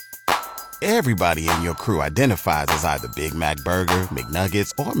Everybody in your crew identifies as either Big Mac Burger,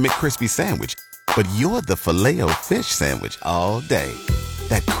 McNuggets, or McCrispy Sandwich. But you're the Filet-O-Fish Sandwich all day.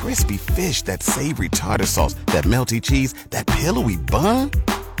 That crispy fish, that savory tartar sauce, that melty cheese, that pillowy bun.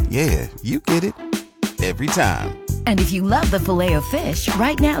 Yeah, you get it. Every time. And if you love the Filet-O-Fish,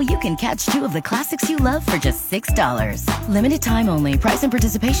 right now you can catch two of the classics you love for just $6. Limited time only. Price and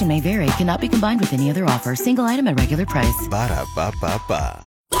participation may vary. Cannot be combined with any other offer. Single item at regular price. Ba-da-ba-ba-ba.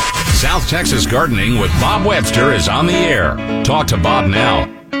 South Texas Gardening with Bob Webster is on the air. Talk to Bob now.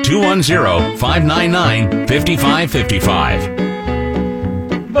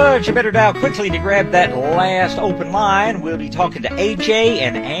 210-599-5555. But you better dial quickly to grab that last open line. We'll be talking to AJ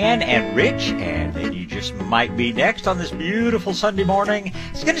and Ann and Rich, and then you just might be next on this beautiful Sunday morning.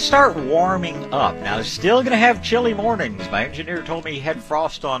 It's going to start warming up. Now, it's still going to have chilly mornings. My engineer told me he had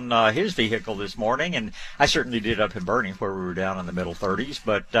frost on his vehicle this morning, and I certainly did up in Bernie where we were down in the middle 30s.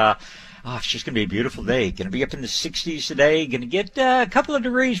 But it's just going to be a beautiful day. Going to be up in the 60s today. Going to get a couple of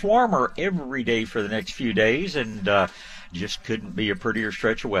degrees warmer every day for the next few days, and just couldn't be a prettier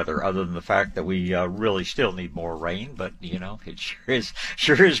stretch of weather, other than the fact that we really still need more rain. But it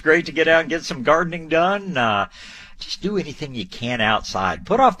sure is great to get out and get some gardening done. Just do anything you can outside.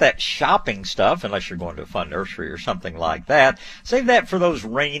 Put off that shopping stuff, unless you're going to a fun nursery or something like that. Save that for those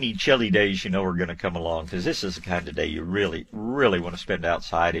rainy, chilly days you know are going to come along, because this is the kind of day you really, really want to spend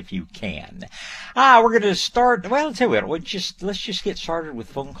outside if you can. We're going to start, well, I'll tell you what, let's just get started with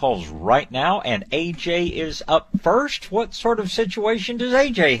phone calls right now, and AJ is up first. What sort of situation does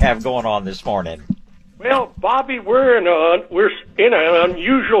AJ have going on this morning? Well, Bobby, we're in an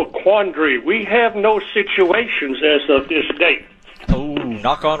unusual quandary. We have no situations as of this date. Oh,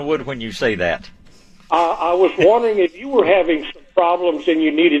 knock on wood when you say that. I was wondering if you were having some problems and you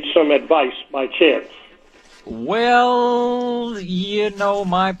needed some advice by chance. Well,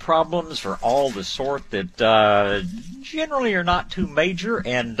 my problems are all the sort that generally are not too major,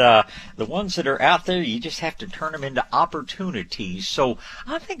 and the ones that are out there, you just have to turn them into opportunities. So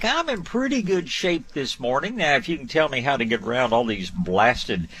I think I'm in pretty good shape this morning. Now, if you can tell me how to get around all these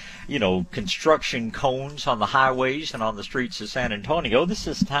blasted, construction cones on the highways and on the streets of San Antonio, this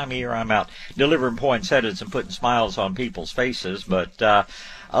is the time of year I'm out delivering poinsettias and putting smiles on people's faces. But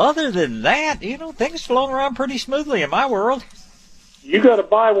other than that, things flowing around pretty smoothly in my world. You got to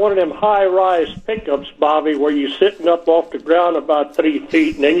buy one of them high-rise pickups, Bobby, where you're sitting up off the ground about 3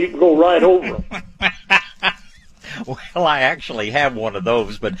 feet, and then you can go right over them. Well, I actually have one of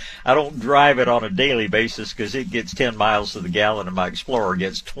those, but I don't drive it on a daily basis because it gets 10 miles to the gallon and my Explorer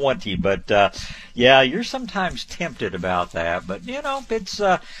gets 20. But, you're sometimes tempted about that. But,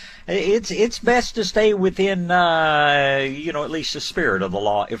 it's best to stay within, at least the spirit of the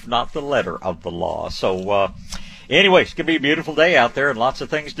law, if not the letter of the law. So, anyway, it's going to be a beautiful day out there and lots of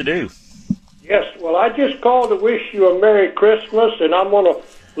things to do. Yes, well, I just called to wish you a Merry Christmas, and I'm going to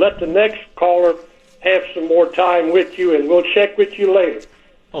let the next caller have some more time with you, and we'll check with you later.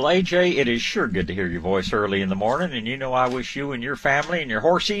 Well, AJ, it is sure good to hear your voice early in the morning, and I wish you and your family and your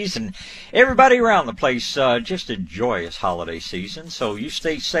horsies and everybody around the place just a joyous holiday season. So you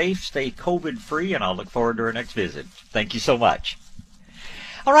stay safe, stay COVID-free, and I'll look forward to our next visit. Thank you so much.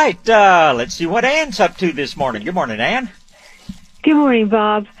 All right, let's see what Ann's up to this morning. Good morning, Ann. Good morning,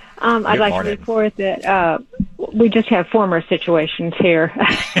 Bob. I'd like morning. to report that we just have former situations here.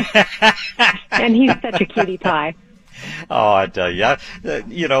 And he's such a cutie pie. Oh, I tell you,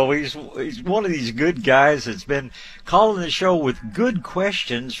 he's one of these good guys that's been calling the show with good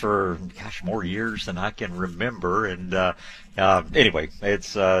questions for, more years than I can remember. And anyway,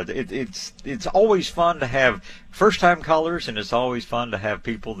 it's always fun to have first-time callers, and it's always fun to have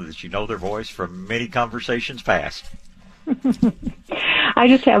people that their voice from many conversations past. I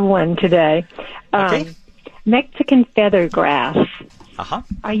just have one today. Okay. Mexican feathergrass. Uh-huh.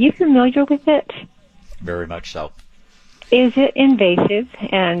 Are you familiar with it? Very much so. Is it invasive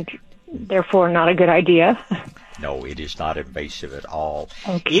and therefore not a good idea? No, it is not invasive at all.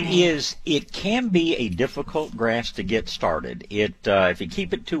 Okay. It can be a difficult grass to get started. If you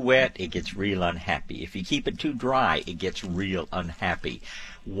keep it too wet, it gets real unhappy. If you keep it too dry, it gets real unhappy.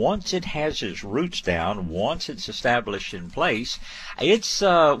 Once it has its roots down, once it's established in place, it's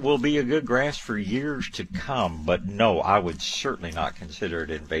will be a good grass for years to come. But no, I would certainly not consider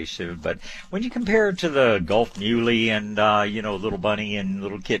it invasive. But when you compare it to the Gulf muley and Little Bunny and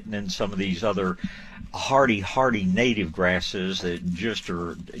Little Kitten and some of these other hardy native grasses that just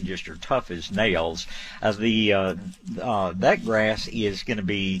are tough as nails, that grass is going to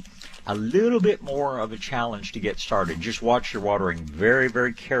be a little bit more of a challenge to get started. Just watch your watering very,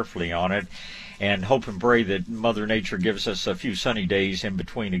 very carefully on it. and hope and pray that Mother Nature gives us a few sunny days in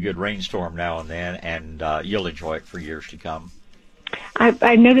between a good rainstorm now and then, and you'll enjoy it for years to come.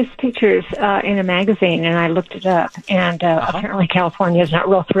 I noticed pictures in a magazine, and I looked it up, and apparently California is not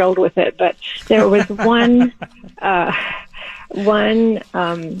real thrilled with it, but there was one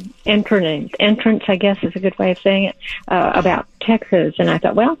entrance, I guess is a good way of saying it, about Texas, and I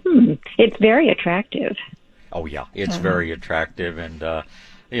thought, well, it's very attractive. Oh, yeah, it's very attractive, and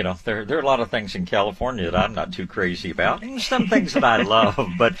you know, there are a lot of things in California that I'm not too crazy about, and some things that I love,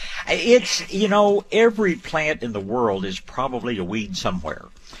 but it's, you know, every plant in the world is probably a weed somewhere,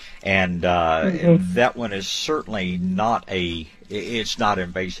 and that one is certainly not it's not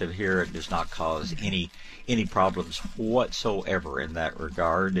invasive here. It does not cause any problems whatsoever in that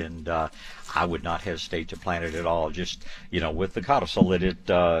regard, and I would not hesitate to plant it at all. Just, you know, with the codicil,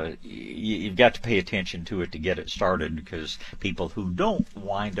 you've got to pay attention to it to get it started, because people who don't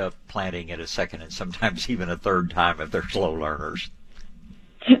wind up planting it a second and sometimes even a third time if they're slow learners.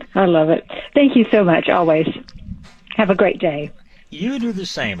 I love it. Thank you so much, always. Have a great day. You do the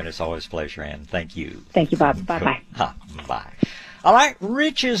same, and it's always a pleasure, Ann. Thank you. Thank you, Bob. Bye-bye. Bye. All right,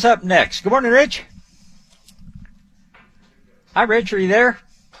 Rich is up next. Good morning, Rich. Hi, Rich. Are you there?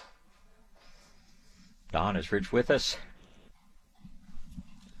 Don, is Rich with us?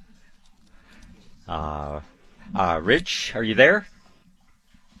 Rich, are you there?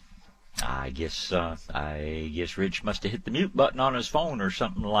 I guess Rich must have hit the mute button on his phone or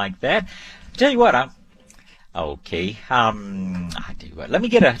something like that. Tell you what, okay. I tell you what, let me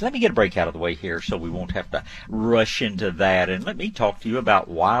get a break out of the way here, so we won't have to rush into that. And let me talk to you about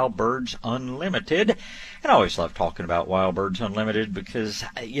Wild Birds Unlimited. And I always love talking about Wild Birds Unlimited because,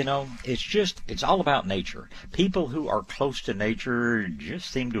 you know, it's all about nature. People who are close to nature just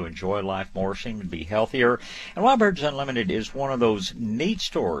seem to enjoy life more, seem to be healthier. And Wild Birds Unlimited is one of those neat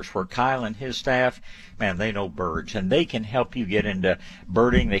stores where Kyle and his staff, man, they know birds, and they can help you get into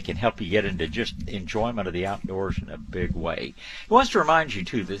birding. They can help you get into just enjoyment of the outdoors in a big way. He wants to remind you,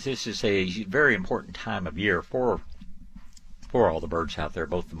 too, that this is a very important time of year for all the birds out there,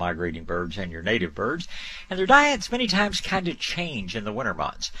 both the migrating birds and your native birds. And their diets many times kind of change in the winter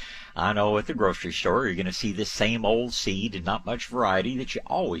months. I know at the grocery store you're going to see the same old seed and not much variety that you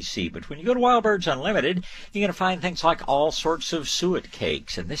always see. But when you go to Wild Birds Unlimited, you're going to find things like all sorts of suet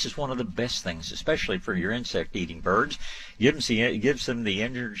cakes. And this is one of the best things, especially for your insect-eating birds. It gives them the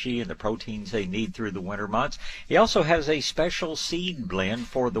energy and the proteins they need through the winter months. He also has a special seed blend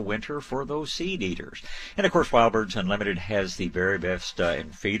for the winter for those seed eaters. And, of course, Wild Birds Unlimited has the very best in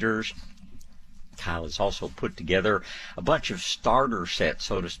feeders. Kyle has also put together a bunch of starter sets,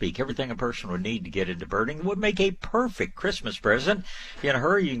 so to speak, everything a person would need to get into birding. It would make a perfect Christmas present. If you're in a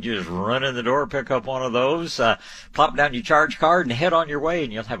hurry, you can just run in the door, pick up one of those, plop down your charge card, and head on your way,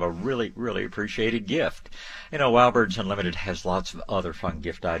 and you'll have a really, really appreciated gift. You know, Wild Birds Unlimited has lots of other fun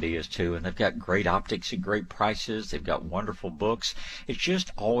gift ideas, too, and they've got great optics at great prices. They've got wonderful books. It's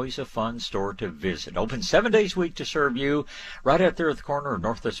just always a fun store to visit. Open 7 days a week to serve you, right out there at the corner of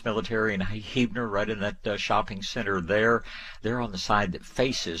Northwest Military and Huebner, right in that shopping center there. They're on the side that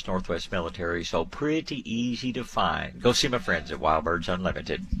faces Northwest Military, so pretty easy to find. Go see my friends at Wild Birds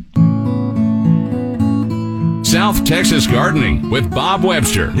Unlimited. South Texas Gardening with Bob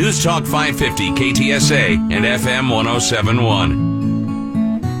Webster. News Talk 550 KTSA and FM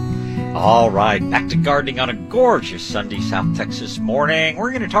 107.1. All right, back to gardening on a gorgeous Sunday South Texas morning.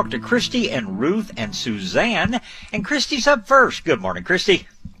 We're going to talk to Christy and Ruth and Suzanne. And Christy's up first. Good morning, Christy.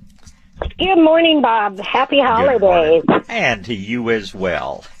 Good morning, Bob. Happy holidays. And to you as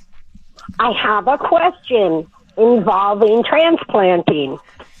well. I have a question involving transplanting.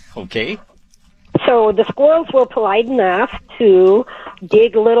 Okay. So the squirrels were polite enough to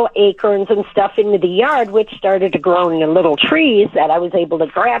dig little acorns and stuff into the yard, which started to grow into little trees that I was able to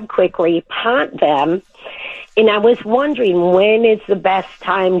grab quickly, plant them. And I was wondering, when is the best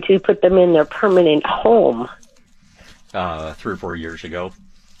time to put them in their permanent home? 3 or 4 years ago.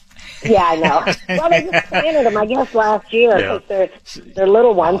 Yeah, I know. Well, I just planted them, I guess, last year because they're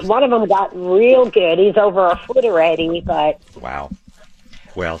little ones. One of them got real good. He's over a foot already, but... Wow.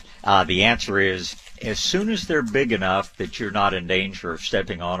 Well, the answer is as soon as they're big enough that you're not in danger of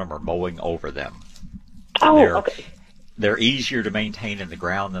stepping on them or mowing over them. Oh, okay. They're easier to maintain in the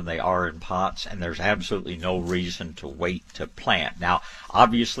ground than they are in pots, and there's absolutely no reason to wait to plant. Now,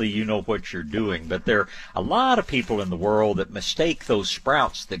 obviously, you know what you're doing, but there are a lot of people in the world that mistake those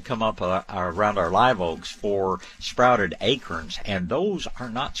sprouts that come up around our live oaks for sprouted acorns, and those are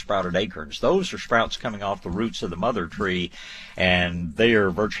not sprouted acorns. Those are sprouts coming off the roots of the mother tree, and they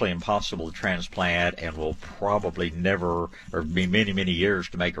are virtually impossible to transplant and will probably never, or be many, many years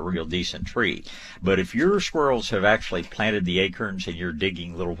to make a real decent tree. But if your squirrels have actually planted the acorns and you're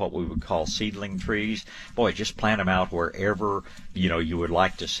digging little what we would call seedling trees, boy, just plant them out wherever you would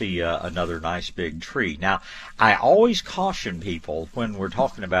like to see another nice big tree. Now, I always caution people when we're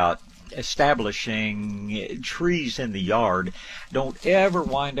talking about establishing trees in the yard, don't ever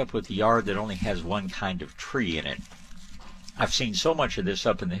wind up with a yard that only has one kind of tree in it. I've seen so much of this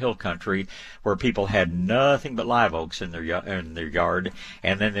up in the hill country where people had nothing but live oaks in their yard,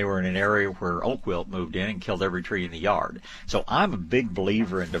 and then they were in an area where oak wilt moved in and killed every tree in the yard. So I'm a big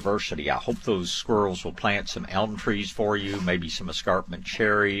believer in diversity. I hope those squirrels will plant some elm trees for you, maybe some escarpment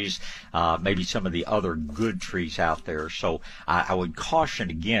cherries, maybe some of the other good trees out there. So I would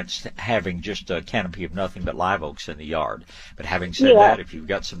caution against having just a canopy of nothing but live oaks in the yard. But having said that, if you've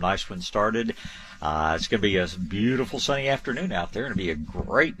got some nice ones started, it's going to be a beautiful sunny afternoon out there, and it'll be a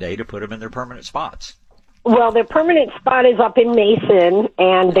great day to put them in their permanent spots. Well, their permanent spot is up in Mason,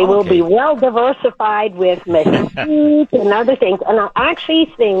 and they will be well diversified with mesquite and other things. And I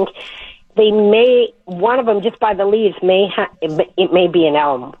actually think one of them, just by the leaves, it may be an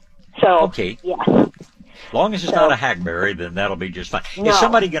elm. So, yeah. As long as it's not a hackberry, then that'll be just fine. No. Is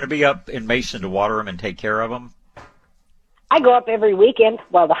somebody going to be up in Mason to water them and take care of them? I go up every weekend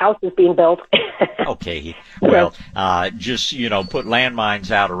while the house is being built. Okay. Well, just, put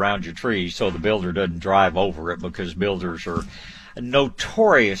landmines out around your tree so the builder doesn't drive over it, because builders are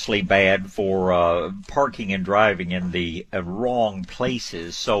notoriously bad for parking and driving in the wrong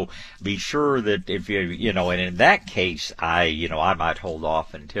places. So be sure that if and in that case, I might hold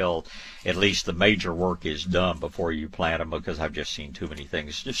off until at least the major work is done before you plant them, because I've just seen too many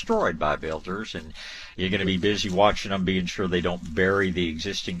things destroyed by builders, and you're going to be busy watching them, being sure they don't bury the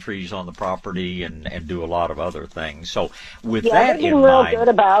existing trees on the property and do a lot of other things. So with that in mind, they've been real good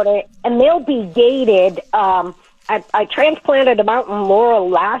about it, and they'll be gated. I transplanted a mountain laurel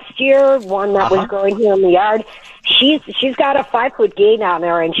last year, one that was growing here in the yard. She's got a 5-foot gate on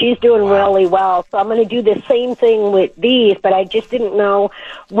there, and she's doing really well. So I'm going to do the same thing with these, but I just didn't know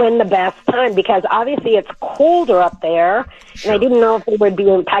when the best time, because obviously it's colder up there, and I didn't know if they would be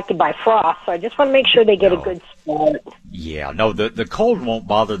impacted by frost. So I just want to make sure they get a good spot. Yeah, no, the cold won't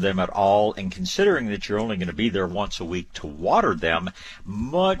bother them at all, and considering that you're only going to be there once a week to water them,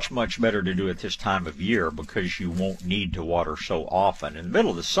 much, much better to do it this time of year, because you won't need to water so often. In the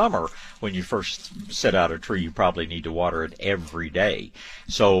middle of the summer, when you first set out a tree, you probably need to water it every day.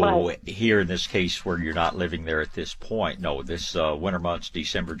 So here in this case, where you're not living there at this point, no, this winter months,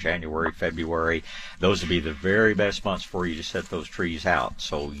 December, January, February, those would be the very best months for you to set those trees out.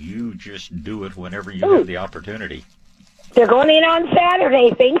 So you just do it whenever you have the opportunity. They're going in on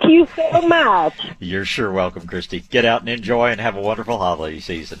Saturday. Thank you so much. You're sure welcome, Christy. Get out and enjoy and have a wonderful holiday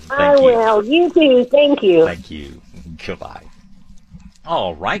season. I will. You too. Thank you. Thank you. Goodbye.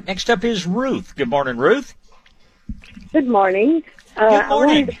 All right. Next up is Ruth. Good morning, Ruth. Good morning. Good morning. I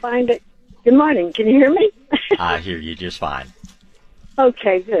wanted to find it. Good morning. Can you hear me? I hear you just fine.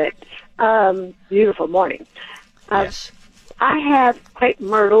 Okay, good. Beautiful morning. Yes. I have crepe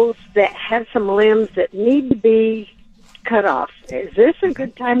myrtles that have some limbs that need to be cut off. Is this a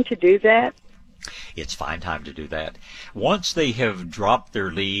good time to do that? It's fine time to do that. Once they have dropped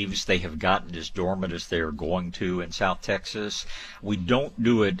their leaves, they have gotten as dormant as they are going to in South Texas. We don't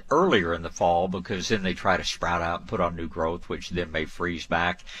do it earlier in the fall, because then they try to sprout out and put on new growth, which then may freeze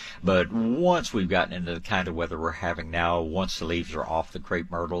back. But once we've gotten into the kind of weather we're having now, once the leaves are off the crepe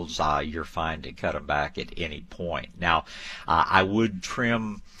myrtles, you're fine to cut them back at any point. Now, I would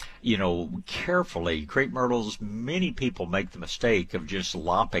trim carefully. Crepe myrtles, many people make the mistake of just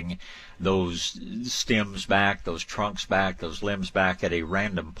lopping those stems back, those trunks back, those limbs back at a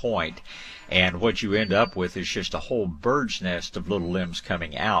random point. And what you end up with is just a whole bird's nest of little limbs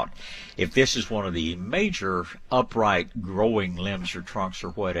coming out. If this is one of the major upright growing limbs or trunks or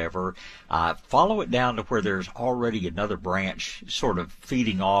whatever, follow it down to where there's already another branch sort of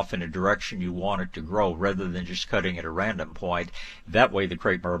feeding off in a direction you want it to grow, rather than just cutting at a random point. That way the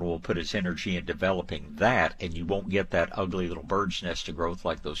crepe myrtle will put its energy in developing that, and you won't get that ugly little bird's nest of growth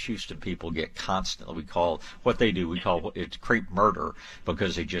like those Houston people get constantly. We call it crepe murder,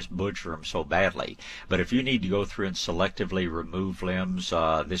 because they just butcher them so badly. But if you need to go through and selectively remove limbs,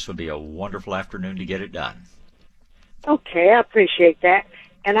 this would be a wonderful afternoon to get it done. Okay, I appreciate that.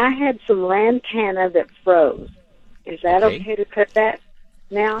 And I had some lantana that froze. Is that okay to cut that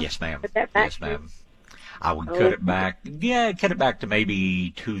now? Yes, ma'am. Put that back? Yes, ma'am. I would cut it back. Yeah, cut it back to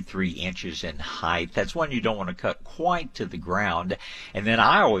maybe 2-3 inches in height. That's one you don't want to cut quite to the ground. And then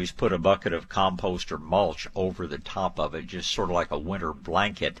I always put a bucket of compost or mulch over the top of it, just sort of like a winter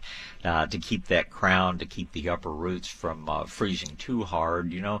blanket, to keep that crown, to keep the upper roots from freezing too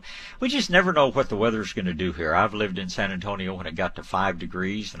hard. You know, we just never know what the weather's going to do here. I've lived in San Antonio when it got to 5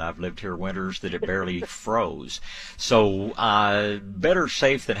 degrees, and I've lived here winters that it barely froze. So better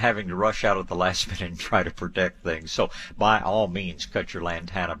safe than having to rush out at the last minute and try to protect things. So by all means, cut your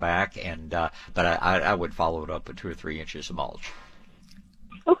lantana back, and but I would follow it up with 2 or 3 inches of mulch.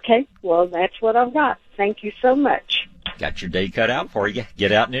 Okay, well, that's what I've got. Thank you so much. Got your day cut out for you.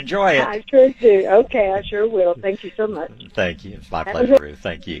 Get out and enjoy it. I sure do. Okay, I sure will. Thank you so much. Thank you. It's my pleasure, Ruth.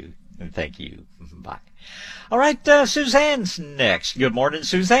 Thank you. And thank you. Bye. All right, Suzanne's next. Good morning,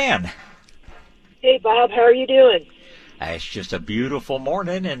 Suzanne. Hey, Bob. How are you doing? It's just a beautiful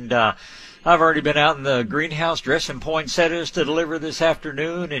morning, and I've already been out in the greenhouse dressing poinsettias to deliver this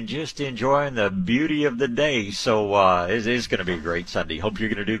afternoon and just enjoying the beauty of the day. So it is going to be a great Sunday. Hope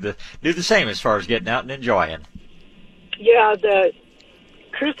you're going to do the same as far as getting out and enjoying. Yeah, the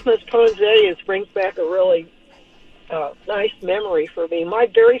Christmas poinsettias brings back a really nice memory for me. My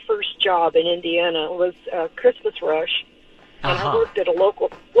very first job in Indiana was Christmas Rush, and I worked at a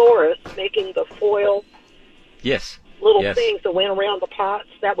local florist making the foil little things that went around the pots.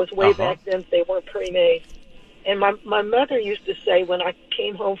 That was way back then. They weren't pre-made. And my mother used to say when I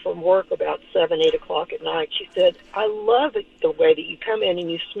came home from work about 7, 8 o'clock at night, she said, I love it the way that you come in and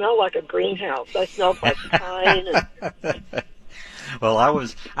you smell like a greenhouse. I smell like pine. Well, I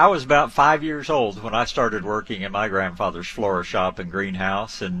was about 5 years old when I started working in my grandfather's florist shop and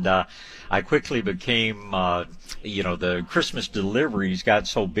greenhouse, and I quickly became, the Christmas deliveries got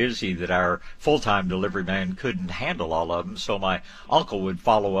so busy that our full-time delivery man couldn't handle all of them, so my uncle would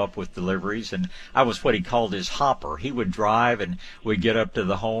follow up with deliveries, and I was what he called his hopper. He would drive, and we'd get up to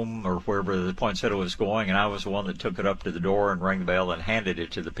the home or wherever the poinsettia was going, and I was the one that took it up to the door and rang the bell and handed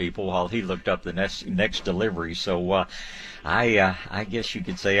it to the people while he looked up the next delivery. So I guess you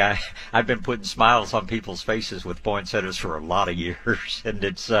could say I've been putting smiles on people's faces with poinsettias for a lot of years, and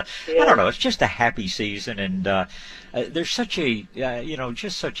it's I don't know, it's just a happy season, and there's such a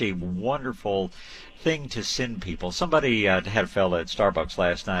just such a wonderful thing to send people. Somebody had a fella at Starbucks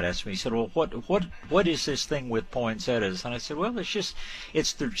last night asked me, he said, well, what is this thing with poinsettias? And I said, well,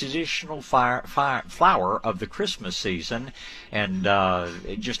 it's the traditional flower of the Christmas season, and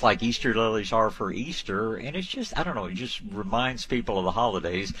just like Easter lilies are for Easter, and it's just, I don't know, it just reminds people of the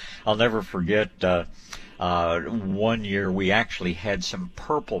holidays. I'll never forget one year we actually had some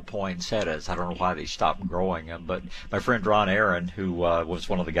purple poinsettias. I don't know why they stopped growing them, but my friend Ron Aaron, who was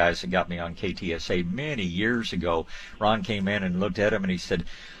one of the guys that got me on KTSA many years ago, Ron came in and looked at them and he said,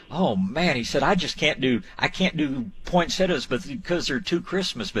 oh man, he said, I can't do poinsettias but because they're too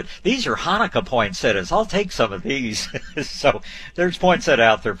Christmas, but these are Hanukkah poinsettias. I'll take some of these. So there's poinsettia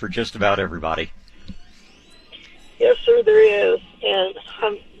out there for just about everybody. Yes, sir, there is. And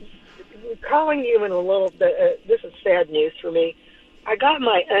I'm calling you in a little bit. This is sad news for me. I got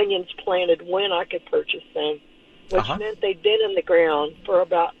my onions planted when I could purchase them, which meant they'd been in the ground for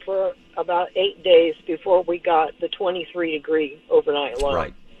about 8 days before we got the 23-degree overnight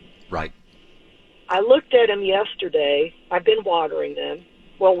low. Right. I looked at them yesterday. I've been watering them.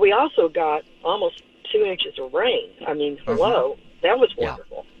 Well, we also got almost 2 inches of rain. I mean, hello, that was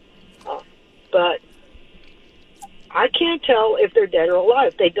wonderful. But I can't tell if they're dead or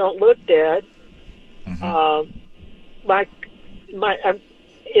alive. They don't look dead.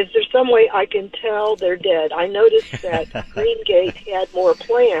 Is there some way I can tell they're dead? I noticed that Green Gate had more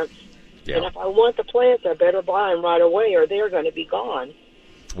plants, and if I want the plants, I better buy them right away, or they're going to be gone.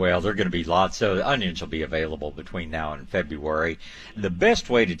 Well, there are going to be lots of onions will be available between now and February. The best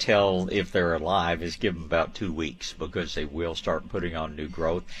way to tell if they're alive is give them about 2 weeks, because they will start putting on new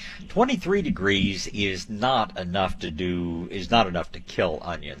growth. 23 degrees is not enough to kill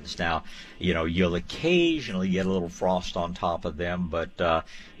onions. Now, you'll occasionally get a little frost on top of them, but they'll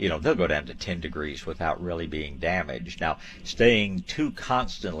go down to 10 degrees without really being damaged. Now, staying too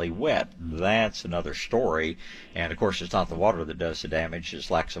constantly wet, that's another story. And of course, it's not the water that does the damage, it's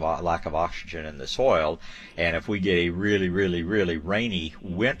lack of oxygen in the soil. And if we get a really, really, really rainy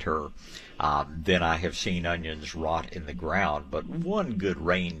winter, then I have seen onions rot in the ground. But one good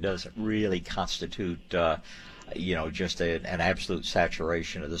rain doesn't really constitute just an absolute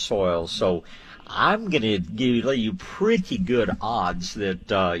saturation of the soil. So I'm going to give you pretty good odds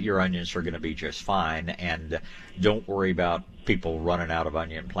that your onions are going to be just fine, and don't worry about people running out of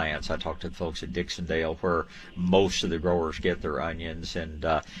onion plants. I talked to the folks at Dixondale where most of the growers get their onions, and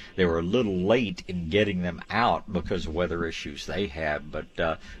they were a little late in getting them out because of weather issues they had,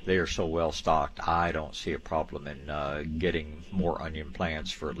 but they are so well stocked, I don't see a problem in getting more onion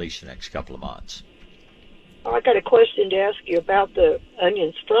plants for at least the next couple of months. I got a question to ask you about the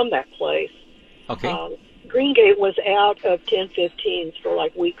onions from that place. Okay. Greengate was out of 1015s for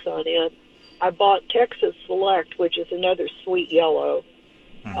like weeks on end. I bought Texas Select, which is another sweet yellow.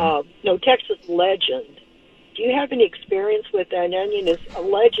 No, Texas Legend. Do you have any experience with that onion?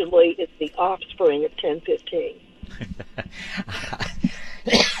 Allegedly, it's the offspring of 1015.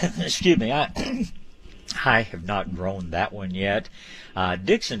 Excuse me. I have not grown that one yet.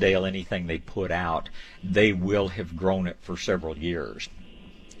 Dixondale, anything they put out, they will have grown it for several years.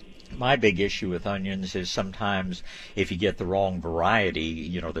 My big issue with onions is sometimes if you get the wrong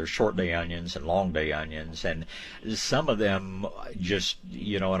variety, there's short day onions and long day onions, and some of them just,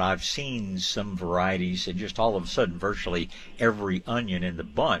 and I've seen some varieties that just all of a sudden virtually every onion in the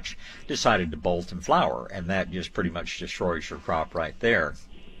bunch decided to bolt and flower, and that just pretty much destroys your crop right there.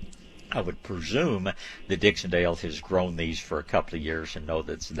 I would presume that Dixondale has grown these for a couple of years and know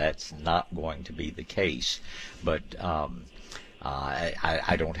that that's not going to be the case, but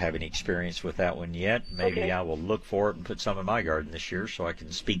I don't have any experience with that one yet. Maybe okay. I will look for it and put some in my garden this year so I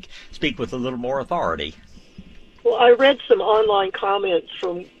can speak with a little more authority. Well, I read some online comments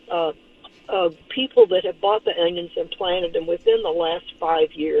from people that have bought the onions and planted them within the last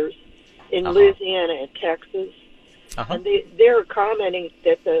 5 years in Louisiana and Texas. And they're commenting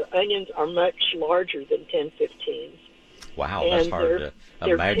that the onions are much larger than 1015s. Wow, that's hard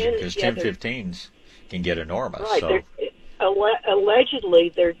to imagine because 1015s can get enormous. Right. So.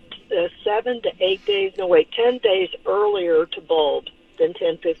 Allegedly, they're 10 days earlier to bulb than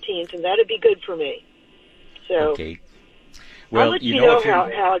 1015s, and that'd be good for me. So, okay. Well, I'll let you know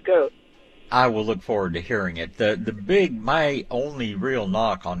how it goes. I will look forward to hearing it. My only real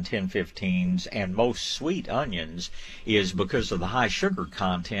knock on 1015s and most sweet onions is because of the high sugar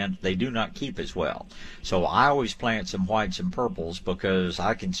content, they do not keep as well. So I always plant some whites and purples because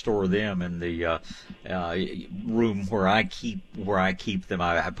I can store them in the room where I keep them.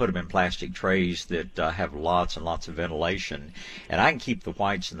 I put them in plastic trays that have lots and lots of ventilation, and I can keep the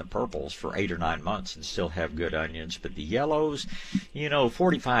whites and the purples for 8 or 9 months and still have good onions. But the yellows,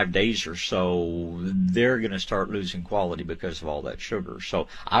 45 days or so, they're going to start losing quality because of all that sugar. So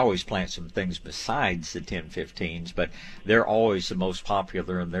I always plant some things besides the 1015s, but they're always the most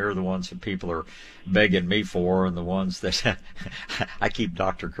popular, and they're the ones that people are begging me for, and the ones that I keep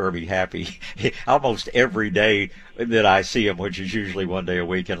Dr. Kirby happy almost every day that I see him, which is usually one day a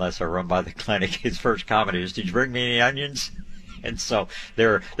week unless I run by the clinic. His first comment is, "Did you bring me any onions?" And so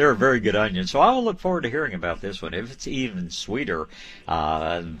they're a very good onion. So I will look forward to hearing about this one. If it's even sweeter,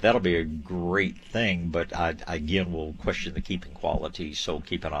 that'll be a great thing. But I again will question the keeping quality, so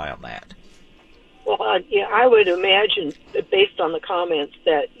keep an eye on that. Well, I would imagine, based on the comments,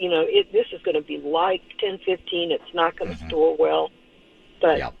 that this is going to be like 1015. It's not going to store well,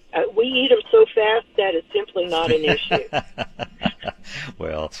 but we eat them so fast that it's simply not an issue.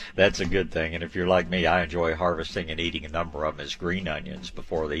 Well, that's a good thing. And if you're like me, I enjoy harvesting and eating a number of them as green onions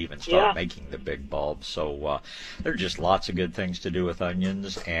before they even start making the big bulbs. So there are just lots of good things to do with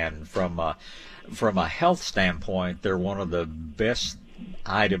onions. And from a health standpoint, they're one of the best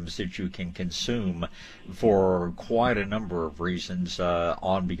items that you can consume for quite a number of reasons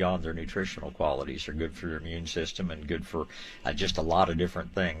on beyond their nutritional qualities. They're good for your immune system and good for just a lot of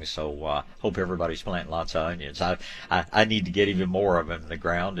different things. So hope everybody's planting lots of onions. I need to get even more of them in the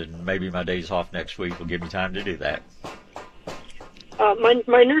ground, and maybe my days off next week will give me time to do that.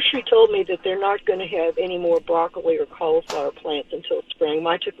 My nursery told me that they're not going to have any more broccoli or cauliflower plants until spring.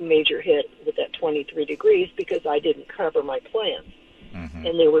 Mine took a major hit with that 23 degrees because I didn't cover my plants. And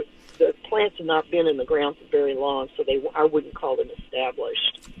the plants have not been in the ground for very long, so I wouldn't call them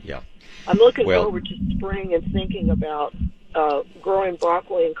established. Yeah. I'm looking forward to spring and thinking about growing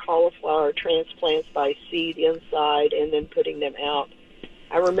broccoli and cauliflower transplants by seed inside and then putting them out.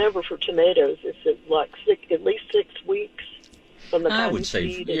 I remember for tomatoes, it's like at least 6 weeks. I would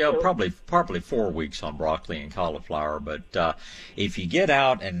say, probably 4 weeks on broccoli and cauliflower. But if you get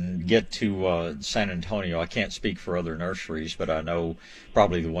out and get to San Antonio, I can't speak for other nurseries, but I know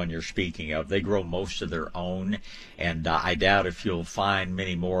probably the one you're speaking of. They grow most of their own, and I doubt if you'll find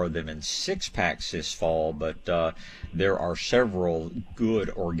many more of them in 6-packs this fall. But there are several good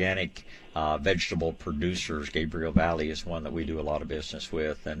organic vegetable producers. Gabriel Valley is one that we do a lot of business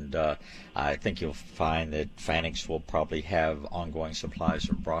with, and I think you'll find that Fanick's will probably have ongoing supplies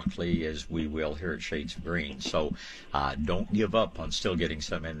of broccoli, as we will here at Shades of Green. So don't give up on still getting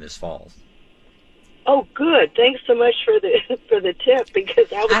some in this fall. Oh, good. Thanks so much for the tip,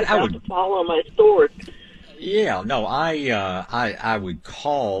 because I was about to fall on my sword. Yeah, no, I would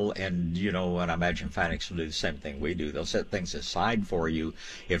call, and and I imagine Fanick's will do the same thing we do. They'll set things aside for you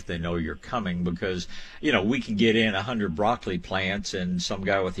if they know you're coming, because we can get in 100 broccoli plants, and some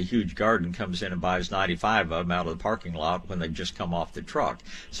guy with a huge garden comes in and buys 95 of them out of the parking lot when they've just come off the truck.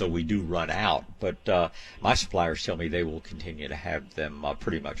 So we do run out, but my suppliers tell me they will continue to have them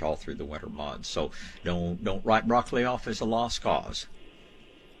pretty much all through the winter months. So don't write broccoli off as a lost cause.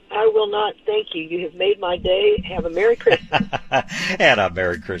 I will not. Thank you. You have made my day. Have a Merry Christmas. And a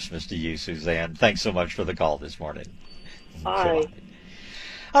Merry Christmas to you, Suzanne. Thanks so much for the call this morning. Bye.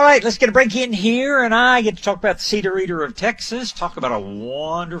 All right, let's get a break in here, and I get to talk about the Cedar Eater of Texas, talk about a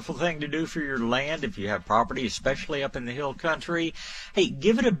wonderful thing to do for your land if you have property, especially up in the hill country. Hey,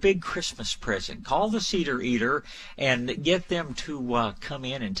 give it a big Christmas present. Call the Cedar Eater and get them to come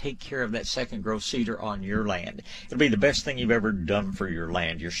in and take care of that second growth cedar on your land. It'll be the best thing you've ever done for your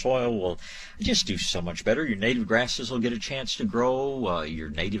land. Your soil will just do so much better. Your native grasses will get a chance to grow. Your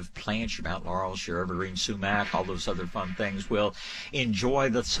native plants, your mountain laurels, your evergreen sumac, all those other fun things will enjoy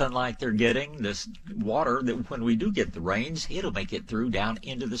the sunlight they're getting. This water, that when we do get the rains, it'll make it through down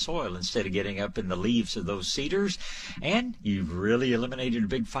into the soil instead of getting up in the leaves of those cedars. And you've really eliminated a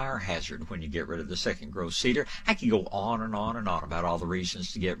big fire hazard when you get rid of the second growth cedar. I can go on and on and on about all the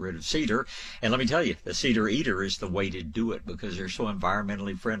reasons to get rid of cedar. And let me tell you, the Cedar Eater is the way to do it, because they're so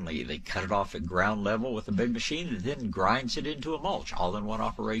environmentally friendly. They cut it off at ground level with a big machine and then grinds it into a mulch, all in one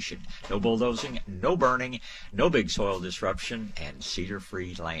operation. No bulldozing, no burning, no big soil disruption, and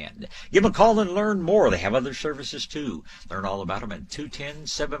cedar-free land. Give them a call and learn more. They have other services too. Learn all about them at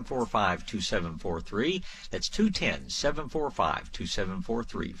 210-745-2743. That's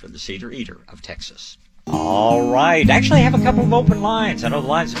 210-745-2743 for the Cedar Eater of Texas. All right. Actually, I have a couple of open lines. I know the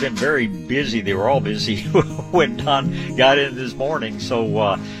lines have been very busy. They were all busy when Don got in this morning.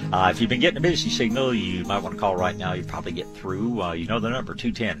 So if you've been getting a busy signal, you might want to call right now. You probably get through. You know the number,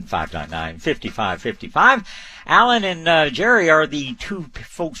 210-599-5555. Alan and Jerry are the two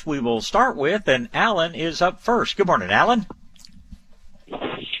folks we will start with, and Alan is up first. Good morning, Alan.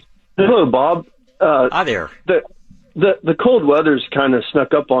 Hello, Bob. Hi there. The cold weather's kind of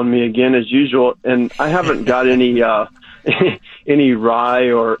snuck up on me again as usual, and I haven't got any any rye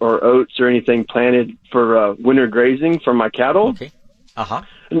or oats or anything planted for winter grazing for my cattle. Okay. Uh-huh.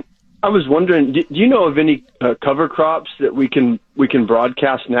 And I was wondering, do you know of any cover crops that we can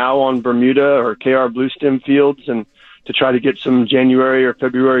broadcast now on Bermuda or KR Bluestem fields and to try to get some January or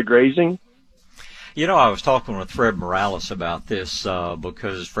February grazing? I was talking with Fred Morales about this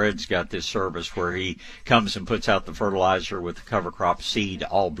because Fred's got this service where he comes and puts out the fertilizer with the cover crop seed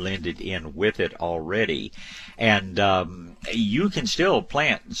all blended in with it already. And you can still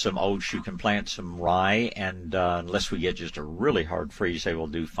plant some oats, you can plant some rye, and unless we get just a really hard freeze, they will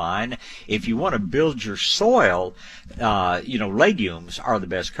do fine. If you want to build your soil, legumes are the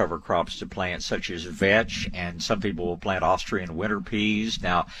best cover crops to plant, such as vetch, and some people will plant Austrian winter peas.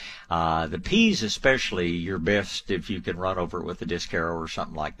 Now, the peas especially, you're best if you can run over it with a disc harrow or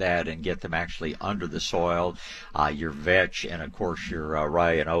something like that and get them actually under the soil. Your vetch and, of course, your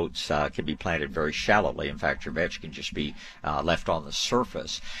rye and oats can be planted very shallowly. In fact, your vetch can just be left on the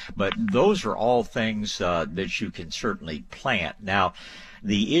surface. But those are all things that you can certainly plant. Now,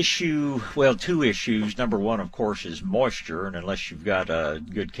 the issue, two issues. Number one, of course, is moisture, and unless you've got a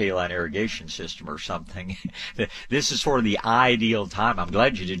good K-line irrigation system or something, this is sort of the ideal time. I'm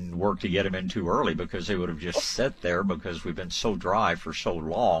glad you didn't work to get them in too early, because they would have just sat there because we've been so dry for so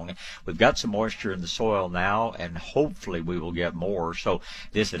long. We've got some moisture in the soil now, and hopefully we will get more. So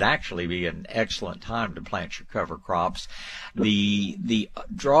this would actually be an excellent time to plant your cover crops. The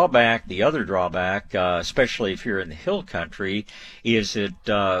other drawback, especially if you're in the hill country, is that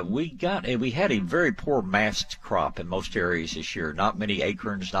we had a very poor mast crop in most areas this year. Not many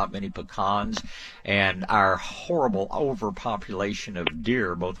acorns, not many pecans, and our horrible overpopulation of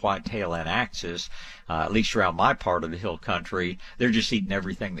deer, both whitetail and axis, at least around my part of the hill country, they're just eating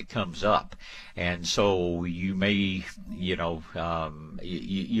everything that comes up. And so you may, you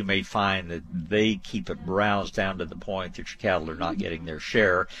may find that they keep it browsed down to the point that your cattle are not getting their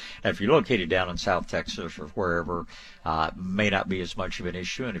share. Now, if you're located down in South Texas or wherever, may not be as much of an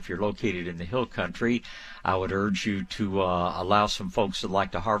issue. And if you're located in the hill country, I would urge you to allow some folks that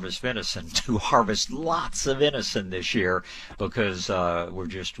like to harvest venison to harvest lots of venison this year, because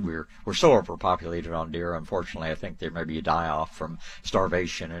we're so overpopulated on deer. Unfortunately, I think there may be a die-off from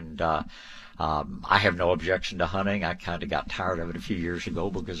starvation, and I have no objection to hunting. I kind of got tired of it a few years ago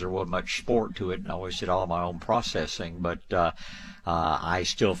because there wasn't much sport to it, and I always did all my own processing. But I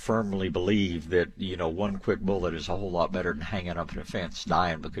still firmly believe that, one quick bullet is a whole lot better than hanging up in a fence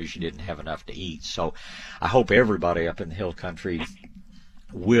dying because you didn't have enough to eat. So I hope everybody up in the hill country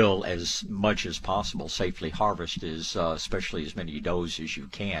will, as much as possible, safely harvest especially as many does as you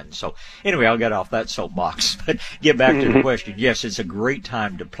can. So anyway, I'll get off that soapbox, but get back to the question. Yes, it's a great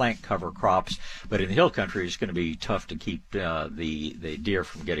time to plant cover crops, but in the hill country, it's going to be tough to keep the deer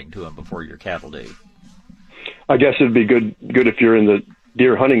from getting to them before your cattle do. I guess it'd be good if you're in the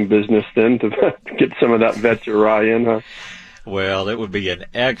deer hunting business then to get some of that vetch or rye in, huh? Well, it would be an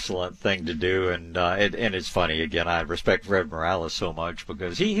excellent thing to do, and it's funny. Again, I respect Fred Morales so much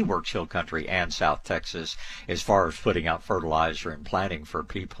because he works hill country and South Texas as far as putting out fertilizer and planting for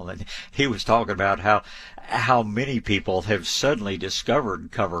people. And he was talking about how many people have suddenly discovered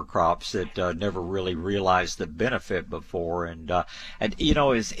cover crops that never really realized the benefit before. And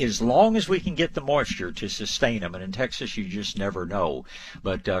as long as we can get the moisture to sustain them, and in Texas you just never know.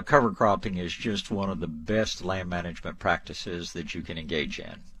 But cover cropping is just one of the best land management practices that you can engage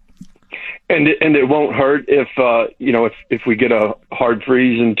in. And it won't hurt if we get a hard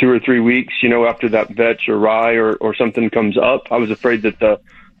freeze in 2 or 3 weeks, after that vetch or rye or something comes up. I was afraid that the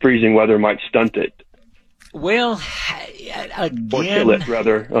freezing weather might stunt it. Well, again, or kill it,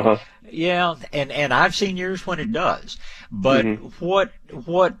 rather. Yeah, and I've seen years when it does. But what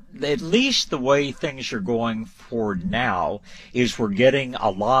at least the way things are going forward now is we're getting a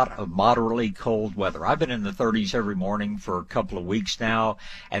lot of moderately cold weather. I've been in the 30s every morning for a couple of weeks now,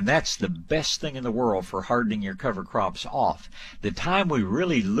 and that's the best thing in the world for hardening your cover crops off. The time we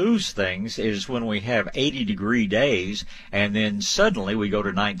really lose things is when we have 80-degree days, and then suddenly we go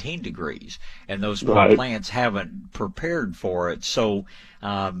to 19 degrees, and those poor plants haven't prepared for it. So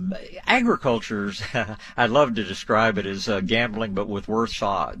agriculture's, I'd love to describe it as gambling, but with worse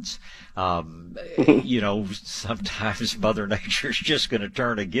odds. Sometimes Mother Nature's just going to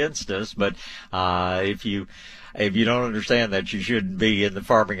turn against us, but if you don't understand that, you shouldn't be in the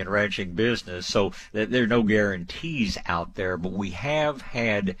farming and ranching business. So there are no guarantees out there, but we have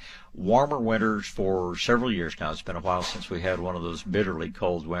had warmer winters for several years now. It's been a while since we had one of those bitterly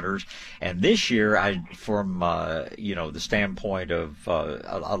cold winters. And this year, from the standpoint of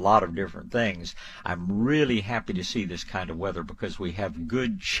a lot of different things, I'm really happy to see this kind of weather because we have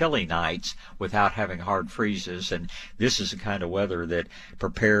good chilly nights without having hard freezes. And this is the kind of weather that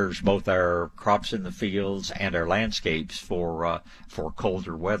prepares both our crops in the fields and our landscapes for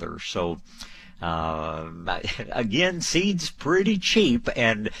colder weather. So again, seed's pretty cheap,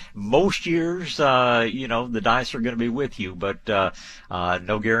 and most years, the dice are going to be with you, but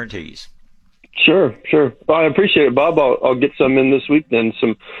no guarantees. Sure. Well, I appreciate it, Bob. I'll get some in this week then.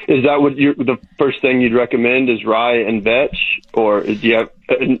 Is that what the first thing you'd recommend is rye and vetch, or did you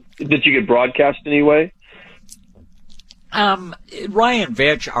get broadcast anyway? Rye and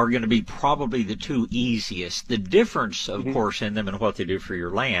vetch are going to be probably the two easiest. The difference, of course, in them and what they do for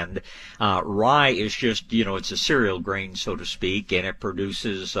your land, rye is just, it's a cereal grain, so to speak, and it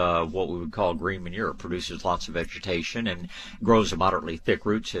produces what we would call green manure. It produces lots of vegetation and grows a moderately thick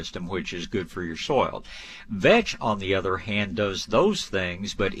root system, which is good for your soil. Vetch, on the other hand, does those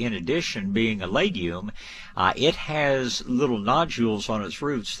things, but in addition, being a legume, it has little nodules on its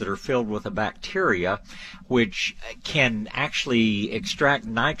roots that are filled with a bacteria which can actually extract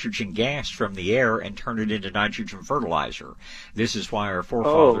nitrogen gas from the air and turn it into nitrogen fertilizer. This is why our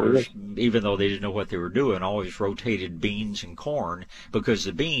forefathers, even though they didn't know what they were doing, always rotated beans and corn, because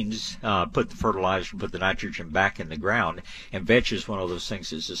the beans put the fertilizer, put the nitrogen back in the ground, and vetch is one of those things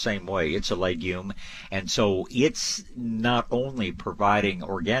that's the same way. It's a legume, and so it's not only providing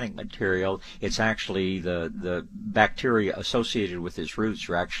organic material, it's actually the bacteria associated with its roots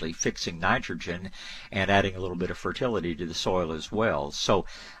are actually fixing nitrogen and adding a little bit of fertility to the soil as well. So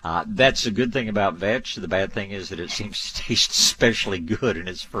that's a good thing about vetch. The bad thing is that it seems to taste especially good, and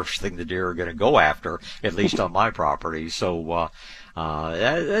it's the first thing the deer are going to go after, at least on my property. So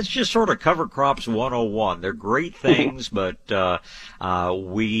that's just sort of cover crops 101. They're great things, but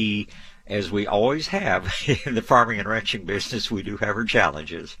we, as we always have in the farming and ranching business, we do have our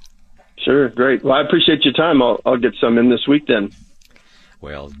challenges. Sure, great. Well, I appreciate your time. I'll get some in this week then.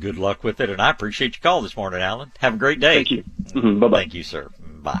 Well, good luck with it, and I appreciate your call this morning, Alan. Have a great day. Thank you. Bye-bye. Thank you, sir.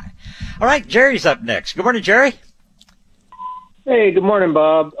 Bye. All right, Jerry's up next. Good morning, Jerry. Hey, good morning,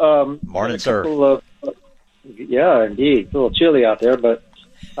 Bob. Morning, sir. Yeah, indeed. It's a little chilly out there, but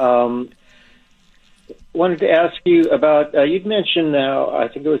wanted to ask you about, you'd mentioned now, I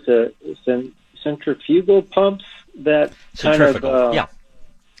think it was centrifugal pumps that Centrifugal, yeah.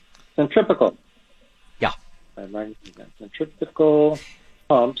 Centrifugal. Yeah. Centrifugal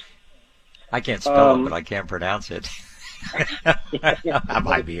pumps. I can't spell it, but I can pronounce it. I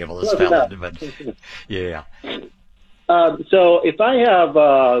might be able to spell it, but yeah. So if I have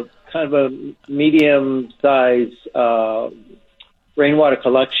kind of a medium-size rainwater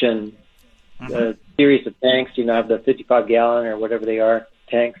collection series of tanks, I have the 55-gallon or whatever they are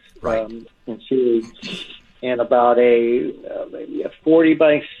tanks in series, and about maybe a 40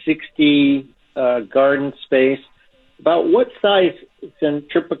 by 60 garden space. About what size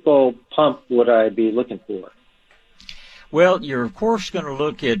centrifugal pump would I be looking for? Well, you're of course going to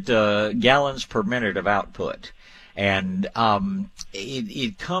look at gallons per minute of output, and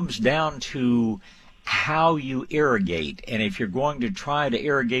it comes down to how you irrigate. And if you're going to try to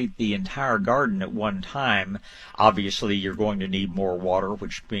irrigate the entire garden at one time, obviously you're going to need more water,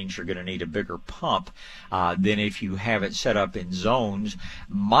 which means you're going to need a bigger pump than if you have it set up in zones.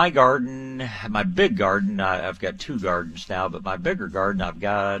 My garden, my big garden, I've got 2 gardens now, but my bigger garden, I've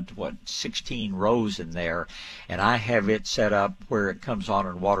got, 16 rows in there, and I have it set up where it comes on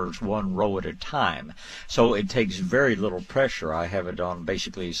and waters 1 row at a time. So it takes very little pressure. I have it on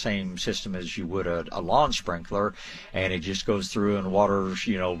basically the same system as you would a lawn sprinkler, and it just goes through and waters,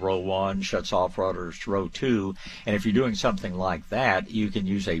 row 1, shuts off, waters row 2. And if you're doing something like that, you can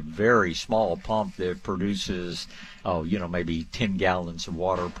use a very small pump that produces, maybe 10 gallons of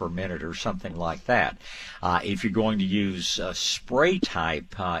water per minute or something like that. If you're going to use spray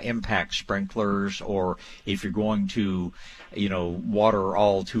type impact sprinklers, or if you're going to water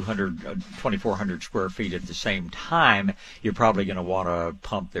all 2,400 square feet at the same time, you're probably going to want a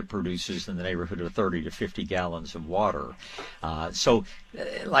pump that produces in the neighborhood of 30 to 50 gallons of water. So,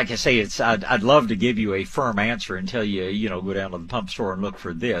 like I say, I'd love to give you a firm answer and tell you, go down to the pump store and look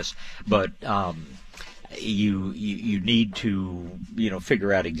for this, but you need to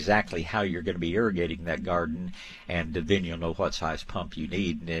figure out exactly how you're going to be irrigating that garden, and then you'll know what size pump you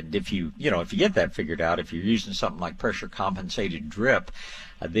need. And if you get that figured out, if you're using something like pressure compensated drip,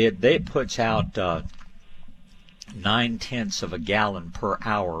 it puts out 9/10 of a gallon per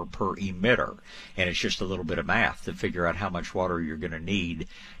hour per emitter, and it's just a little bit of math to figure out how much water you're going to need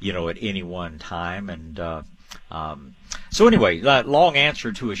at any one time. And so anyway, long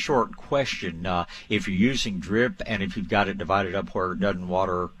answer to a short question. If you're using drip and if you've got it divided up where it doesn't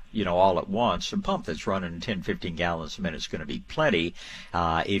water, all at once, a pump that's running 10, 15 gallons a minute is going to be plenty.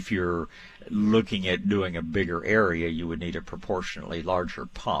 If you're looking at doing a bigger area, you would need a proportionately larger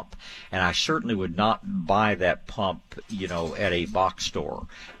pump. And I certainly would not buy that pump, at a box store.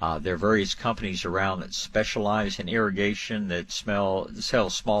 There are various companies around that specialize in irrigation that sell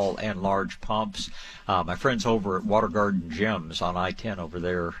small and large pumps. My friends over at Water Garden Gems on I-10 over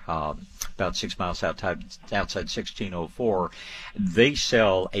there, about 6 miles outside 1604, they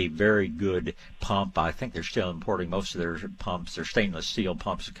sell a very good pump. I think they're still importing most of their pumps. They're stainless steel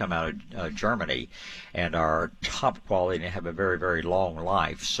pumps that come out of Germany and are top quality and have a very, very long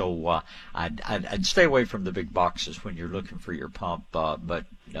life. So I'd stay away from the big boxes when you're looking for your pump, but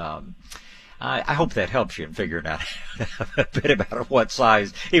I hope that helps you in figuring out a bit about what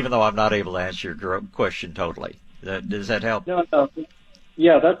size, even though I'm not able to answer your question totally. Does that help? No.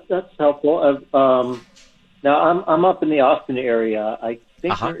 Yeah, that's helpful. Now I'm up in the Austin area. I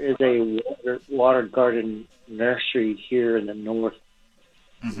think there is a water garden nursery here in the northwest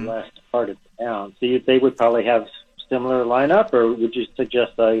part of town. So they would probably have similar lineup, or would you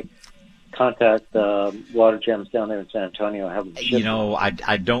suggest I contact Water Gems down there in San Antonio?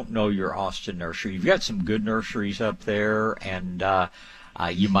 I don't know your Austin nursery. You've got some good nurseries up there, and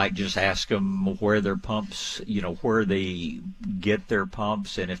you might just ask them where their pumps, where they get their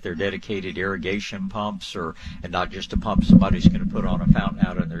pumps, and if they're dedicated irrigation pumps, and not just a pump somebody's going to put on a fountain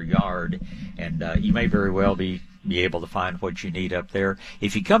out in their yard. And you may very well be able to find what you need up there.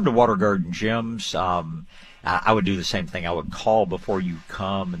 If you come to Water Garden Gems, I would do the same thing. I would call before you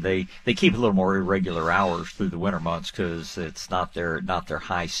come. They keep a little more irregular hours through the winter months because it's not their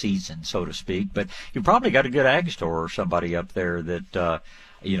high season, so to speak. But you probably got a good ag store or somebody up there that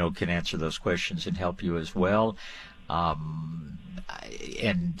can answer those questions and help you as well. And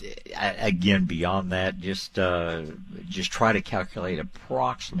again, beyond that, just try to calculate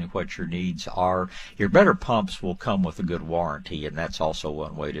approximately what your needs are. Your better pumps will come with a good warranty, and that's also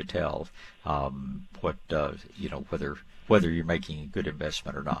one way to tell whether you're making a good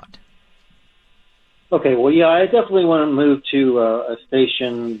investment or not. Okay, well, yeah, I definitely want to move to a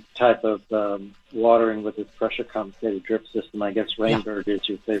station type of watering with this pressure compensated drip system. I guess Rainbird is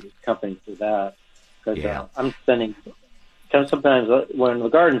your favorite company for that. Because I'm spending, sometimes when the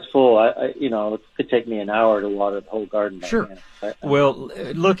garden's full, it could take me an hour to water the whole garden. Sure. Well,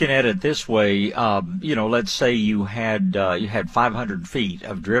 looking at it this way, let's say you had 500 feet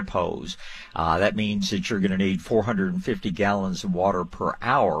of drip hose. That means that you're going to need 450 gallons of water per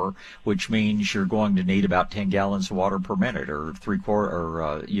hour, which means you're going to need about 10 gallons of water per minute, or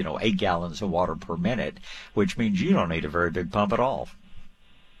 8 gallons of water per minute, which means you don't need a very big pump at all.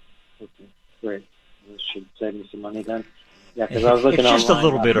 Okay, great. This should save me some money then. Yeah, because I was looking online. It's just a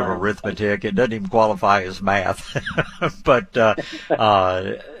little bit of online. Arithmetic. It doesn't even qualify as math, but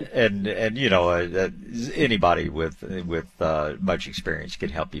anybody with much experience can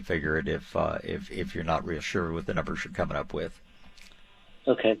help you figure it if you're not real sure what the numbers you're coming up with.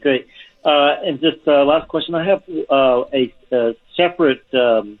 Okay, great. And just last question, I have a separate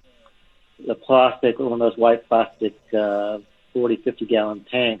the plastic, one of those white plastic 40, 50 gallon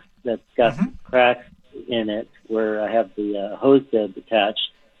tanks that's got some cracks in it where I have the hose bed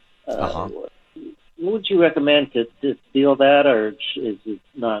attached. What would you recommend to seal that, or is it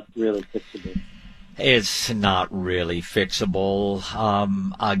not really fixable? It's not really fixable.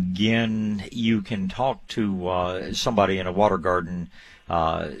 Again, you can talk to somebody in a water garden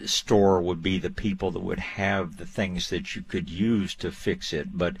store would be the people that would have the things that you could use to fix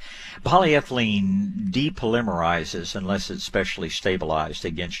it. But polyethylene depolymerizes unless it's specially stabilized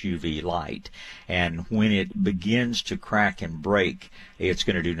against UV light. And when it begins to crack and break, it's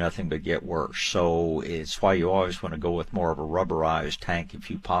going to do nothing but get worse. So it's why you always want to go with more of a rubberized tank if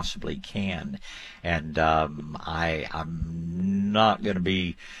you possibly can. And I'm not going to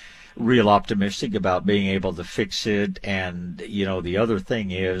be real optimistic about being able to fix it. And the other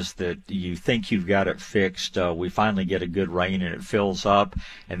thing is that you think you've got it fixed, we finally get a good rain and it fills up,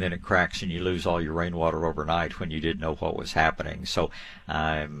 and then it cracks and you lose all your rainwater overnight when you didn't know what was happening. So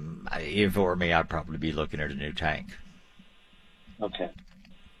if it were me, I'd probably be looking at a new tank. Okay.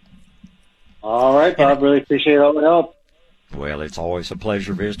 All right, Bob, really appreciate all the help. Well, it's always a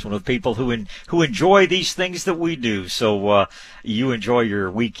pleasure visiting with people who enjoy these things that we do. So you enjoy your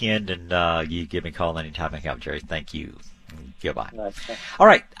weekend, and you give me a call anytime I can help, Jerry. Thank you. Goodbye. All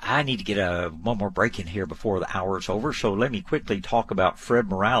right, I need to get one more break in here before the hour's over, so let me quickly talk about Fred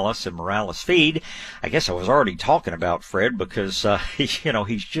Morales and Morales Feed. I guess I was already talking about Fred because,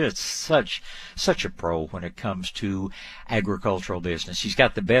 he's just such a pro when it comes to agricultural business. He's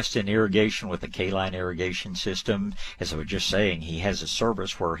got the best in irrigation with the K-Line irrigation system. As I was just saying, he has a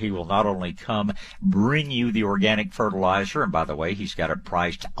service where he will not only come bring you the organic fertilizer, and by the way, he's got it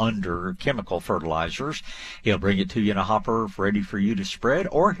priced under chemical fertilizers. He'll bring it to you in a hopper ready for you to spread,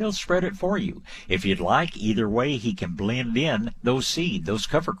 or he'll spread it for you. If you'd like, either way, he can blend in those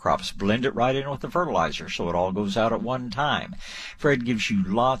cover crops, blend it right in with the fertilizer so it all goes out at one time. Fred gives you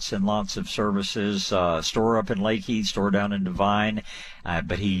lots and lots of services, store up in Lake Heath, store down in Devine,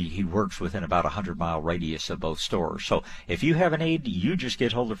 but he works within about a 100-mile radius of both stores. So if you have a need, you just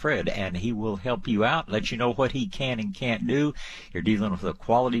get hold of Fred, and he will help you out, let you know what he can and can't do. You're dealing with a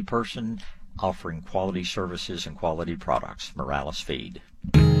quality person offering quality services and quality products. Morales Feed.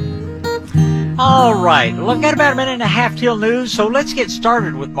 All right, look at about a minute and a half till news, so let's get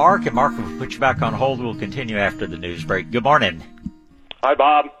started with Mark, and Mark will put you back on hold. We'll continue after the news break. Good morning. Hi,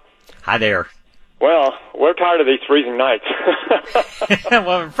 Bob. Hi there. Well, we're tired of these freezing nights.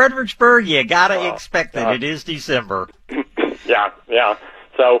 Well, in Fredericksburg, you gotta expect that it is December. Yeah.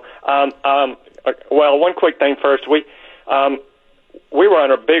 So, one quick thing first. We were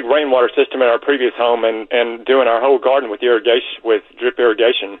on a big rainwater system in our previous home and doing our whole garden with drip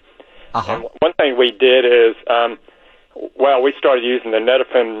irrigation. And one thing we did is, we started using the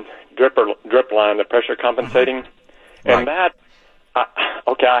Netafim drip line, the pressure compensating, and that.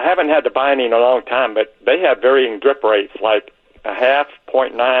 I haven't had to buy any in a long time, but they have varying drip rates, like a half,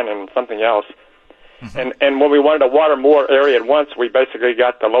 0.9, and something else. And when we wanted to water more area at once, we basically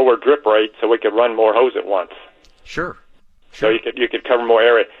got the lower drip rate so we could run more hose at once. Sure. So you could cover more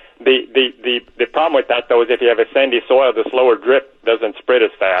area. The problem with that, though, is if you have a sandy soil, the slower drip doesn't spread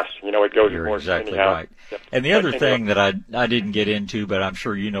as fast. It goes You're more exactly anyhow. right. Yep. And the other thing that I didn't get into, but I'm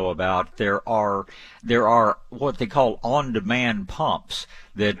sure you know about, there are what they call on-demand pumps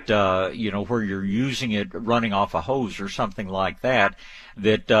that where you're using it running off a hose or something like that.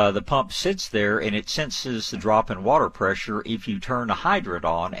 That the pump sits there and it senses the drop in water pressure if you turn a hydrant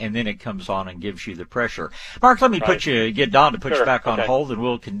on, and then it comes on and gives you the pressure. Mark, let me get Don to put you back on hold, and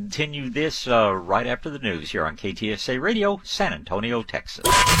we'll continue this right after the news here on KTSA Radio, San Antonio. Antonio, Texas.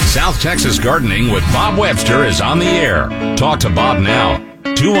 South Texas Gardening with Bob Webster is on the air. Talk to Bob now.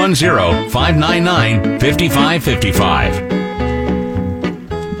 210-599-5555.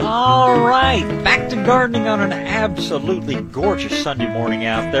 All right, back to gardening on an absolutely gorgeous Sunday morning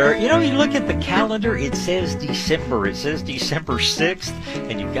out there. You know, you look at the calendar, it says December. It says December 6th,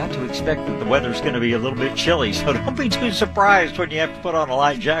 and you've got to expect that the weather's going to be a little bit chilly, so don't be too surprised when you have to put on a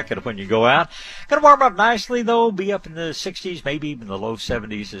light jacket when you go out. Going to warm up nicely, though, be up in the 60s, maybe even the low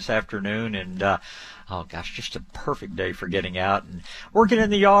 70s this afternoon, and oh gosh, just a perfect day for getting out and working in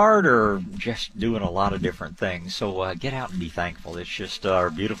the yard or just doing a lot of different things. So get out and be thankful. It's just our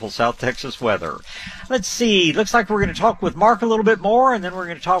beautiful South Texas weather. Let's see. Looks like we're going to talk with Mark a little bit more, and then we're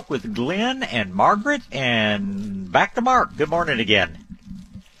going to talk with Glenn and Margaret. And back to Mark. Good morning again.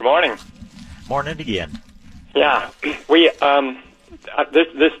 Good morning. Morning again. Yeah, we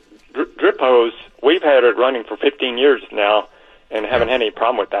this drip hose, we've had it running for 15 years now and haven't had any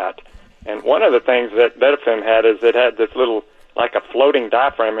problem with that. And one of the things that Betafem had is it had this little, like a floating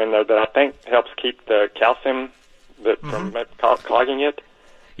diaphragm in there that I think helps keep the calcium from clogging it.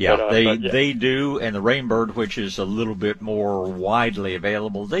 Yeah, they do, and the Rainbird, which is a little bit more widely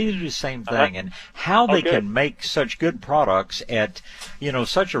available, they do the same thing. And how they can make such good products at, you know,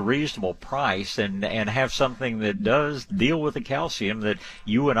 such a reasonable price and have something that does deal with the calcium that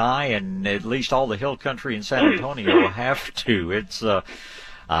you and I and at least all the hill country in San Antonio have to. It's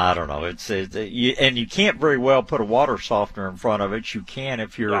I don't know. And you can't very well put a water softener in front of it. You can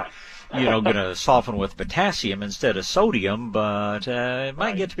if you're, going to soften with potassium instead of sodium, but it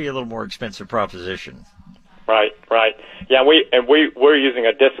might get to be a little more expensive proposition. Right. Yeah, we're using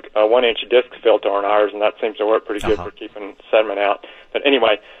a 1-inch disc filter on ours, and that seems to work pretty good for keeping sediment out. But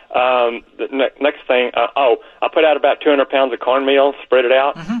anyway, the next thing, I put out about 200 pounds of cornmeal, spread it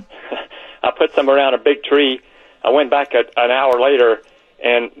out. I put some around a big tree. I went back an hour later,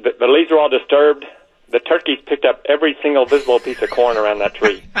 and the leaves were all disturbed. The turkeys picked up every single visible piece of corn around that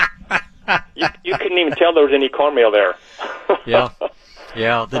tree. You couldn't even tell there was any cornmeal there. Yeah.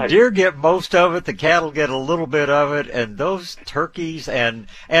 The deer get most of it. The cattle get a little bit of it, and those turkeys and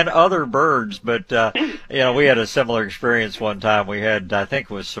other birds. But we had a similar experience one time. We had, I think,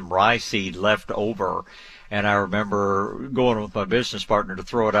 it was some rye seed left over. And I remember going with my business partner to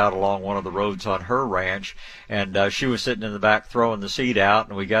throw it out along one of the roads on her ranch. And she was sitting in the back throwing the seed out.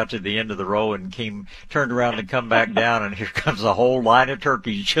 And we got to the end of the row and turned around and come back down. And here comes a whole line of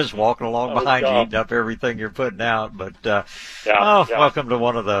turkeys just walking along behind you, eating up everything you're putting out. But welcome to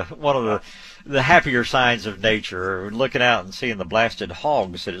one of the happier signs of nature. Looking out and seeing the blasted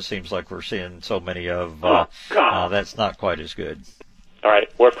hogs that it seems like we're seeing so many of. That's not quite as good. All right,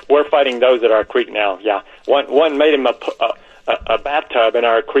 we're fighting those at our creek now. Yeah, one made him a bathtub in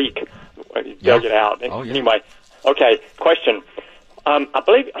our creek. He dug it out. Anyway, okay. Question. I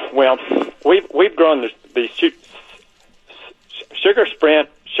believe. Well, we've grown these sugar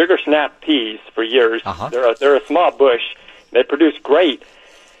snap peas for years. They're a small bush. They produce great,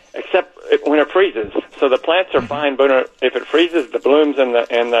 except when it freezes. So the plants are fine, but if it freezes, the blooms and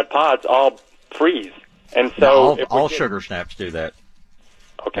the pods all freeze. And so all sugar snaps do that.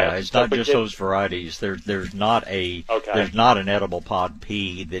 Okay. It's not just those varieties. There's not an edible pod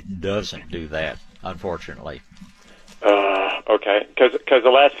pea that doesn't do that, unfortunately. Okay. Because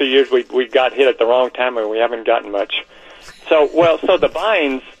the last few years we got hit at the wrong time and we haven't gotten much. So the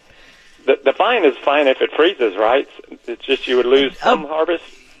vines, the vine is fine if it freezes, right? It's just you would lose some harvest.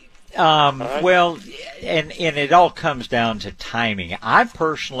 Right. Well, and it all comes down to timing. I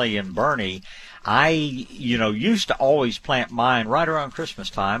personally in Bernie, I used to always plant mine right around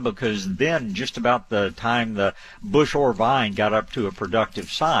Christmas time because then just about the time the bush or vine got up to a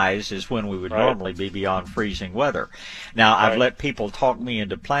productive size is when we would normally be beyond freezing weather. Now, I've let people talk me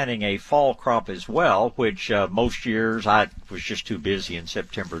into planting a fall crop as well, which most years I was just too busy in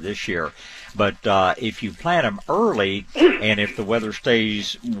September this year. But if you plant them early and if the weather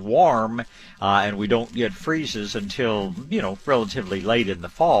stays warm and we don't get freezes until, relatively late in the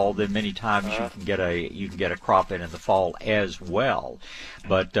fall, then many times you can get a crop in the fall as well.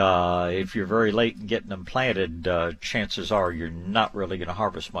 But if you're very late in getting them planted, chances are you're not really going to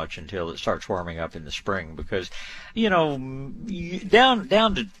harvest much until it starts warming up in the spring because, down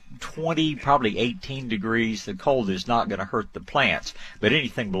to 20, probably 18 degrees, the cold is not going to hurt the plants. But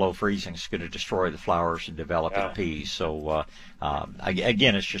anything below freezing is going to destroy the flowers and developing peas. So,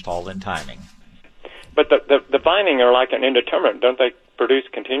 again, it's just all in timing. But the vining are like an indeterminate. Don't they produce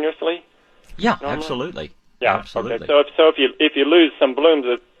continuously? Yeah, normally? Absolutely. Yeah, absolutely. Okay. So if you lose some blooms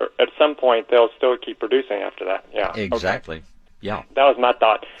at some point, they'll still keep producing after that. Yeah. Exactly. Okay. Yeah. That was my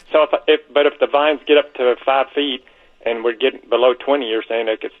thought. So if the vines get up to 5 feet and would get below 20, you're saying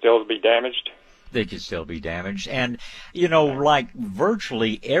they could still be damaged? They could still be damaged. And, you know, like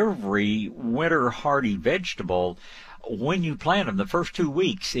virtually every winter hardy vegetable, when you plant them, the first 2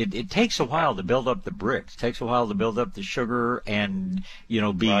 weeks, it takes a while to build up the bricks. It takes a while to build up the sugar and, you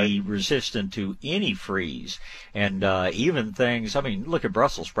know, be resistant to any freeze. And even things, I mean, look at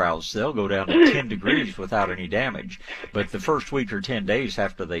Brussels sprouts. They'll go down to 10 degrees without any damage. But the first week or 10 days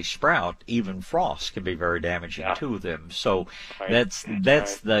after they sprout, even frost can be very damaging to them. So that's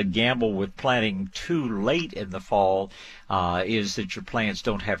the gamble with planting too late in the fall, is that your plants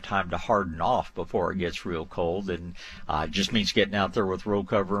don't have time to harden off before it gets real cold. And it just means getting out there with row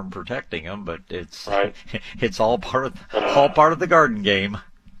cover and protecting them, but it's it's all part of the garden game.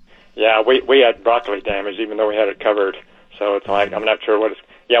 Yeah, we had broccoli damage even though we had it covered. So it's like I'm not sure what it's.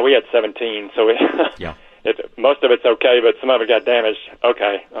 Yeah, we had 17. So most of it's okay, but some of it got damaged.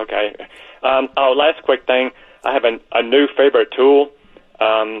 Okay. Last quick thing. I have a new favorite tool.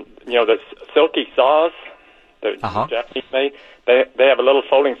 You know, the Silky saws that Japanese made. They have a little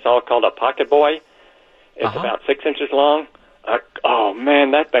folding saw called a Pocket Boy. It's about 6 inches long. Oh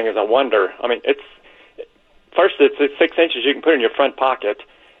man, that thing is a wonder. I mean, it's 6 inches you can put in your front pocket,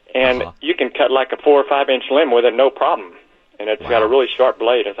 and you can cut like a 4 or 5 inch limb with it, no problem. And it's got a really sharp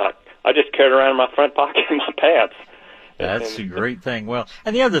blade. I just carry it around in my front pocket in my pants. That's a great thing. Well,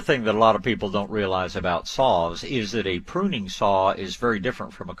 and the other thing that a lot of people don't realize about saws is that a pruning saw is very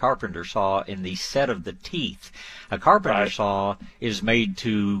different from a carpenter saw in the set of the teeth. A carpenter saw is made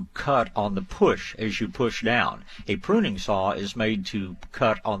to cut on the push as you push down. A pruning saw is made to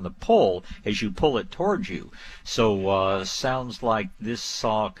cut on the pull as you pull it towards you. So sounds like this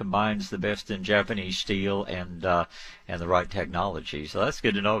saw combines the best in Japanese steel and the right technology. So that's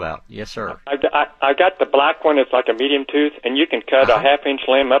good to know about. Yes, sir. I got the black one. It's like a medium tooth, and you can cut a half-inch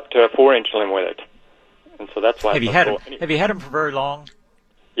limb up to a 4-inch limb with it. And so that's why. Have you had them for very long?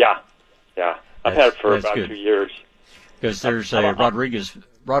 Yeah. I've had it for about 2 years. Because there's a Rodriguez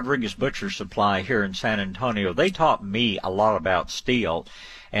Butcher Supply here in San Antonio. They taught me a lot about steel.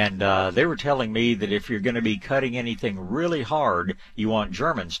 And they were telling me that if you're going to be cutting anything really hard, you want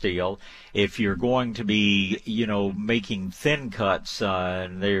German steel. If you're going to be, you know, making thin cuts,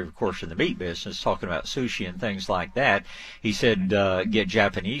 and they're, of course, in the meat business, talking about sushi and things like that, he said get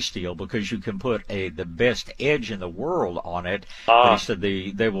Japanese steel because you can put the best edge in the world on it. But he said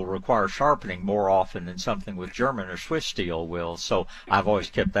they will require sharpening more often than something with German or Swiss steel will. So I've always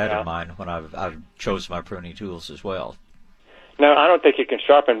kept that in mind when I've chosen my pruning tools as well. No, I don't think you can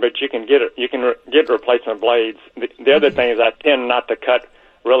sharpen, but you can get replacement blades. The other thing is I tend not to cut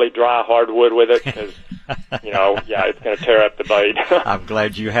really dry hardwood with it because, you know, it's going to tear up the blade. I'm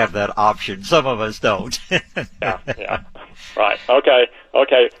glad you have that option. Some of us don't. Yeah. Right.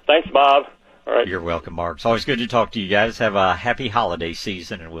 Okay. Thanks, Bob. All right. You're welcome, Mark. It's always good to talk to you guys. Have a happy holiday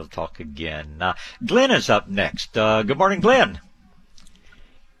season, and we'll talk again. Glenn is up next. Good morning, Glenn.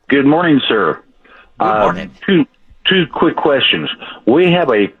 Good morning, sir. Good morning. Two quick questions. We have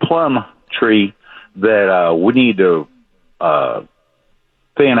a plum tree that we need to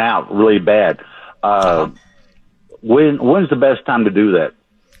thin out really bad. When's the best time to do that?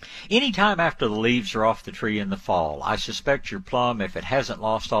 Anytime after the leaves are off the tree in the fall. I suspect your plum, if it hasn't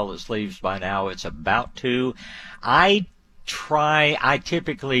lost all its leaves by now, it's about to. I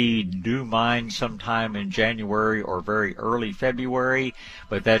typically do mine sometime in January or very early February,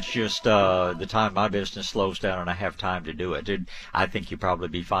 but that's just the time my business slows down and I have time to do it. I think you'd probably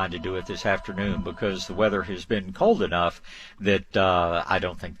be fine to do it this afternoon because the weather has been cold enough that I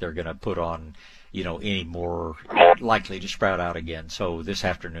don't think they're going to put on, you know, any more likely to sprout out again. So this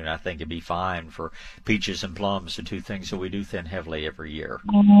afternoon I think it'd be fine for peaches and plums, the two things that we do thin heavily every year.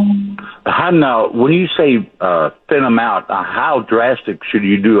 When you say thin them out, how drastic should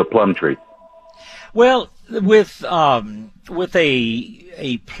you do a plum tree? Well, with a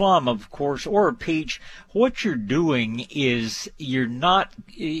plum, of course, or a peach, what you're doing is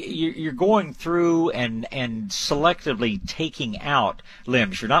you're going through and selectively taking out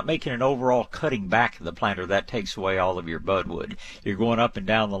limbs. You're not making an overall cutting back of the planter. That takes away all of your budwood. You're going up and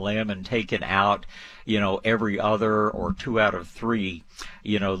down the limb and taking out, you know, every other or 2 out of 3,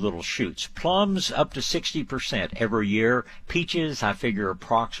 you know, little shoots. Plums up to 60% every year. Peaches, I figure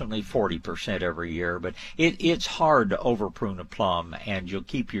approximately 40% every year. But it's hard to overprune a plum, and you'll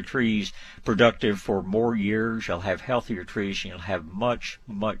keep your trees productive for more years. You'll have healthier trees, and you'll have much,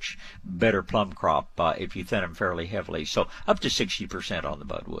 much better plum crop if you thin them fairly heavily. So up to 60% on the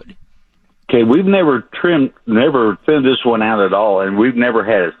budwood. Okay, we've never thinned this one out at all, and we've never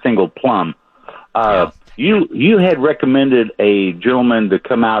had a single plum. You had recommended a gentleman to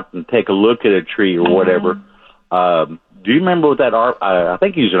come out and take a look at a tree or whatever. Do you remember what that? I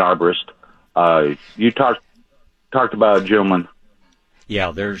think he's an arborist. You talked about a gentleman.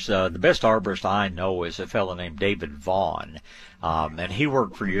 Yeah, there's the best arborist I know is a fellow named David Vaughn. And he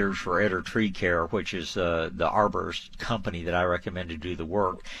worked for years for Eder Tree Care, which is the arborist company that I recommend to do the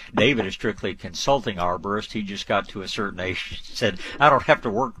work. David is strictly a consulting arborist. He just got to a certain age and said, I don't have to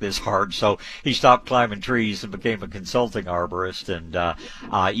work this hard. So he stopped climbing trees and became a consulting arborist. And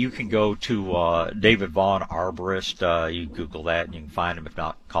you can go to David Vaughn Arborist. You Google that and you can find him. If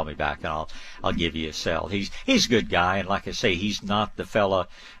not, call me back and I'll give you a cell. He's a good guy. And like I say, he's not the fella.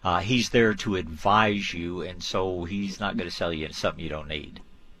 He's there to advise you. And so he's not going to sell you something you don't need.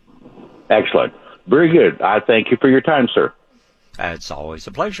 Excellent. Very good. I thank you for your time, sir. It's always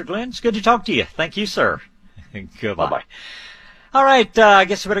a pleasure, Glenn. It's good to talk to you. Thank you, sir. Goodbye. Bye-bye. All right, I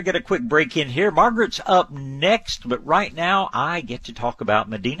guess I better get a quick break in here. Margaret's up next, but right now I get to talk about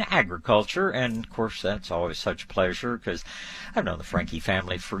Medina agriculture, and of course that's always such a pleasure because I've known the Frankie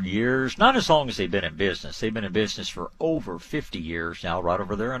family for years, not as long as they've been in business. They've been in business for over 50 years now, right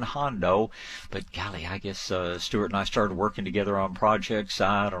over there in Hondo, but golly, I guess Stuart and I started working together on projects,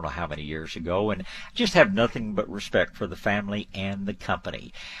 I don't know how many years ago, and just have nothing but respect for the family and the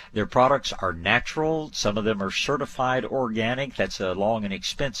company. Their products are natural, some of them are certified organic. That's a long and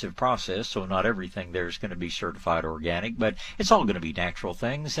expensive process, so not everything there is going to be certified organic, but it's all going to be natural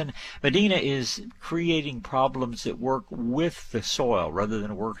things. And Medina is creating problems that work with the soil rather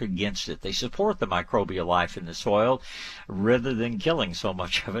than work against it. They support the microbial life in the soil rather than killing so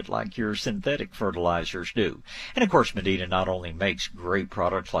much of it like your synthetic fertilizers do. And of course, Medina not only makes great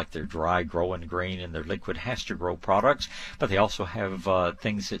products like their dry grow and green and their liquid has to grow products, but they also have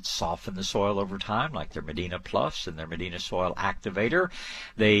things that soften the soil over time, like their Medina Plus and their Medina Soil Activator.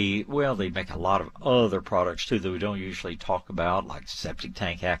 They make a lot of other products too that we don't usually talk about, like septic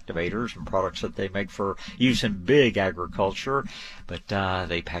tank activators and products that they make for use in big agriculture. But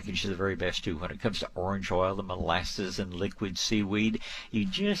they package the very best too. When it comes to orange oil and molasses and liquid seaweed, you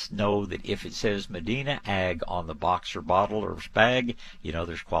just know that if it says Medina Ag on the box or bottle or bag, you know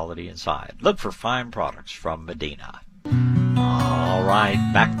there's quality inside. Look for fine products from Medina. All right,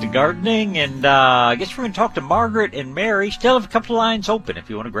 back to gardening, and I guess we're going to talk to Margaret and Mary. Still have a couple of lines open. If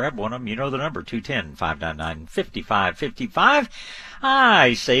you want to grab one of them, you know the number, 210-599-5555.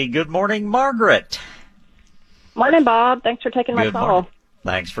 I say good morning, Margaret. Morning, Bob. Thanks for taking my Good call. morning.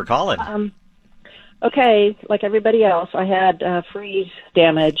 Thanks for calling. Okay, like everybody else, I had freeze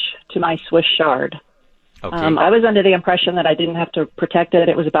damage to my Swiss chard. Okay. I was under the impression that I didn't have to protect it.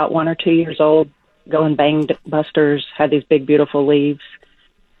 It was about 1 or 2 years old. Going bang busters, had these big beautiful leaves.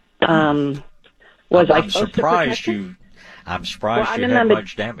 I'm surprised you had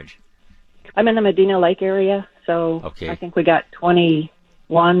much damage. I'm in the Medina Lake area, so okay. I think we got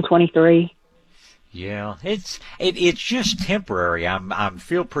 21, 23. Yeah, it's just temporary. I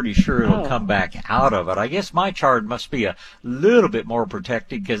feel pretty sure it'll come back out of it. I guess my chard must be a little bit more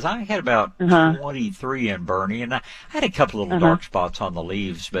protected because I had about 23 in Bernie, and I had a couple little dark spots on the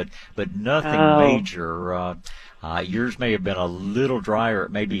leaves, but nothing major. Yours may have been a little drier.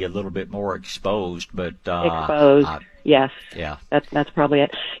 It may be a little bit more exposed, but exposed. Yes. Yeah. That's probably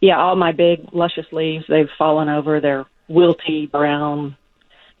it. Yeah, all my big luscious leaves, they've fallen over. They're wilty brown.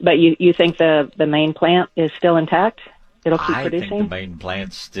 But you think the main plant is still intact? It'll keep producing? I think the main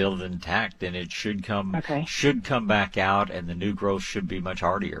plant's still intact, and it should come back out, and the new growth should be much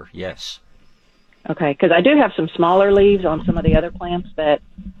hardier. Yes. Okay, because I do have some smaller leaves on some of the other plants that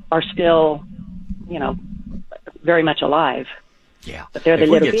are still, very much alive. Yeah. But they're the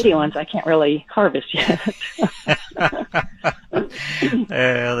little bitty ones I can't really harvest yet.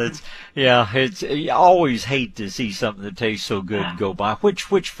 You always hate to see something that tastes so good go by.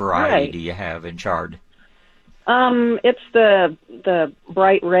 Which variety do you have in chard? It's the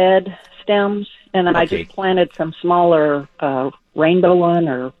bright red stems, and then I just planted some smaller rainbow one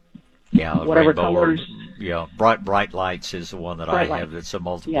or whatever colors. Bright Lights is the one that I have that's a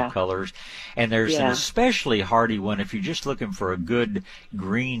multiple colors. And there's an especially hardy one. If you're just looking for a good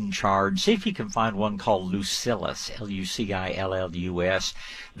green chard, see if you can find one called Lucillus, Lucillus.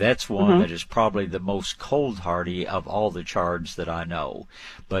 That's one that is probably the most cold hardy of all the chards that I know.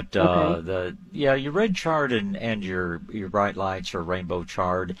 But your red chard and your Bright Lights or rainbow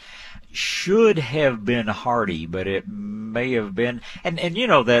chard should have been hardy, but it may have been, and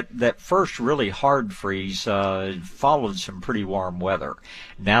that first really hard freeze followed some pretty warm weather.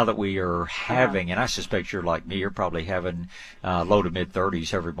 Now that we are having, and I suspect you're like me, you're probably having low to mid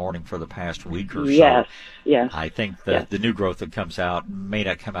 30s every morning for the past week or so. Yes. I think that the new growth that comes out may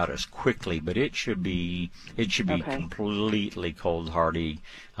not come out as quickly, but it should be completely cold hardy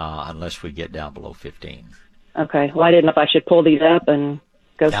unless we get down below 15. Okay. Well, I didn't know if I should pull these up and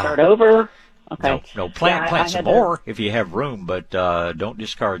go start over. Okay. No, plant some more if you have room, but don't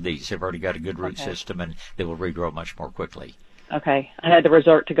discard these. They've already got a good root system, and they will regrow much more quickly. Okay. I had to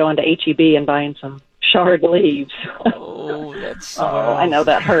resort to going to H-E-B and buying some shard leaves. Oh, that's... I know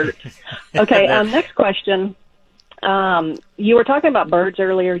that hurt. Okay, next question. You were talking about birds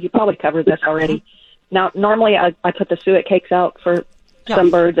earlier. You probably covered this already. Now, normally I put the suet cakes out for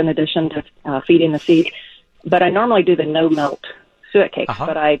some birds in addition to feeding the seed, but I normally do the no-melt suet cakes.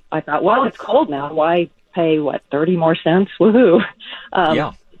 But I thought, well, it's cold now. Why pay, 30 more cents? Woohoo.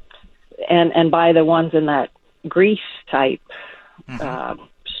 And buy the ones in that grease type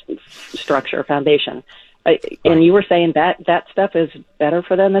structure, foundation. And you were saying that stuff is better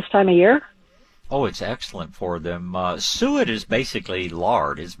for them this time of year? Oh, it's excellent for them. Suet is basically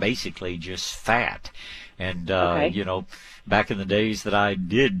lard. It's basically just fat. And, back in the days that I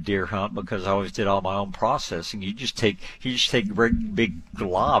did deer hunt, because I always did all my own processing, you just take big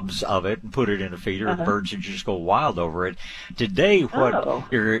globs of it and put it in a feeder, and birds would just go wild over it. Today,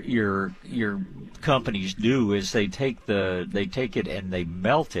 what your companies do is they take it and they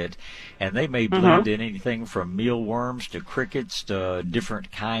melt it, and they may blend in anything from mealworms to crickets to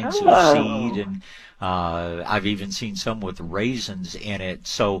different kinds of seed, and I've even seen some with raisins in it.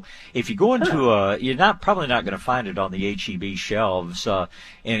 So if you go into you're probably not going to find it on the H-E-B shelves.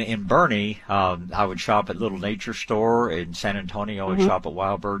 In Bernie, I would shop at Little Nature Store. In San Antonio, I would shop at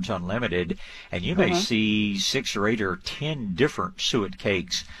Wild Birds Unlimited, and you may see 6 or 8 or 10 different suet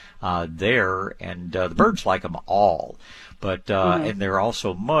cakes there, and the birds like them all. But and they're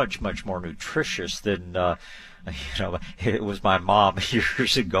also much, much more nutritious than it was my mom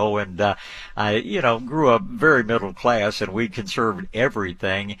years ago, and I, grew up very middle class, and we conserved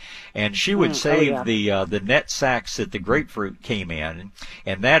everything. And she would save the net sacks that the grapefruit came in,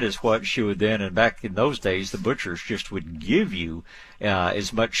 and that is what she would then. And back in those days, the butchers just would give you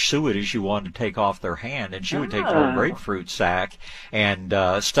as much suet as you wanted to take off their hand, and she would take her grapefruit sack and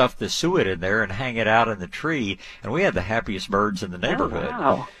stuff the suet in there and hang it out in the tree, and we had the happiest birds in the neighborhood.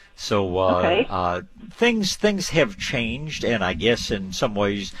 Wow. So things have changed, and I guess in some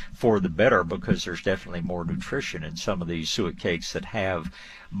ways for the better, because there's definitely more nutrition in some of these suet cakes that have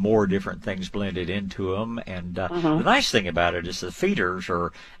more different things blended into them. And the nice thing about it is the feeders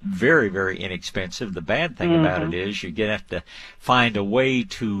are very, very inexpensive. The bad thing about it is you're going to have to find a way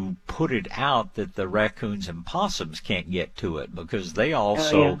to put it out that the raccoons and possums can't get to it, because they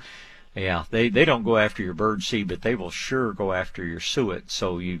also... Yeah, they don't go after your bird seed, but they will sure go after your suet.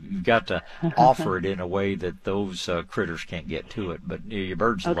 So you've got to offer it in a way that those critters can't get to it. But your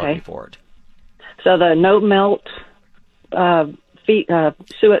birds love you for it. So the no-melt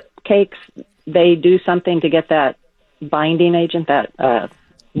suet cakes, they do something to get that binding agent, that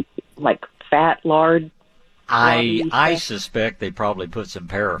like fat lard. I suspect they probably put some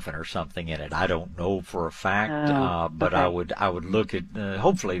paraffin or something in it. I don't know for a fact, but I would look at.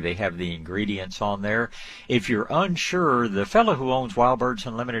 Hopefully, they have the ingredients on there. If you're unsure, the fellow who owns Wild Birds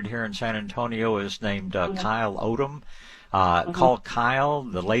Unlimited here in San Antonio is named Kyle Odom. Call Kyle.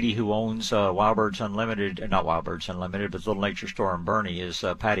 The lady who owns Wild Birds Unlimited, not Wild Birds Unlimited, but Little Nature Store in Bernie, is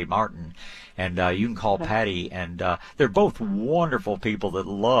Patty Martin. And you can call Patty, and they're both wonderful people that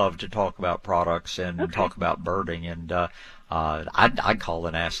love to talk about products and talk about birding. And I'd call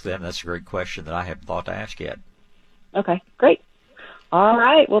and ask them. That's a great question that I haven't thought to ask yet. Okay, great. All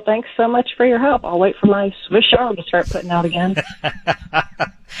right. Well, thanks so much for your help. I'll wait for my Swiss Charlotte to start putting out again.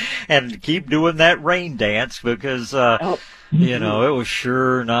 And keep doing that rain dance, because, it was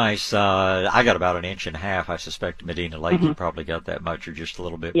sure nice. I got about 1.5 inches. I suspect Medina Lake you probably got that much or just a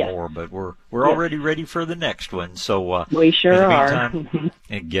little bit more, but we're already ready for the next one. So we sure are.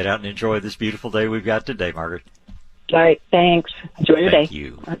 And get out and enjoy this beautiful day we've got today, Margaret. All right. Thanks. Enjoy your day. Thank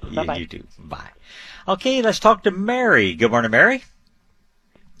you. Bye-bye. You too. Bye. Okay, let's talk to Mary. Good morning, Mary.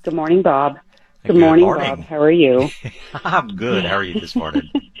 Good morning, Bob. Good morning, Bob. How are you? I'm good. How are you this morning?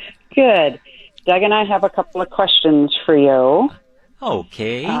 Good. Doug and I have a couple of questions for you.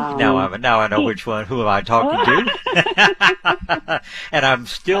 Okay. Now I know which one. Who am I talking to? And I'm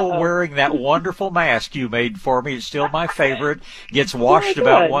still wearing that wonderful mask you made for me. It's still my favorite. Gets washed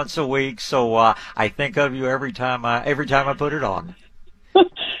about once a week, so I think of you every time I put it on.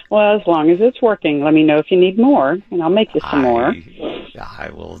 Well, as long as it's working, let me know if you need more, and I'll make you some more. I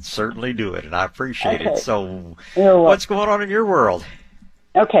will certainly do it, and I appreciate it. So what's going on in your world?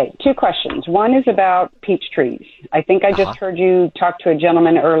 Okay, 2 questions. One is about peach trees. I think I just heard you talk to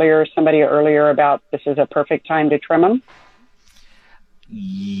somebody earlier about this is a perfect time to trim them.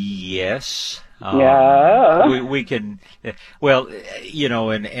 Yes. Yeah. We can, well,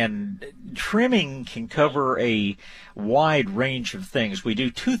 and trimming can cover a wide range of things. We do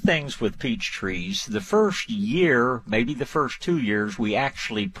two things with peach trees. The first year, maybe the first 2 years, we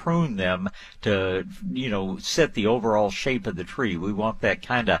actually prune them to, set the overall shape of the tree. We want that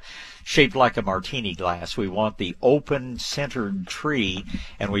kind of shaped like a martini glass. We want the open centered tree,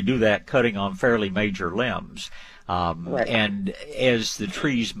 and we do that cutting on fairly major limbs. Right. And as the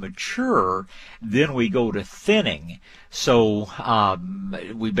trees mature, then we go to thinning. So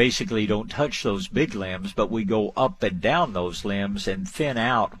we basically don't touch those big limbs, but we go up and down those limbs and thin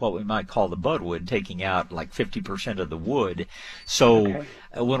out what we might call the budwood, taking out like 50% of the wood. So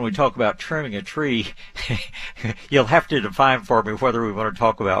when we talk about trimming a tree, you'll have to define for me whether we want to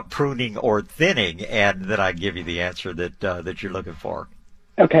talk about pruning or thinning, and then I give you the answer that you're looking for.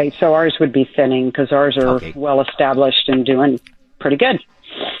 Okay, so ours would be thinning because ours are well established and doing pretty good.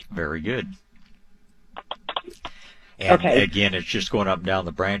 Very good. And again, it's just going up and down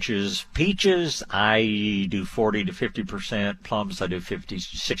the branches. Peaches, I do 40 to 50%. Plums, I do 50 to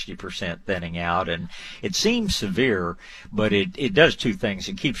 60% thinning out. And it seems severe, but it does two things.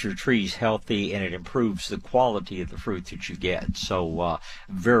 It keeps your trees healthy, and it improves the quality of the fruit that you get. So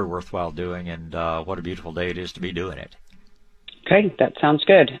very worthwhile doing, and what a beautiful day it is to be doing it. Okay, that sounds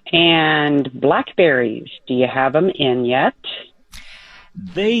good. And blackberries, do you have them in yet?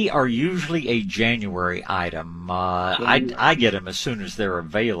 They are usually a January item. I get them as soon as they're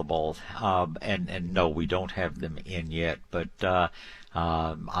available. And no, we don't have them in yet, but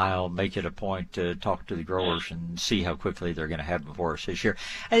I'll make it a point to talk to the growers and see how quickly they're going to have them for us this year.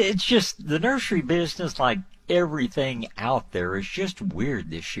 It's just the nursery business, like everything out there, is just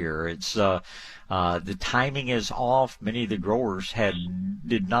weird this year. It's the timing is off. Many of the growers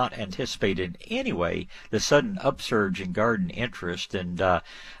did not anticipate in any way the sudden upsurge in garden interest, and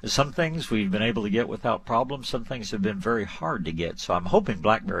some things we've been able to get without problem. Some things have been very hard to get. So I'm hoping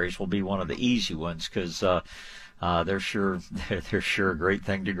blackberries will be one of the easy ones, because they're sure a great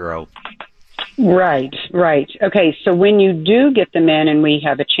thing to grow. Right. Okay, so when you do get them in and we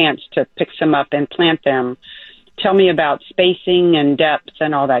have a chance to pick some up and plant them, tell me about spacing and depth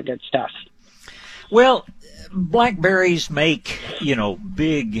and all that good stuff. Well, blackberries make,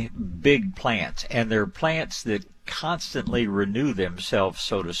 big plants, and they're plants that constantly renew themselves,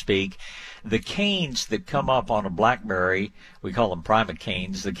 so to speak. The canes that come up on a blackberry, we call them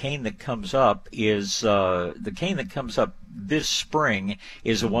primocanes. The cane that comes up this spring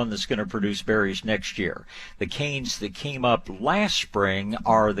is the one that's going to produce berries next year. The canes that came up last spring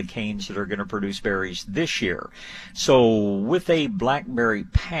are the canes that are going to produce berries this year. So with a blackberry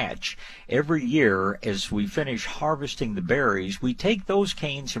patch, every year as we finish harvesting the berries, we take those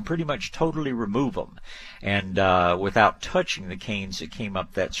canes and pretty much totally remove them, and without touching the canes that came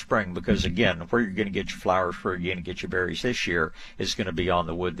up that spring, because again, where you're going to get your flowers, where you're going to get your berries this year, is going to be on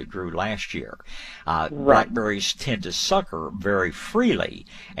the wood that grew last year. Blackberries tend to sucker very freely,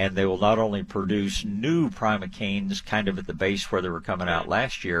 and they will not only produce new primocanes kind of at the base where they were coming out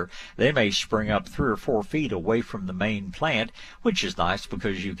last year, they may spring up 3 or 4 feet away from the main plant, which is nice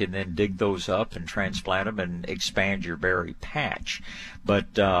because you can then dig those up and transplant them and expand your berry patch.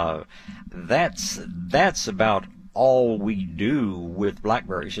 But that's about all we do with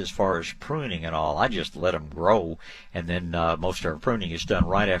blackberries as far as pruning and all. I just let them grow, and then most of our pruning is done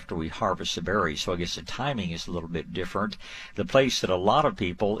right after we harvest the berries, so I guess the timing is a little bit different. The place that a lot of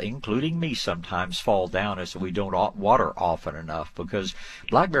people, including me sometimes, fall down is that we don't water often enough, because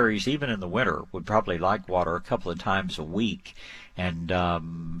blackberries, even in the winter, would probably like water a couple of times a week.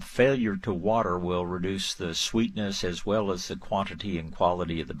 And failure to water will reduce the sweetness as well as the quantity and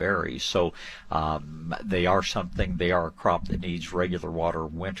quality of the berries. So they are a crop that needs regular water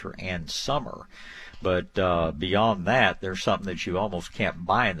winter and summer. But beyond that, they're something that you almost can't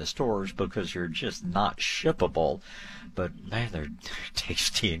buy in the stores because they're just not shippable. But man, they're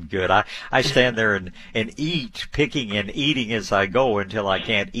tasty and good. I stand there and eat, picking and eating as I go until I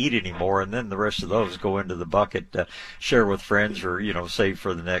can't eat anymore, and then the rest of those go into the bucket to share with friends or save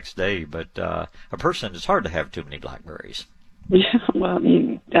for the next day. But it's hard to have too many blackberries. Yeah, well,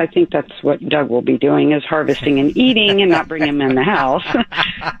 I think that's what Doug will be doing, is harvesting and eating and not bringing them in the house.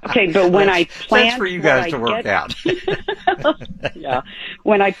 Okay, but when I plant... That's for you guys to work out. Yeah.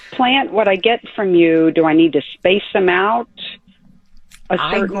 When I plant what I get from you, do I need to space them out a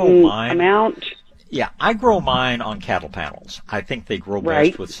certain amount? Yeah, I grow mine on cattle panels. I think they grow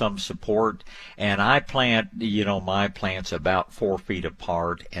best with some support, and I plant, my plants about 4 feet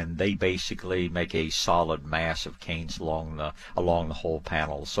apart, and they basically make a solid mass of canes along the whole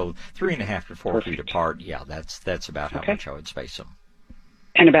panel. So 3.5 to 4 feet apart. Yeah, that's about how much I would space them.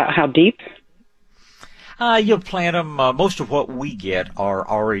 And about how deep? You'll plant them. Most of what we get are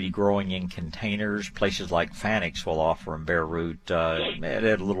already growing in containers. Places like Fanix will offer them bare root at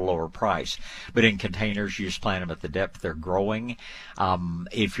a little lower price. But in containers, you just plant them at the depth they're growing.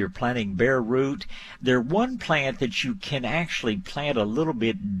 If you're planting bare root, they're one plant that you can actually plant a little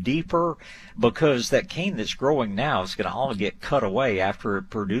bit deeper, because that cane that's growing now is going to all get cut away after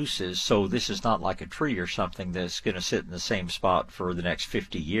it produces. So this is not like a tree or something that's going to sit in the same spot for the next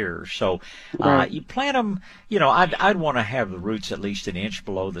 50 years. So you plant them. I'd want to have the roots at least an inch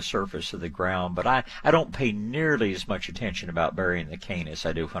below the surface of the ground, but I don't pay nearly as much attention about burying the cane as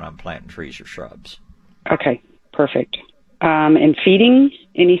I do when I'm planting trees or shrubs. Okay, perfect. And feeding,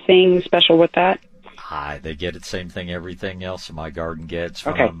 anything special with that? They get the same thing everything else in my garden gets.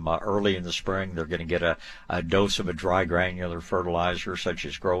 From early in the spring, they're going to get a dose of a dry granular fertilizer, such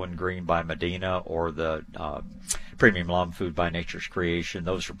as Growing Green by Medina or the Premium Lawn Food by Nature's Creation.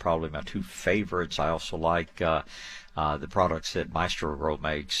 Those are probably my two favorites. I also like the products that Maestro Grow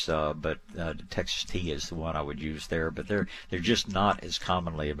makes, but Texas Tea is the one I would use there. But they're just not as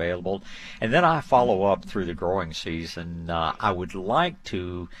commonly available. And then I follow up through the growing season. I would like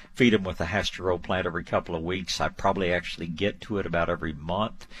to feed them with a Has to Grow plant every couple of weeks. I probably actually get to it about every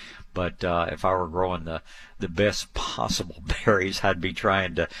month. But if I were growing the best possible berries, I'd be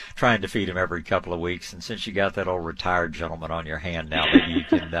trying to feed them every couple of weeks. And since you got that old retired gentleman on your hand now, maybe you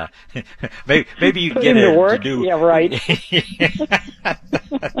can maybe you can get him to do. Yeah, right.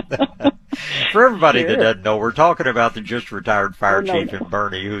 For everybody that doesn't know, we're talking about the just retired fire chief in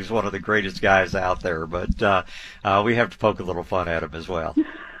Bernie, who's one of the greatest guys out there. But we have to poke a little fun at him as well.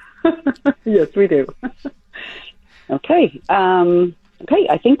 Yes, we do. Okay. Okay,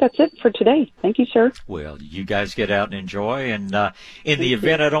 I think that's it for today. Thank you, sir. Well, you guys get out and enjoy. And in the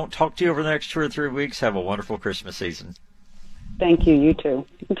event I don't talk to you over the next 2 or 3 weeks, have a wonderful Christmas season. Thank you. You too.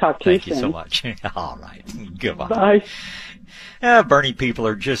 We'll talk to you soon. Thank you so much. All right. Goodbye. Bye. Bernie people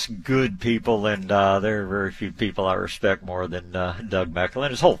are just good people, and there are very few people I respect more than Doug Meckel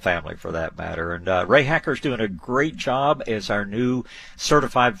and his whole family, for that matter. And Ray Hacker's doing a great job as our new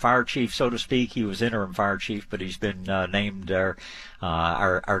certified fire chief, so to speak. He was interim fire chief, but he's been named our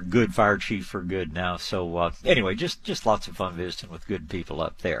good fire chief for good now. So anyway, just lots of fun visiting with good people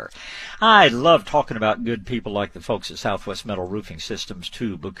up there. I love talking about good people like the folks at Southwest Metal Roofing Systems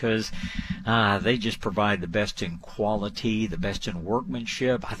too, because they just provide the best in quality, the best in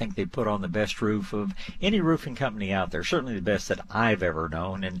workmanship. I think they put on the best roof of any roofing company out there, certainly the best that I've ever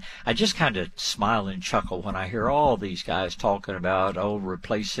known. And I just kind of smile and chuckle when I hear all these guys talking about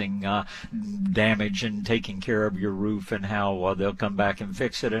replacing damage and taking care of your roof and how they'll come back and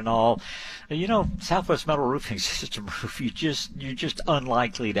fix it and all. Southwest Metal Roofing System roof, you're just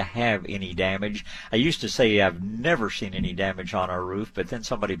unlikely to have any damage. I used to say I've never seen any damage on our roof, but then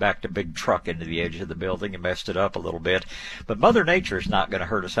somebody backed a big truck into the edge of the building and messed it up a little bit. But Mother Nature is not going to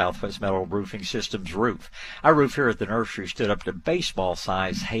hurt a Southwest Metal Roofing System's roof. Our roof here at the nursery stood up to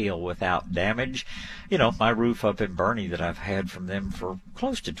baseball-size hail without damage. My roof up in Bernie that I've had from them for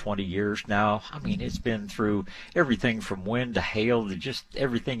close to 20 years now, I mean, it's been through everything from wind to hail to just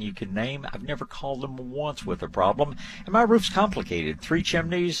everything you can name. I've never called them once with a problem. And my roof's complicated. 3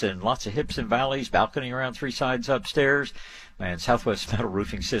 chimneys and lots of hips and valleys, balcony around 3 sides upstairs. Man, Southwest Metal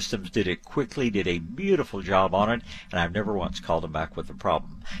Roofing Systems did it quickly, did a beautiful job on it, and I've never once called them back with a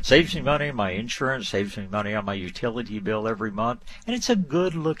problem. Saves me money on my insurance, saves me money on my utility bill every month, and it's a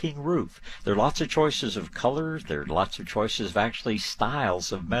good-looking roof. There are lots of choices of colors, there are lots of choices of actually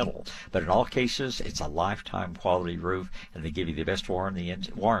styles of metal, but in all cases, it's a lifetime quality roof, and they give you the best warranty in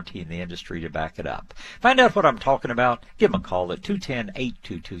the industry to back it up. Find out what I'm talking about, give them a call at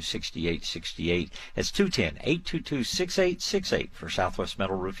 210-822-6868. That's 210-822-6868 for Southwest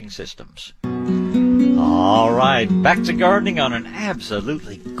Metal Roofing Systems. All right, back to gardening on an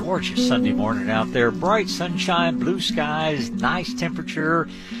absolutely gorgeous Sunday morning out there. Bright sunshine, blue skies, nice temperature,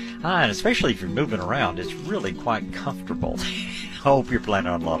 and especially if you're moving around, it's really quite comfortable. I hope you're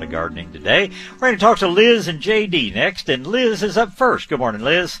planning on a lot of gardening today. We're going to talk to Liz and JD next, and Liz is up first. Good morning,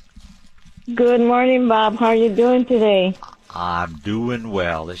 Liz. Good morning, Bob. How are you doing today? I'm doing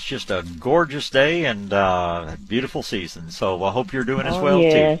well. It's just a gorgeous day and a beautiful season, so I hope you're doing as well,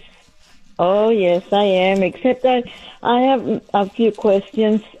 yes. too. Oh, yes, I am, except I have a few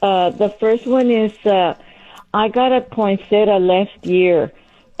questions. The first one is I got a poinsettia last year,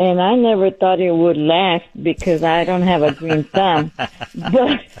 and I never thought it would last because I don't have a green thumb.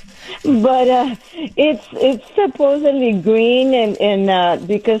 But it's supposedly green, and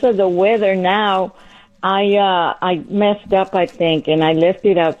because of the weather now, I messed up, I think, and I left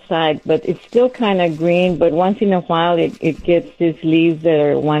it outside, but it's still kind of green, but once in a while it gets these leaves that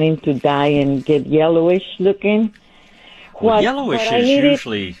are wanting to die and get yellowish looking. Well, yellowish is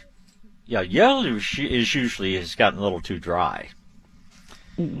usually, yellowish is usually has gotten a little too dry.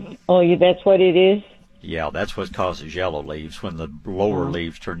 Oh, that's what it is? Yeah, that's what causes yellow leaves, when the lower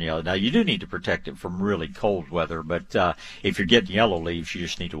leaves turn yellow. Now, you do need to protect it from really cold weather, but if you're getting yellow leaves, you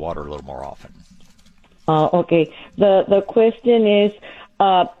just need to water a little more often. Okay. The question is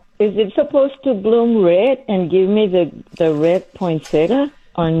it supposed to bloom red and give me the red poinsettia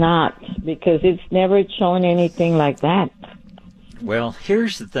or not? Because it's never shown anything like that. Well,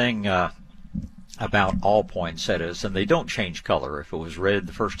 here's the thing about all poinsettias, and they don't change color. If it was red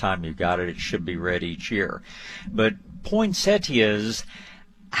the first time you got it, it should be red each year. But poinsettias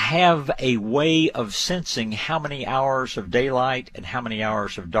have a way of sensing how many hours of daylight and how many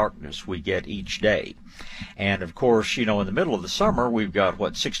hours of darkness we get each day. And of course, in the middle of the summer, we've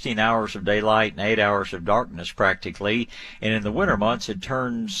got 16 hours of daylight and 8 hours of darkness practically. And in the winter months, it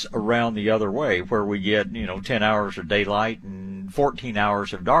turns around the other way, where we get, 10 hours of daylight and 14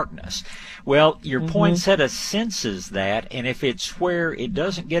 hours of darkness. Well, your poinsettia senses that, and if it's where it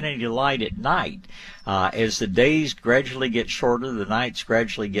doesn't get any light at night, as the days gradually get shorter, the nights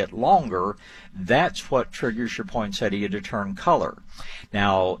gradually get longer, that's what triggers your poinsettia to turn color.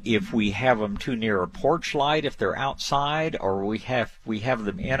 Now, if we have them too near a porch light, if they're outside, or we have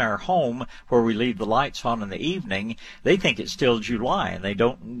them in our home where we leave the lights on in the evening, they think it's still July, and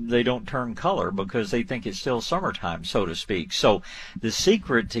they don't turn color because they think it's still summertime, so to speak. So the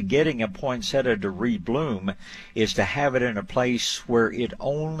secret to getting a poinsettia to rebloom is to have it in a place where it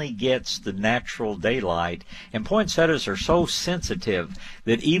only gets the natural daylight. And poinsettias are so sensitive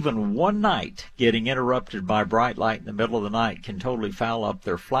that even one night getting interrupted by bright light in the middle of the night can totally foul up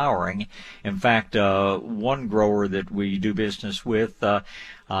their flowering. In fact, one grower that we do business with, they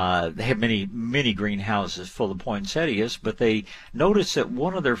have many greenhouses full of poinsettias, but they noticed that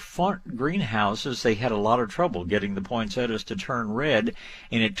one of their front greenhouses, they had a lot of trouble getting the poinsettias to turn red,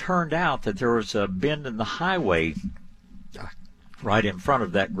 and it turned out that there was a bend in the highway right in front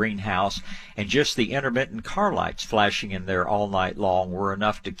of that greenhouse, and just the intermittent car lights flashing in there all night long were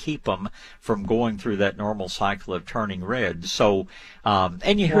enough to keep them from going through that normal cycle of turning red. So,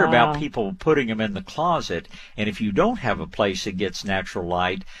 and you hear about people putting them in the closet, and if you don't have a place that gets natural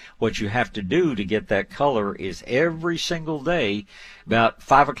light, what you have to do to get that color is every single day, about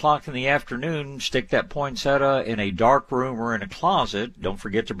 5 o'clock in the afternoon, stick that poinsettia in a dark room or in a closet. Don't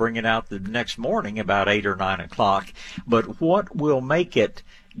forget to bring it out the next morning about 8 or 9 o'clock. But what will make it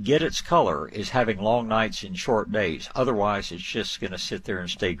get its color is having long nights and short days. Otherwise, it's just going to sit there and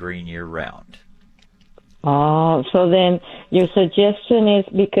stay green year-round. Oh, so then your suggestion is,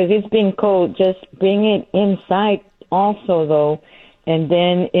 because it's been cold, just bring it inside also, though, and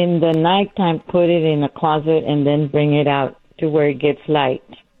then in the nighttime put it in a closet and then bring it out to where it gets light.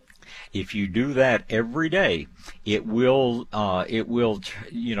 If you do that every day, it will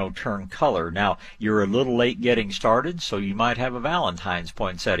turn color. Now, you're a little late getting started, so you might have a Valentine's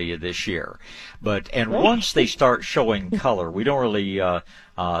poinsettia this year. And once they start showing color, we don't really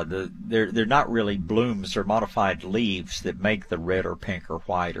they're not really blooms. They're modified leaves that make the red or pink or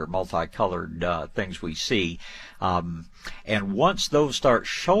white or multicolored things we see. And once those start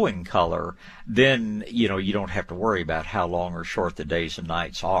showing color, then you don't have to worry about how long or short the days and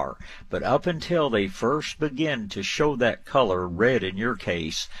nights are. But up until they first begin to show that color, red in your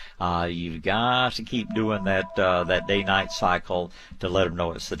case, you've got to keep doing that day-night cycle to let them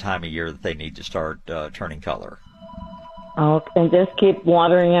know it's the time of year that they need to start turning color. Oh, and just keep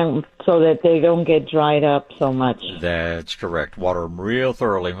watering them so that they don't get dried up so much. That's correct. Water them real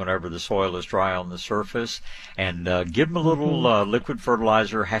thoroughly whenever the soil is dry on the surface, and give them a little liquid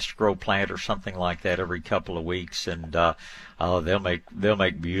fertilizer, Has to Grow plant or something like that every couple of weeks, and they'll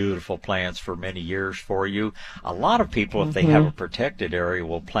make beautiful plants for many years for you. A lot of people, if they have a protected area,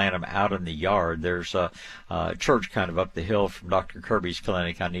 will plant them out in the yard. There's a church kind of up the hill from Dr. Kirby's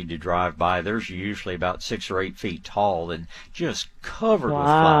clinic I need to drive by. There's usually about 6 or 8 feet tall and just covered with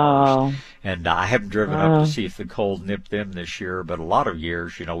flowers. And I haven't driven up to see if the cold nipped them this year, but a lot of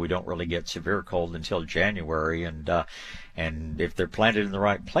years, we don't really get severe cold until January, and if they're planted in the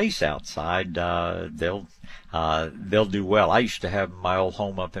right place outside, they'll do well. I used to have my old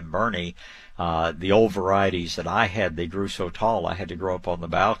home up in Bernie. The old varieties that I had, they grew so tall I had to grow up on the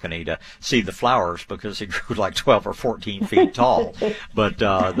balcony to see the flowers because they grew like 12 or 14 feet tall. But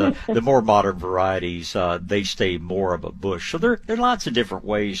the more modern varieties, they stay more of a bush. So there are lots of different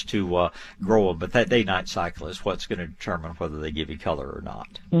ways to grow them, but that day-night cycle is what's going to determine whether they give you color or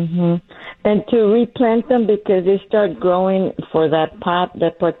not. Mm-hmm. And to replant them because they start growing for that pot,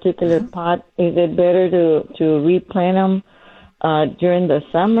 that particular pot, is it better to replant them during the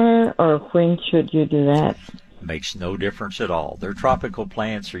summer, or when should you do that? Makes no difference at all. They're tropical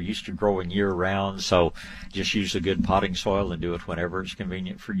plants. They're used to growing year-round, so just use a good potting soil and do it whenever it's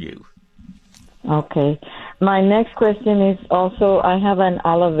convenient for you. Okay. My next question is also, I have an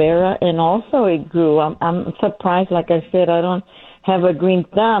aloe vera, and also it grew. I'm surprised. Like I said, I don't have a green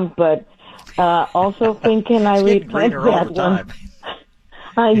thumb, but also when can I replant that one?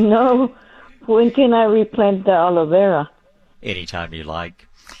 I know. When can I replant the aloe vera? Anytime you like.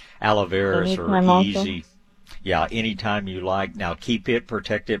 Aloe veras are easy. Yeah, anytime you like. Now, keep it,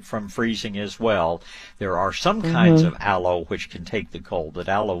 protect it from freezing as well. There are some kinds of aloe which can take the cold, but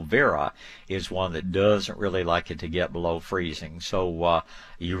aloe vera is one that doesn't really like it to get below freezing. So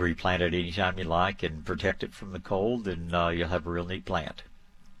you replant it anytime you like and protect it from the cold, and you'll have a real neat plant.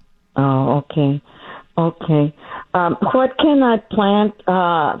 Oh, okay. Okay. What can I plant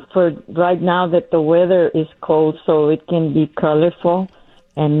for right now that the weather is cold so it can be colorful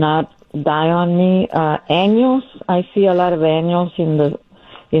and not die on me? Annuals. I see a lot of annuals in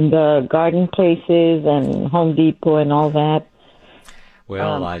the garden places and Home Depot and all that.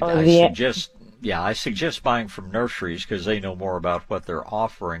 Well, I suggest buying from nurseries because they know more about what they're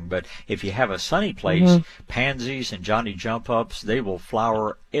offering. But if you have a sunny place, pansies and Johnny Jump Ups, they will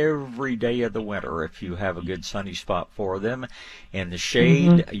flower every day of the winter if you have a good sunny spot for them. In the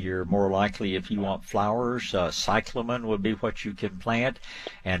shade, you're more likely, if you want flowers, cyclamen would be what you can plant.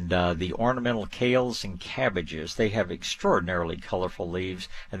 And the ornamental kales and cabbages, they have extraordinarily colorful leaves,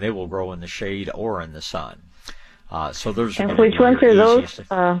 and they will grow in the shade or in the sun. So those are. And which ones are those?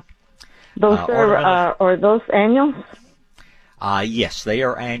 Those are those annuals? Yes, they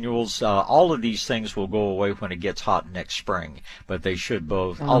are annuals. All of these things will go away when it gets hot next spring, but they should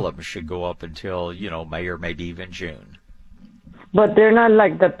both. All of them should go up until May or maybe even June. But they're not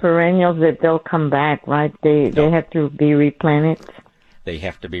like the perennials that they'll come back, right? They have to be replanted. They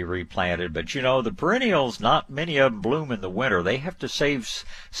have to be replanted, but the perennials, not many of them bloom in the winter. They have to save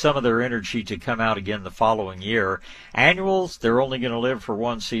some of their energy to come out again the following year. Annuals, they're only going to live for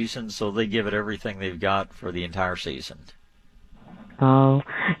one season, so they give it everything they've got for the entire season. Oh,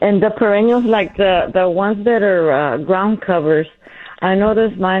 and the perennials, like the ones that are ground covers, I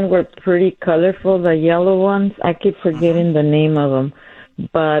noticed mine were pretty colorful, the yellow ones. I keep forgetting the name of them,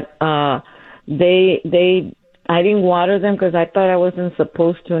 but I didn't water them because I thought I wasn't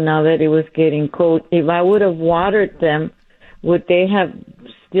supposed to now that it was getting cold. If I would have watered them, would they have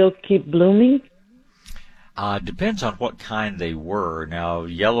still keep blooming? Depends on what kind they were. Now,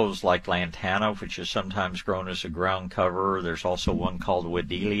 yellows like lantana, which is sometimes grown as a ground cover. There's also one called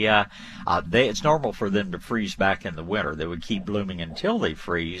Wedelia. It's normal for them to freeze back in the winter. They would keep blooming until they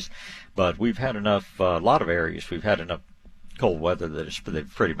freeze, but we've had enough, a lot of areas, we've had enough cold weather that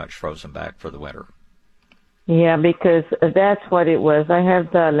they've pretty much frozen back for the winter. Yeah, because that's what it was. I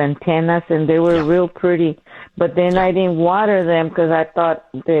have the lantanas, and they were real pretty. But then I didn't water them because I thought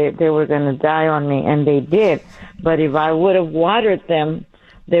they were going to die on me, and they did. But if I would have watered them,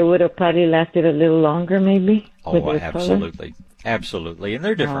 they would have probably lasted a little longer, maybe. Oh, absolutely. Color. Absolutely. And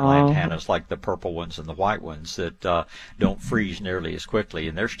there are different lantanas, like the purple ones and the white ones, that don't freeze nearly as quickly,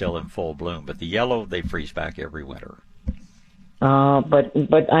 and they're still in full bloom. But the yellow, they freeze back every winter. But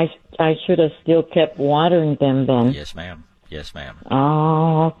I should have still kept watering them then. Yes, ma'am. Yes, ma'am.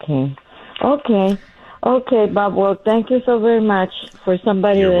 Oh, okay. Okay, Bob. Well, thank you so very much for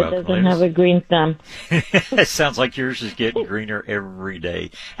somebody that doesn't have a green thumb. It sounds like yours is getting greener every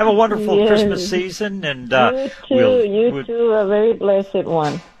day. Have a wonderful Christmas season, and you too, a very blessed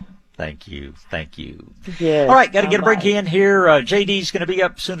one. Thank you. Yes. All right, got to get a break in here. JD's going to be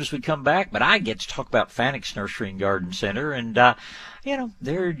up as soon as we come back, but I get to talk about Fanix Nursery and Garden Center, and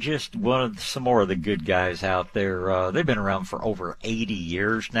they're just some more of the good guys out there. They've been around for over 80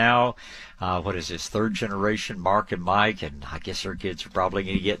 years now. What is this, third generation, Mark and Mike, and I guess their kids are probably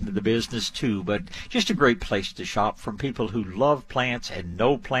going to get into the business too, but just a great place to shop from people who love plants and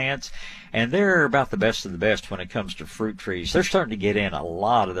know plants, and they're about the best of the best when it comes to fruit trees. They're starting to get in a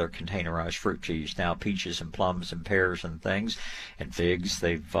lot of their containerized fruit trees now, peaches and plums and pears and things, and figs.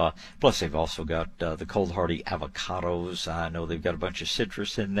 Plus they've also got the cold hardy avocados. I know they've got a bunch bunch of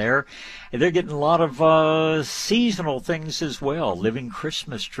citrus in there. And they're getting a lot of seasonal things as well, living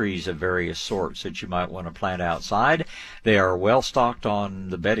Christmas trees of various sorts that you might want to plant outside. They are well stocked on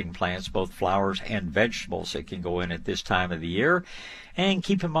the bedding plants, both flowers and vegetables that can go in at this time of the year. And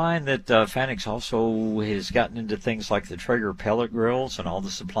keep in mind that Fanick's also has gotten into things like the Traeger pellet grills and all the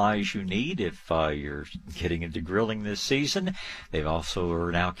supplies you need if you're getting into grilling this season. They've also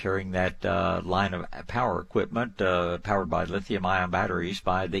are now carrying that line of power equipment powered by lithium-ion batteries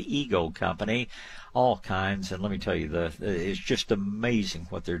by the Ego Company. All kinds, and let me tell you, it's just amazing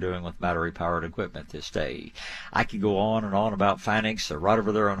what they're doing with battery-powered equipment this day. I could go on and on about Fanick's. They're right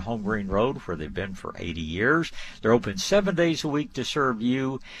over there on Home Green Road, where they've been for 80 years. They're open 7 days a week to serve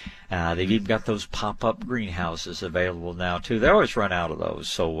you. They've even got those pop-up greenhouses available now, too. They always run out of those,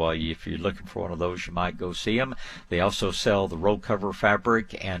 so if you're looking for one of those, you might go see them. They also sell the row cover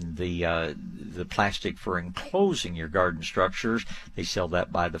fabric and the plastic for enclosing your garden structures. They sell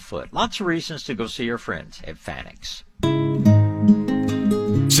that by the foot. Lots of reasons to go see your friends at Fanick's.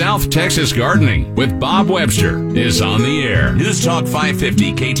 South Texas Gardening with Bob Webster is on the air. News Talk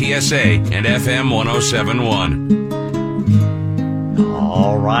 550 KTSA and FM 107.1.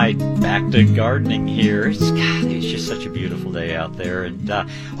 All right, back to gardening here. It's just such a beautiful day out there, and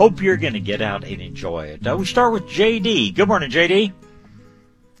hope you're going to get out and enjoy it. We start with J.D. Good morning, J.D.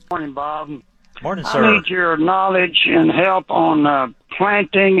 Morning, Bob. Morning, sir. I need your knowledge and help on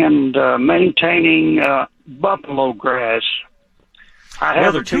planting and maintaining buffalo grass. I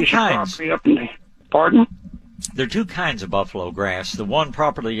have a piece of property up in the... Pardon? There are two kinds of buffalo grass. The one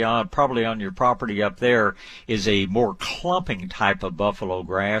probably on your property up there is a more clumping type of buffalo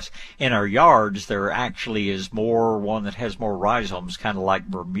grass. In our yards, there actually is one that has more rhizomes, kind of like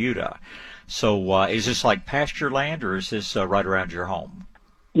Bermuda. So is this like pasture land, or is this right around your home?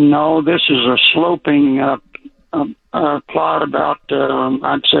 No, this is a sloping plot about,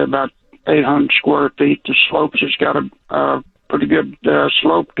 I'd say about 800 square feet. The slopes has got a pretty good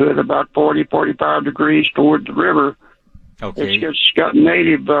slope to it, about 40, 45 degrees toward the river. Okay. It's got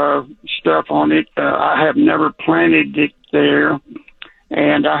native stuff on it. I have never planted it there,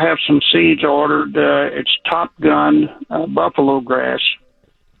 and I have some seeds ordered. It's Top Gun buffalo grass.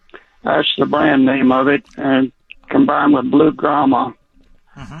 That's the brand name of it, and combined with Blue Grama.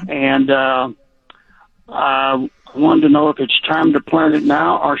 And I wanted to know if it's time to plant it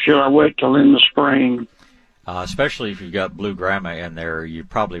now, or should I wait till in the spring? Especially if you've got Blue Grama in there, you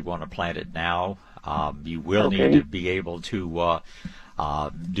probably want to plant it now. You will need to be able to water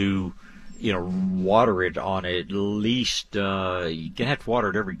it on at least, you can have to water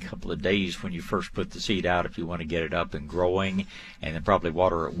it every couple of days when you first put the seed out if you want to get it up and growing, and then probably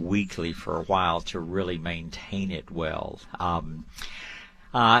water it weekly for a while to really maintain it well.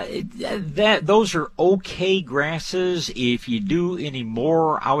 Those are okay grasses. If you do any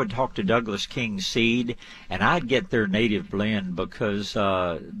more, I would talk to Douglas King Seed, and I'd get their native blend, because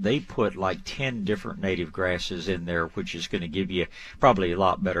they put like 10 different native grasses in there, which is going to give you probably a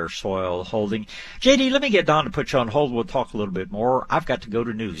lot better soil holding. JD, let me get Don to put you on hold. We'll talk a little bit more. I've got to go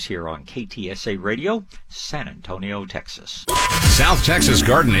to news here on KTSA Radio, San Antonio, Texas. South Texas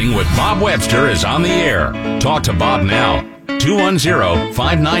Gardening with Bob Webster is on the air. Talk to Bob now.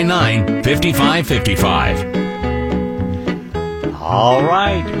 210-599-5555. All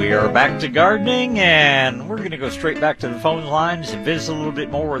right, we are back to gardening, and we're going to go straight back to the phone lines and visit a little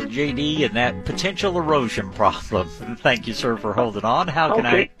bit more with JD and that potential erosion problem. Thank you, sir, for holding on. How can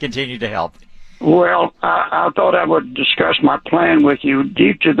I continue to help? Well, I thought I would discuss my plan with you.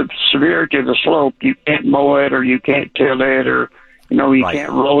 Due to the severity of the slope, you can't mow it, or you can't till it, or you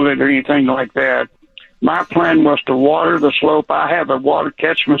can't roll it or anything like that. My plan was to water the slope. I have a water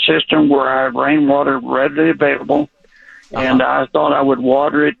catchment system where I have rainwater readily available, and I thought I would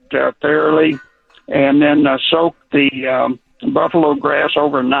water it thoroughly, and then soak the buffalo grass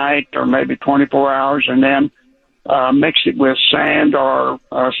overnight, or maybe 24 hours, and then mix it with sand or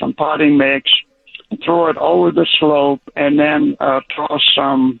some potting mix, throw it over the slope, and then toss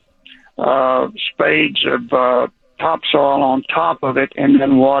some spades of topsoil on top of it, and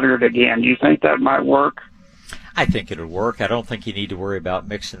then water it again. Do you think that might work? I think it'll work. I don't think you need to worry about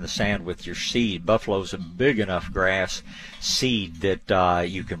mixing the sand with your seed. Buffalo's a big enough grass seed that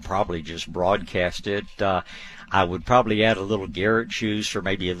you can probably just broadcast it. I would probably add a little Garrett juice or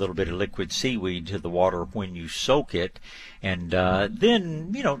maybe a little bit of liquid seaweed to the water when you soak it, and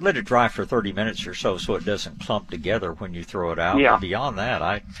then let it dry for 30 minutes or so it doesn't clump together when you throw it out. Yeah. But beyond that,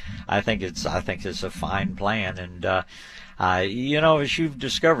 I think it's a fine plan, and as you've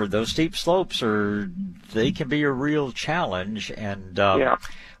discovered, those steep slopes they can be a real challenge, and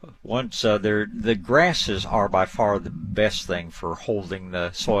the grasses are by far the best thing for holding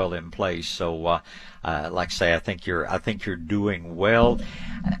the soil in place. So, like I say, I think you're doing well.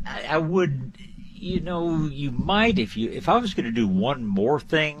 I would, you might, if I was going to do one more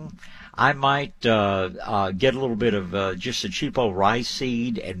thing, I might get a little bit of just a cheapo rye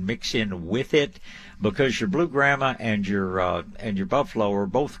seed and mix in with it, because your Blue Grandma and your Buffalo are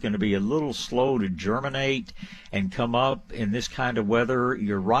both going to be a little slow to germinate and come up in this kind of weather.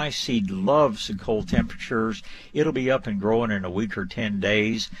 Your rye seed loves the cold temperatures. It'll be up and growing in a week or 10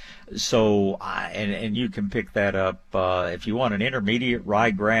 days. So, and you can pick that up if you want an intermediate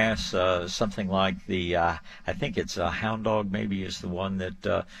ryegrass, something like the, I think it's a Hound Dog maybe is the one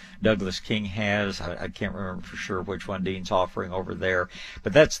that Douglas King has. I can't remember for sure which one Dean's offering over there,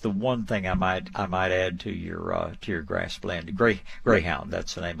 but that's the one thing I might add to your grass blend. Greyhound,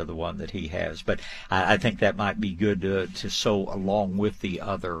 that's the name of the one that he has. But I think that might be good to sow along with the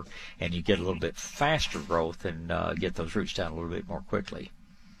other, and you get a little bit faster growth and get those roots down a little bit more quickly.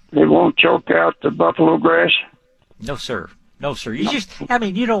 It won't choke out the buffalo grass? No, sir. No, sir. You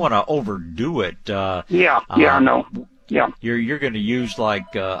you don't want to overdo it. I know. Yeah. You're going to use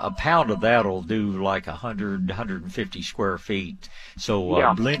like a pound of that'll do like 150 square feet.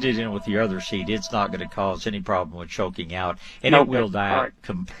 So blend it in with the other seed. It's not going to cause any problem with choking out, and it will die out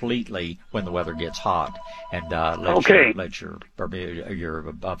completely when the weather gets hot, and let your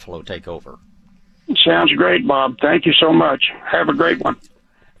buffalo take over. Sounds great, Bob. Thank you so much. Have a great one.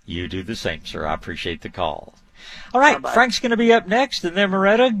 You do the same, sir. I appreciate the call. All right, Bye-bye. Frank's going to be up next, and then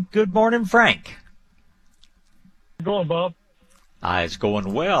Moretta. Good morning, Frank. How's it going, Bob? It's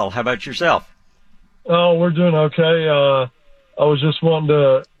going well. How about yourself? Oh, we're doing okay. I was just wanting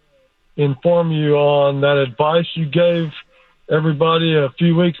to inform you on that advice you gave everybody a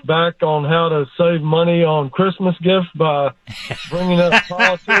few weeks back on how to save money on Christmas gifts by bringing up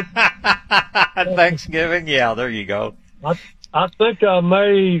politics. Thanksgiving, yeah, there you go. I think I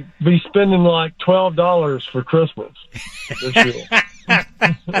may be spending like $12 for Christmas this year.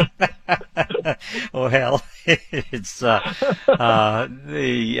 Well, it's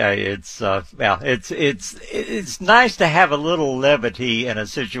nice to have a little levity in a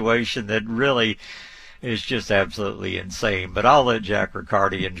situation that really is just absolutely insane. But I'll let Jack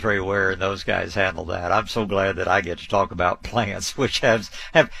Riccardi and Trey Ware and those guys handle that. I'm so glad that I get to talk about plants, which have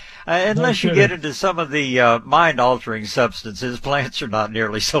unless you get into some of the mind-altering substances, plants are not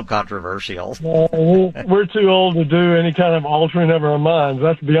nearly so controversial. We're too old to do any kind of altering of our minds.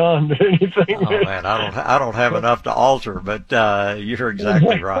 That's beyond anything. Oh man, I don't have enough to alter, but you're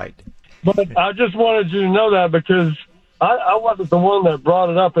exactly right. But I just wanted you to know that, because I wasn't the one that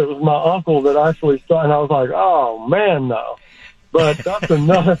brought it up. It was my uncle that actually started, and I was like, oh man, no. But that's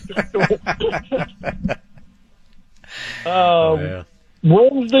another.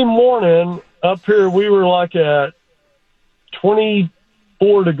 Wednesday morning up here, we were like at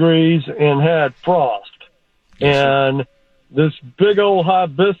 24 degrees and had frost. And this big old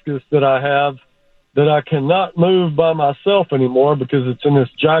hibiscus that I have that I cannot move by myself anymore because it's in this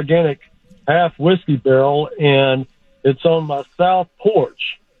gigantic half whiskey barrel, and it's on my south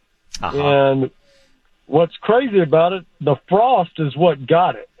porch. And what's crazy about it, the frost is what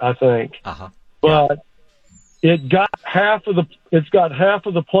got it, I think. But it's got half of the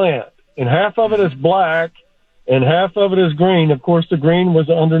plant, and half of it is black and half of it is green. Of course, the green was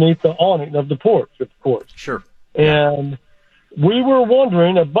underneath the awning of the porch, of course. Sure. And we were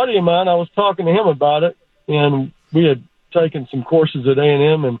wondering, a buddy of mine, I was talking to him about it, and we had taken some courses at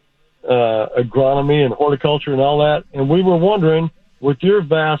A&M and agronomy and horticulture and all that, and we were wondering, with your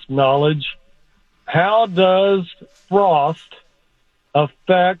vast knowledge, how does frost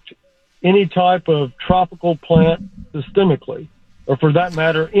affect any type of tropical plant systemically, or for that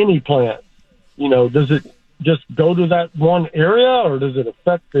matter, any plant? Does it just go to that one area, or does it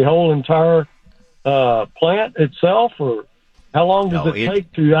affect the whole entire plant itself, or how long does it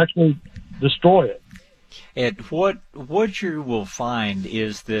take to actually destroy it? What you will find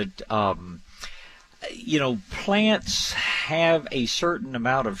is that plants have a certain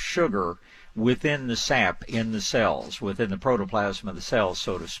amount of sugar within the sap in the cells, within the protoplasm of the cells,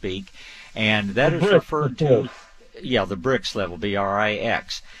 so to speak, and that is referred to, the Brix level,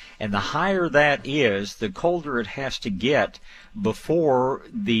 BRIX. And the higher that is, the colder it has to get before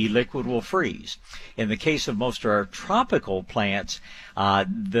the liquid will freeze. In the case of most of our tropical plants,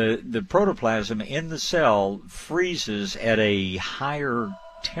 the protoplasm in the cell freezes at a higher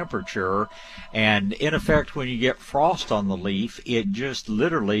temperature, and in effect, when you get frost on the leaf, it just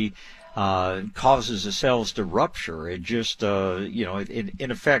literally causes the cells to rupture. It just,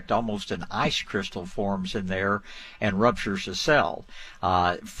 in effect, almost an ice crystal forms in there and ruptures the cell.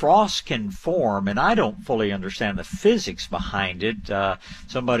 Frost can form, and I don't fully understand the physics behind it.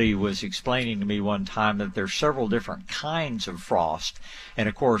 Somebody was explaining to me one time that there's several different kinds of frost, and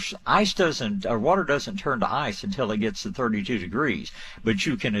of course, water doesn't turn to ice until it gets to 32 degrees, but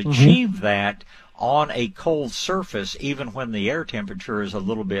you can achieve that on a cold surface even when the air temperature is a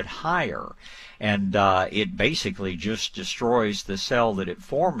little bit higher. And it basically just destroys the cell that it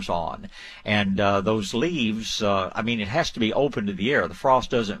forms on. And those leaves, it has to be open to the air. The frost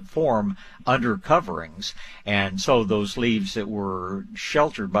doesn't form under coverings. And so those leaves that were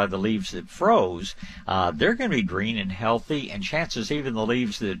sheltered by the leaves that froze, they're going to be green and healthy. And chances even the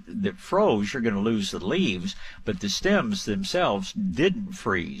leaves that froze, you're going to lose the leaves. But the stems themselves didn't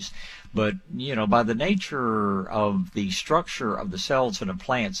freeze. But, by the nature of the structure of the cells in a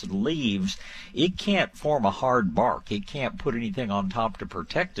plant's leaves, it can't form a hard bark. It can't put anything on top to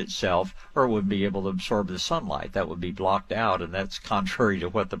protect itself, or it would be able to absorb the sunlight. That would be blocked out, and that's contrary to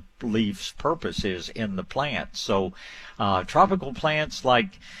what the leaf's purpose is in the plant. So tropical plants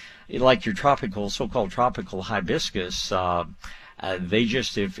like your so-called tropical hibiscus, they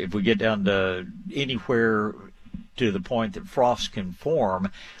just, if we get down to anywhere to the point that frost can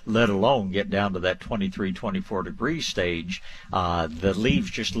form, let alone get down to that 23, 24 degree stage, the leaves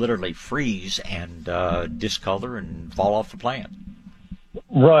just literally freeze and discolor and fall off the plant.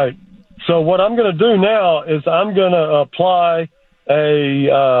 Right. So what I'm going to do now is I'm going to apply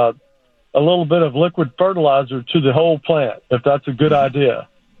a little bit of liquid fertilizer to the whole plant, if that's a good idea.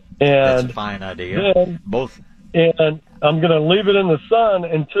 And that's a fine idea. And I'm going to leave it in the sun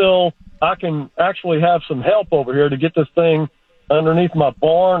until I can actually have some help over here to get this thing underneath my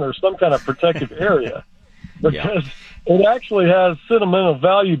barn or some kind of protective area. Because it actually has sentimental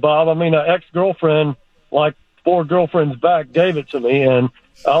value, Bob. I mean, an ex-girlfriend, like 4 girlfriends back, gave it to me, and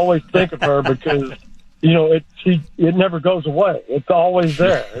I always think of her because, it never goes away. It's always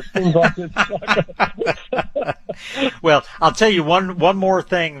there. It seems like it's Well, I'll tell you one more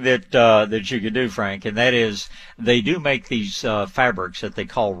thing that you can do, Frank, and that is they do make these fabrics that they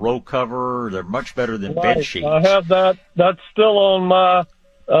call row cover. They're much better than bed sheets. I have that. That's still on my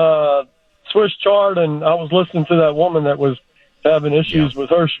Swiss chart, and I was listening to that woman that was having issues with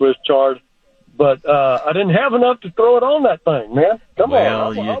her Swiss chart. But I didn't have enough to throw it on that thing, man. Come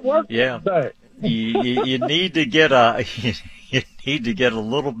on, I worked today. you need to get a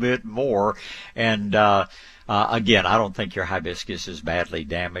little bit more, and again, I don't think your hibiscus is badly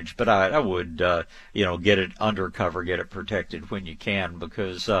damaged, but I would get it under cover, get it protected when you can,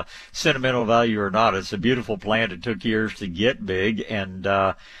 because sentimental value or not, it's a beautiful plant. It took years to get big, and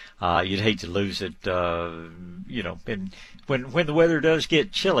you'd hate to lose it, and when the weather does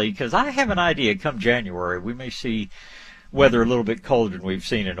get chilly, because I have an idea come January we may see weather a little bit colder than we've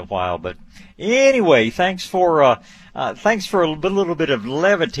seen in a while. But anyway, thanks for a little bit of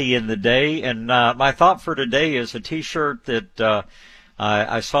levity in the day. And my thought for today is a T-shirt that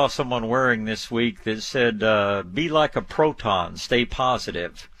I saw someone wearing this week that said, "Be like a proton, stay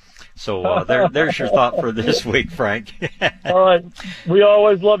positive." So there's your thought for this week, Frank. All right, we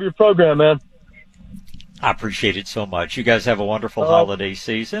always love your program, man. I appreciate it so much. You guys have a wonderful holiday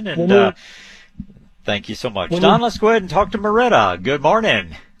season, and thank you so much. Don, let's go ahead and talk to Moretta. Good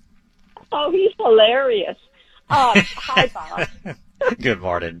morning. Oh, he's hilarious. Hi, Bob. Good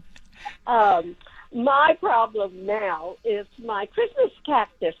morning. My problem now is my Christmas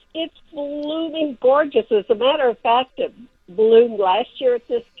cactus. It's blooming gorgeous. As a matter of fact, it bloomed last year at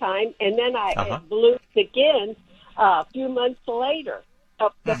this time, and then it bloomed again a few months later.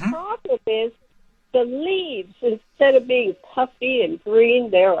 The problem is the leaves, instead of being puffy and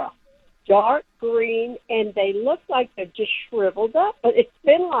green, they're a dark green, and they look like they're just shriveled up. But it's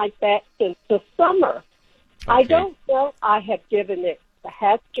been like that since the summer. Okay. I don't know. I have given it the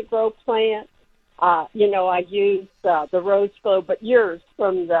Hatch to Grow plant. I use the Rose Glow, but yours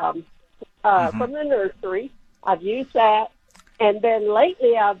from the nursery. I've used that. And then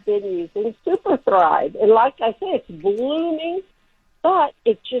lately I've been using Super Thrive. And like I said, it's blooming, but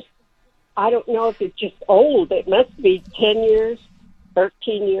it just, I don't know if it's just old. It must be 10 years,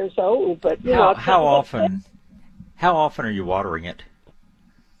 13 years old. But how often are you watering it?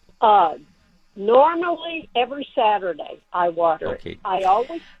 Normally every Saturday I water it. I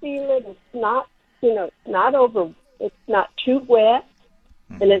always feel it. It's not, it's not too wet,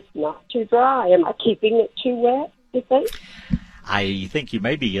 and it's not too dry. Am I keeping it too wet, you think? I think you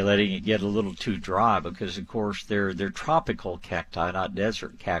may be letting it get a little too dry because, of course, they're tropical cacti, not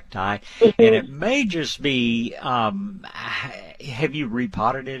desert cacti, and it may just be. Have you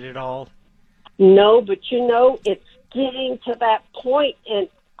repotted it at all? No, but it's getting to that point, and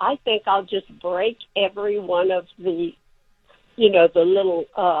I think I'll just break every one of the, the little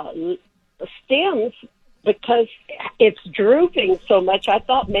stems because it's drooping so much. I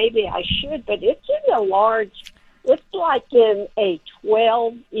thought maybe I should, but it's in a large. It's like in a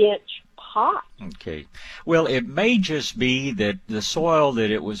 12-inch pot. Okay. Well, it may just be that the soil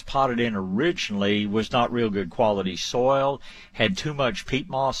that it was potted in originally was not real good quality soil, had too much peat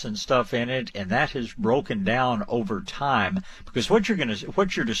moss and stuff in it, and that has broken down over time because what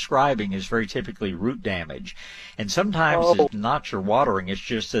you're describing is very typically root damage. And sometimes it's not your watering, it's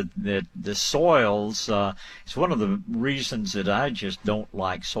just that the soils, it's one of the reasons that I just don't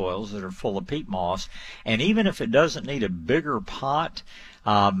like soils that are full of peat moss. And even if it doesn't need a bigger pot,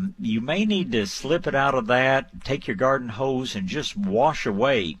 you may need to slip it out of that, take your garden hose and just wash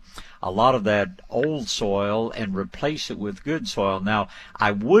away a lot of that old soil and replace it with good soil. Now,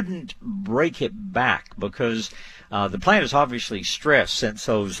 I wouldn't break it back because the plant is obviously stressed since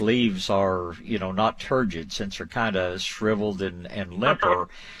those leaves are, not turgid, since they're kind of shriveled and limper.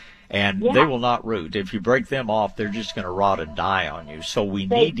 And they will not root. If you break them off, they're just going to rot and die on you. So we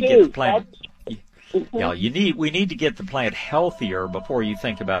need to get the plant. Yeah, we need to get the plant healthier before you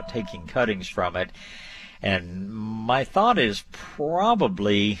think about taking cuttings from it. And my thought is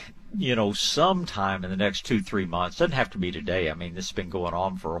probably, sometime in the next 2-3 months. Doesn't have to be today. I mean, this has been going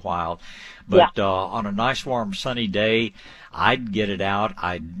on for a while. But on a nice, warm, sunny day, I'd get it out.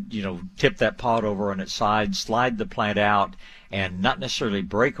 I'd, tip that pot over on its side, slide the plant out, and not necessarily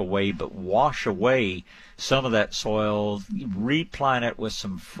break away, but wash away some of that soil, replant it with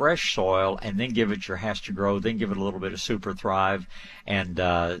some fresh soil, and then give it your Has to Grow, then give it a little bit of Super Thrive, and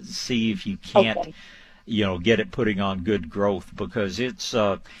see if you can't, get it putting on good growth, because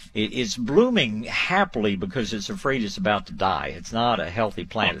it's blooming happily because it's afraid it's about to die. It's not a healthy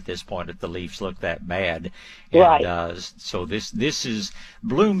plant at this point if the leaves look that bad. And, so this is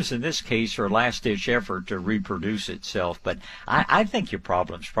blooms in this case are a last ditch effort to reproduce itself. But I think your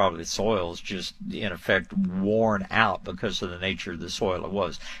problem is probably the soil is just in effect worn out because of the nature of the soil it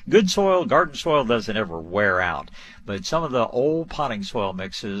was. Good soil, garden soil doesn't ever wear out. But some of the old potting soil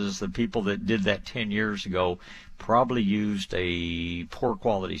mixes, the people that did that 10 years ago probably used a poor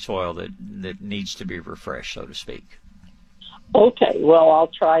quality soil that needs to be refreshed, so to speak. Okay, well, I'll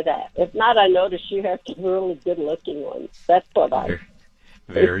try that. If not, I notice you have some really good-looking ones. That's what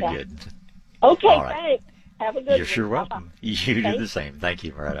Very good. Okay, right. Thanks. Have a good one. You're sure welcome. You do the same. Thank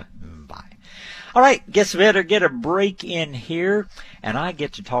you, Maretta. Bye. All right, guess we better get a break in here, and I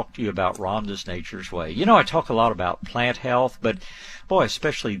get to talk to you about Rhonda's Nature's Way. I talk a lot about plant health, but boy,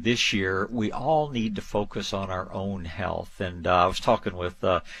 especially this year, we all need to focus on our own health. And I was talking with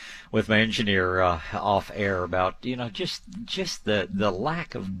my engineer off air about just the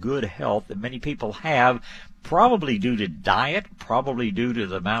lack of good health that many people have, probably due to diet, probably due to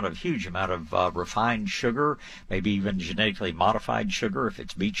the huge amount of refined sugar, maybe even genetically modified sugar if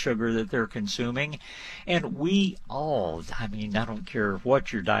it's beet sugar that they're consuming. And we all, I don't care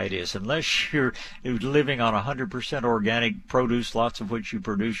what your diet is, unless you're living on 100% organic produce, lots of which you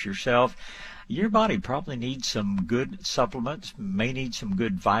produce yourself, your body probably needs some good supplements, may need some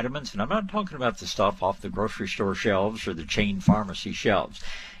good vitamins. And I'm not talking about the stuff off the grocery store shelves or the chain pharmacy shelves.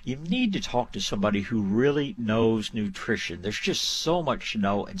 You need to talk to somebody who really knows nutrition. There's just so much to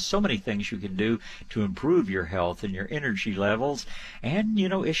know and so many things you can do to improve your health and your energy levels. And,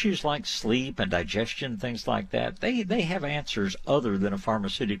 issues like sleep and digestion, things like that, they have answers other than a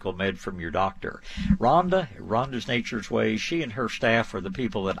pharmaceutical med from your doctor. Rhonda's Nature's Way, she and her staff are the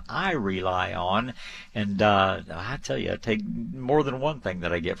people that I rely on. And I tell you, I take more than one thing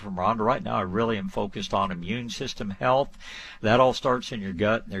that I get from Rhonda. Right now, I really am focused on immune system health. That all starts in your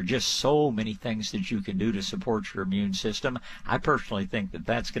gut. There are just so many things that you can do to support your immune system. I personally think that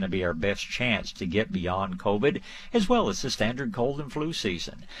that's going to be our best chance to get beyond COVID, as well as the standard cold and flu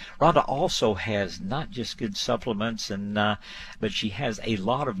season. Rhonda also has not just good supplements, but she has a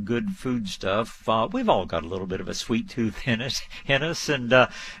lot of good food stuff. We've all got a little bit of a sweet tooth in us, and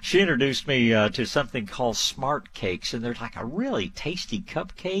she introduced me to something called Smart Cakes, and they're like a really tasty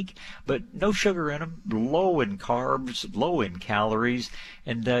cupcake, but no sugar in them, low in carbs, low in calories,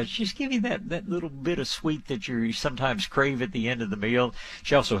 and and just give you that little bit of sweet that you sometimes crave at the end of the meal.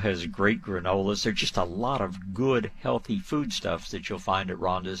 She also has great granolas. There's just a lot of good, healthy foodstuffs that you'll find at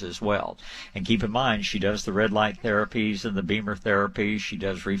Rhonda's as well. And keep in mind, she does the red light therapies and the beamer therapies. She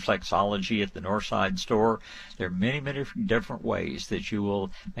does reflexology at the Northside store. There are many, many different ways that you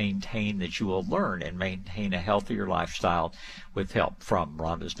will learn and maintain a healthier lifestyle with help from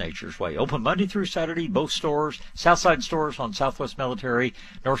Rhonda's Nature's Way. Open Monday through Saturday, both stores. Southside stores on Southwest Military,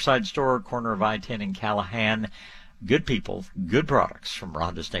 Northside store, corner of I-10 in Callahan. Good people, good products from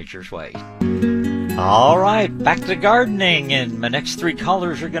Rhonda's Nature's Way. All right, back to gardening, and my next 3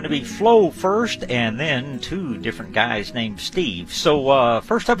 callers are going to be Flo first, and then 2 different guys named Steve. So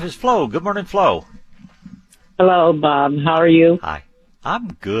first up is Flo. Good morning, Flo. Hello, Bob. How are you? Hi.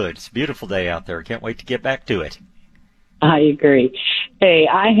 I'm good. It's a beautiful day out there. Can't wait to get back to it. I agree. Hey,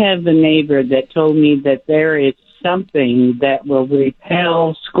 I have a neighbor that told me that there is something that will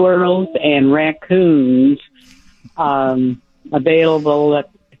repel squirrels and raccoons available at,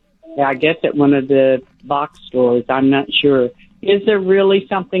 I guess, at one of the box stores. I'm not sure. Is there really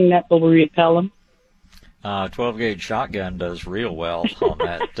something that will repel them? 12-gauge shotgun does real well on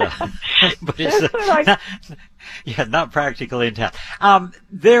that, but it's not practically in town.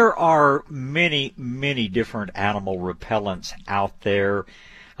 There are many, many different animal repellents out there,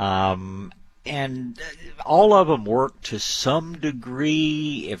 and all of them work to some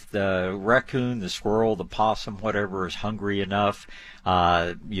degree. If the raccoon, the squirrel, the possum, whatever is hungry enough,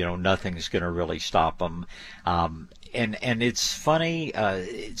 nothing's going to really stop them. And it's funny,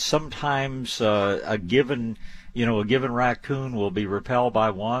 sometimes a given raccoon will be repelled by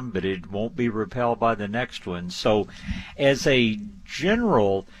one, but it won't be repelled by the next one. So as a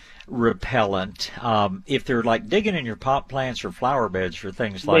general repellent, if they're like digging in your pot plants or flower beds or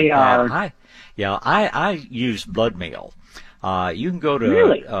things like that, I use blood meal. You can go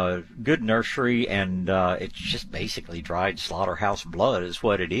to a good nursery, and it's just basically dried slaughterhouse blood is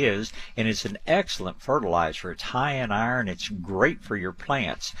what it is, and it's an excellent fertilizer. It's high in iron. It's great for your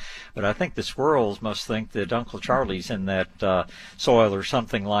plants. But I think the squirrels must think that Uncle Charlie's in that soil or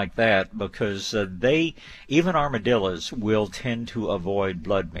something like that, because even armadillos will tend to avoid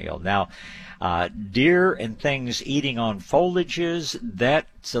blood meal. Now, deer and things eating on foliages,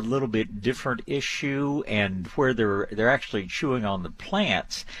 that's a little bit different issue, and where they're actually chewing on the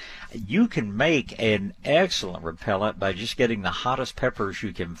plants, you can make an excellent repellent by just getting the hottest peppers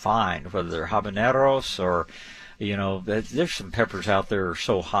you can find, whether they're habaneros or, there's some peppers out there that are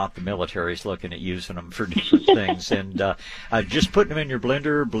so hot the military's looking at using them for different things. And just putting them in your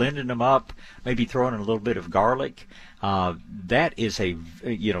blender, blending them up, maybe throwing in a little bit of garlic. That is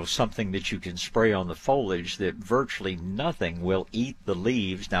something that you can spray on the foliage that virtually nothing will eat the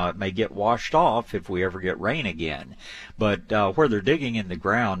leaves. Now, it may get washed off if we ever get rain again, but where they're digging in the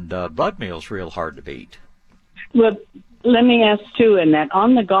ground, blood meal's real hard to beat. Well, let me ask too, in that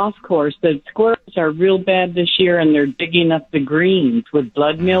on the golf course, the squirrels are real bad this year, and they're digging up the greens. Would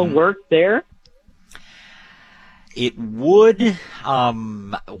blood meal work there? It would.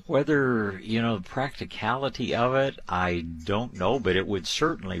 Whether, the practicality of it, I don't know, but it would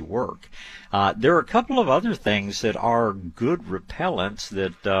certainly work. There are a couple of other things that are good repellents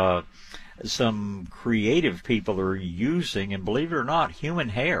that some creative people are using, and believe it or not, human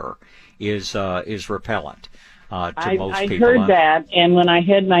hair is repellent to most people. I heard that, and when I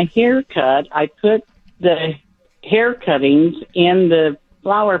had my hair cut, I put the hair cuttings in the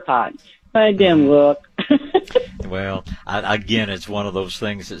flower pot, but it didn't work. Well, again, it's one of those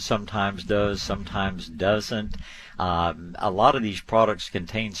things that sometimes does, sometimes doesn't. A lot of these products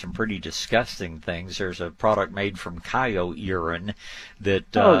contain some pretty disgusting things. There's a product made from coyote urine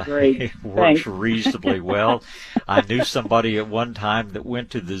that works reasonably well. I knew somebody at one time that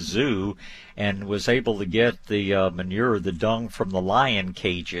went to the zoo and was able to get the manure, the dung from the lion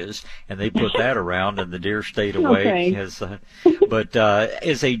cages, and they put that around, and the deer stayed away. But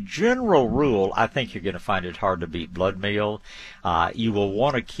as a general rule, I think you're going to find it hard to beat blood meal. You will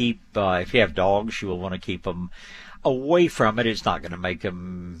want to keep, if you have dogs, you will want to keep them away from it. It's not going to make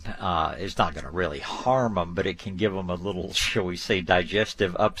them, it's not going to really harm them, but it can give them a little, shall we say,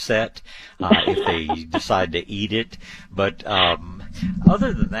 digestive upset if they decide to eat it. But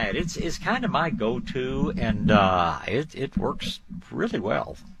other than that, it's kind of my go-to, and it works really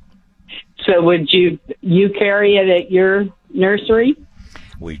well. So would you carry it at your nursery?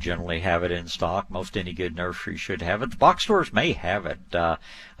 We generally have it in stock. Most any good nursery should have it. The box stores may have it.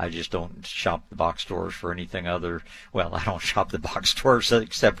 I just don't shop the box stores for anything other. Well, I don't shop the box stores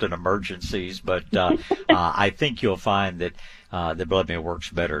except in emergencies. But I think you'll find that the blood meal works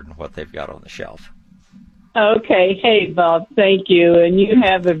better than what they've got on the shelf. Okay. Hey, Bob, thank you. And you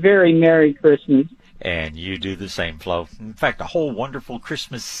have a very Merry Christmas. And you do the same, Flo. In fact, a whole wonderful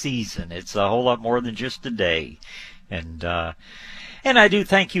Christmas season. It's a whole lot more than just a day. And I do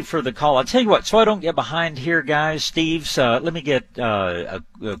thank you for the call. I'll tell you what, so I don't get behind here, guys, Steve's, let me get a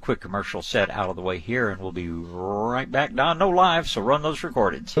quick commercial set out of the way here, and we'll be right back. Don, no live, so run those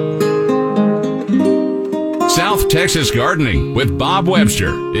recordings. South Texas Gardening with Bob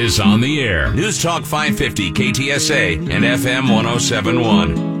Webster is on the air. News Talk 550 KTSA and FM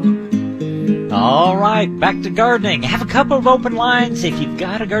 1071. All right, back to gardening. Have a couple of open lines. If you've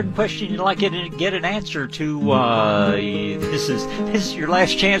got a garden question you'd like to get an answer to, this is your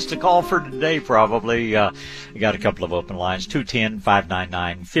last chance to call for today, probably. We got a couple of open lines,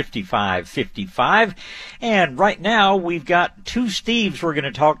 210-599-5555. And right now, we've got two Steves we're going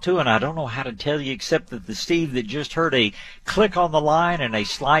to talk to, and I don't know how to tell you except that the Steve that just heard a click on the line and a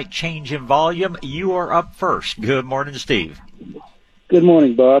slight change in volume, you are up first. Good morning, Steve. Good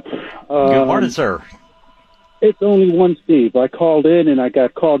morning, Bob. Good morning, sir. It's only one Steve. I called in and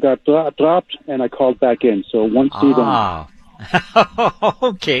got dropped, and I called back in. So one Steve.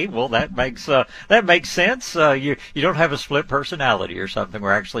 Okay. Well, that makes sense. You don't have a split personality or something.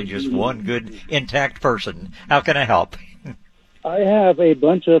 We're actually just one good intact person. How can I help? I have a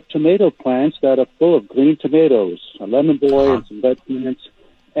bunch of tomato plants that are full of green tomatoes, a lemon boy and some red plants,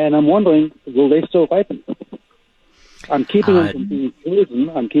 and I'm wondering, will they still ripen? I'm keeping them from being frozen.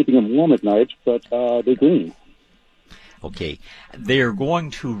 I'm keeping them warm at night, but they're green. Okay. They're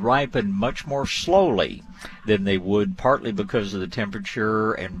going to ripen much more slowly than they would, partly because of the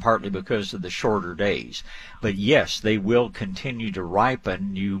temperature and partly because of the shorter days. But yes, they will continue to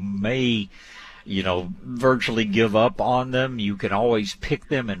ripen. You may, virtually give up on them. You can always pick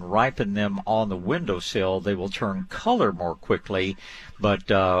them and ripen them on the windowsill. They will turn color more quickly, but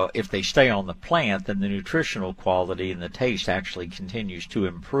if they stay on the plant, then the nutritional quality and the taste actually continues to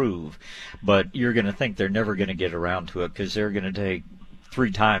improve. But you're going to think they're never going to get around to it because they're going to take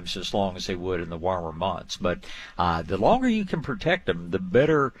 3 times as long as they would in the warmer months. But the longer you can protect them, the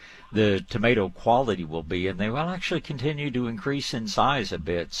better the tomato quality will be, and they will actually continue to increase in size a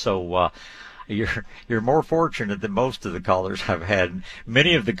bit. So you're more fortunate than most of the callers I've had.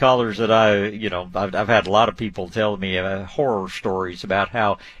 Many of the callers that I've had a lot of people tell me horror stories about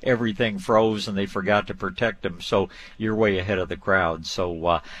how everything froze and they forgot to protect them. So you're way ahead of the crowd.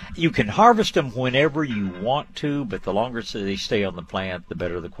 So you can harvest them whenever you want to, but the longer they stay on the plant, the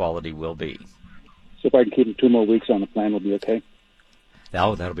better the quality will be. So if I can keep them 2 more weeks on the plant, will be okay?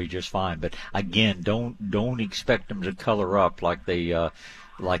 Oh, that'll be just fine. But again, don't expect them to color up like they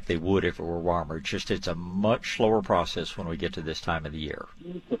would if it were warmer. It's a much slower process when we get to this time of the year.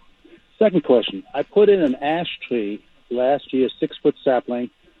 Second question. I put in an ash tree last year, 6-foot sapling,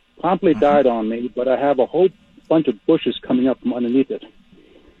 promptly died on me, but I have a whole bunch of bushes coming up from underneath it.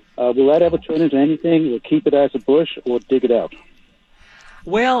 Will that ever turn into anything? Will keep it as a bush or dig it out?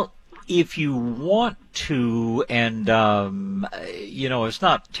 Well, if you want to, and it's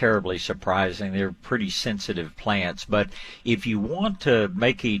not terribly surprising, they're pretty sensitive plants, but if you want to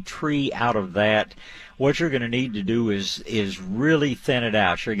make a tree out of that, what you're going to need to do is really thin it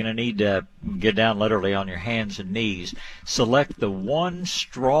out. You're going to need to get down literally on your hands and knees, select the one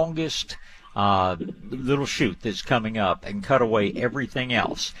strongest little shoot that's coming up and cut away everything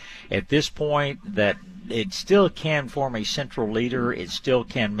else. At this point, that it still can form a central leader. It still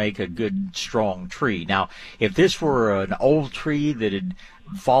can make a good, strong tree. Now, if this were an old tree that had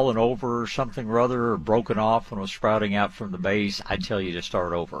fallen over or something or other, or broken off and was sprouting out from the base, I'd tell you to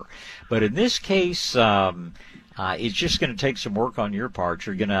start over. But in this case, it's just going to take some work on your part.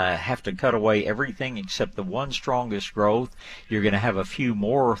 You're going to have to cut away everything except the one strongest growth. You're going to have a few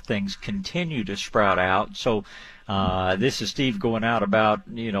more things continue to sprout out. So this is Steve going out about,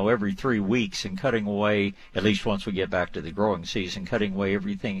 every 3 weeks and cutting away, at least once we get back to the growing season, cutting away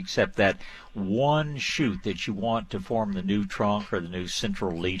everything except that one shoot that you want to form the new trunk or the new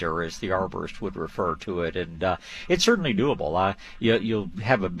central leader, as the arborist would refer to it. And it's certainly doable. You'll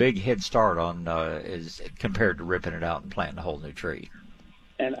have a big head start on as compared to ripping it out and planting a whole new tree.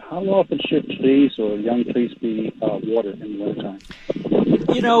 And how often should trees or young trees be watered in the wintertime?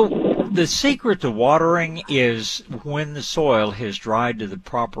 The secret to watering is when the soil has dried to the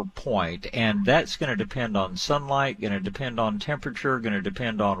proper point, and that's going to depend on sunlight, going to depend on temperature, going to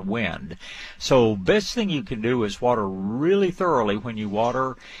depend on wind. So best thing you can do is water really thoroughly when you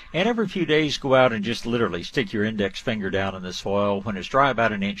water, and every few days go out and just literally stick your index finger down in the soil. When it's dry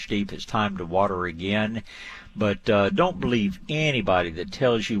about an inch deep, it's time to water again. But don't believe anybody that tells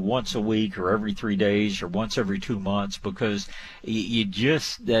tells you once a week or every 3 days or once every 2 months, because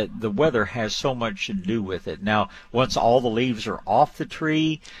the weather has so much to do with it. Now, once all the leaves are off the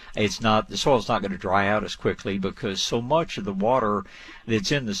tree, the soil's not going to dry out as quickly, because so much of the water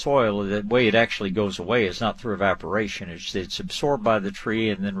that's in the soil, the way it actually goes away is not through evaporation. It's absorbed by the tree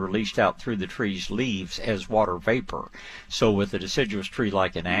and then released out through the tree's leaves as water vapor. So with a deciduous tree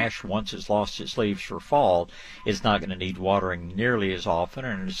like an ash, once it's lost its leaves for fall, it's not going to need watering nearly as often.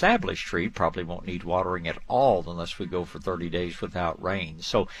 And an established tree probably won't need watering at all unless we go for 30 days without rain.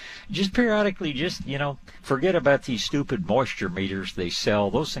 So just periodically, forget about these stupid moisture meters they sell.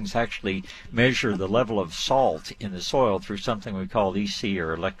 Those things actually measure the level of salt in the soil through something we call EC,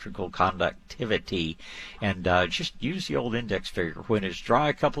 or electrical conductivity, and just use the old index figure. When it's dry,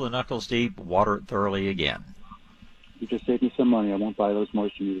 a couple of knuckles deep, water it thoroughly again. You just saved me some money. I won't buy those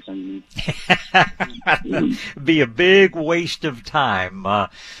moisture meters anymore. Be a big waste of time,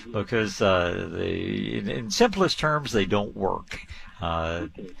 because in simplest terms, they don't work. Yeah.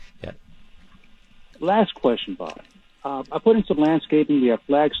 Last question, Bob. I put in some landscaping. We have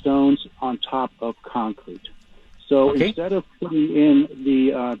flagstones on top of concrete. So instead of putting in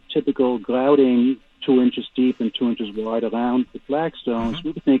the typical grouting 2 inches deep and 2 inches wide around the flagstones,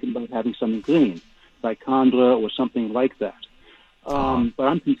 we were thinking about having something green, like chondra or something like that. But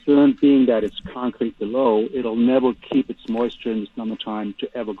I'm concerned, being that it's concrete below, it'll never keep its moisture in the summertime to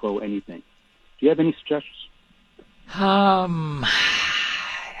ever grow anything. Do you have any suggestions?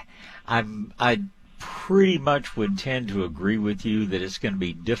 I pretty much would tend to agree with you that it's going to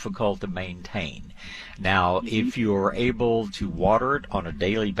be difficult to maintain. Now, if you're able to water it on a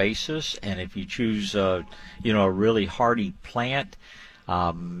daily basis, and if you choose, a really hardy plant,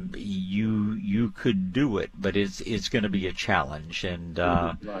 you could do it, but it's going to be a challenge. And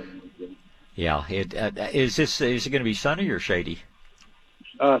is it going to be sunny or shady?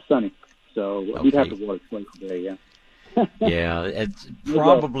 Sunny. So we'd have to water twice a day. Yeah. Yeah, it's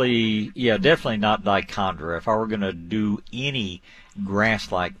probably, definitely not dichondra. If I were going to do any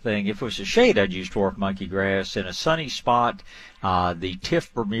grass-like thing, if it was a shade, I'd use dwarf monkey grass. In a sunny spot, the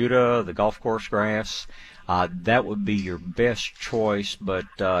Tiff Bermuda, the golf course grass, that would be your best choice, but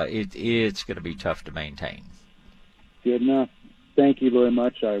it's going to be tough to maintain. Good enough. Thank you very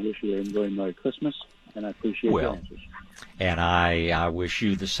much. I wish you a Merry Christmas, and I appreciate your answers. And I wish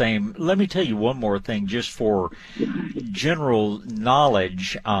you the same. Let me tell you one more thing, just for general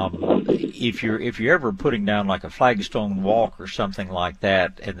knowledge. If you're ever putting down like a flagstone walk or something like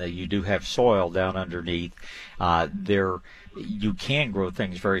that, and that you do have soil down underneath, you can grow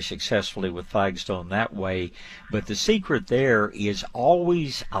things very successfully with flagstone that way. But the secret there is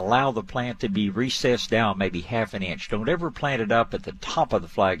always allow the plant to be recessed down maybe half an inch. Don't ever plant it up at the top of the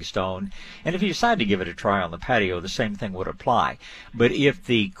flagstone. And if you decide to give it a try on the patio, the same thing would apply. But if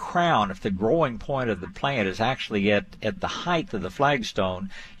the growing point of the plant is actually at the height of the flagstone,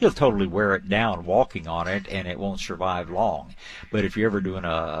 you'll totally wear it down walking on it, and it won't survive long. But if you're ever doing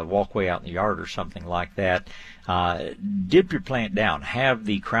a walkway out in the yard or something like that, dip your plant down. Have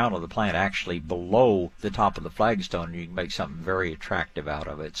the crown of the plant actually below the top of the flagstone, and you can make something very attractive out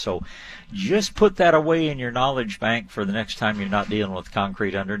of it. So just put that away in your knowledge bank for the next time you're not dealing with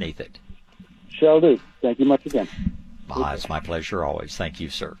concrete underneath it. Shall do. Thank you much again. It's my pleasure always. Thank you,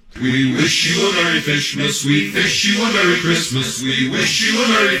 sir. We wish you a Merry Fishmas. We fish you a Merry Christmas. We wish you a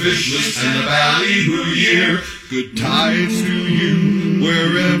Merry Fishmas and a Ballyhoo year. Good tides to you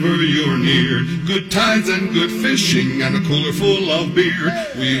wherever you're near. Good tides and good fishing and a cooler full of beer.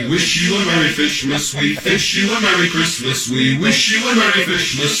 We wish you a Merry Fishmas. We fish you a Merry Christmas. We wish you a Merry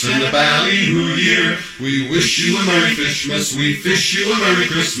Fishmas and a Ballyhoo year. We wish you a Merry Fishmas. We fish you a Merry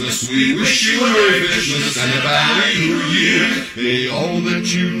Christmas. We wish you a Merry Fishmas and a Ballyhoo year. May all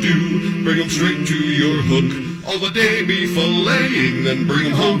that you do bring 'em straight to your hook. All the day be filleting, then bring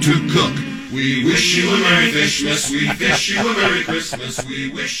 'em home to cook. We wish you a Merry Fishmas. We fish you a Merry Christmas. We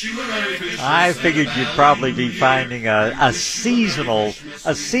wish you a Merry Fishmas. I figured you'd probably be finding a seasonal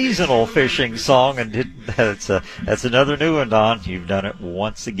fishing song, and that's another new one, Don. You've done it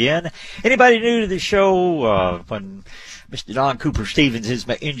once again. Anybody new to the show? When Mr. Don Cooper Stevens is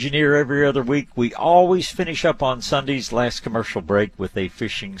my engineer every other week, we always finish up on Sunday's last commercial break with a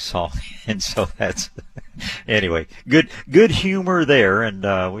fishing song. And so that's, anyway, good humor there,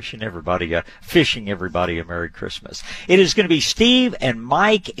 and wishing everybody, fishing everybody a Merry Christmas. It is going to be Steve and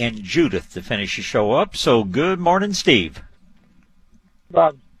Mike and Judith to finish the show up. So good morning, Steve.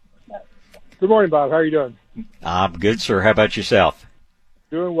 Bob. Good morning, Bob. How are you doing? I'm good, sir. How about yourself?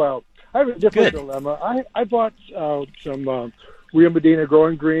 Doing well. I have a different dilemma. I bought some Rio Medina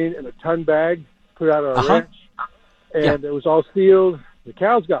growing green in a ton bag, put out on a ranch, and it was all sealed, the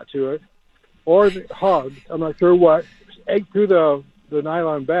cows got to it, or the hogs, I'm not sure what, ate through the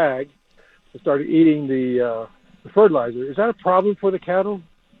nylon bag and started eating the fertilizer. Is that a problem for the cattle?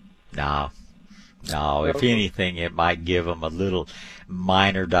 No. If anything, it might give them a little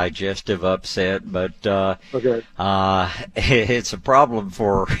minor digestive upset, but it's a problem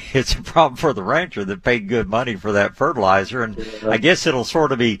for the rancher that paid good money for that fertilizer, and I guess it'll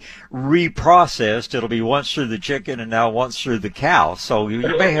sort of be reprocessed. It'll be once through the chicken and now once through the cow. So you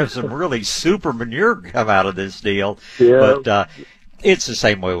may have some really super manure come out of this deal, but it's the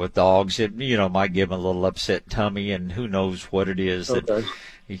same way with dogs. It might give them a little upset tummy, and who knows what it is that.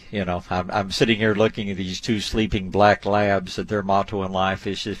 I'm sitting here looking at these two sleeping black labs that their motto in life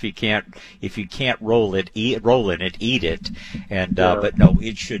is if you can't roll in it, eat it. And but no,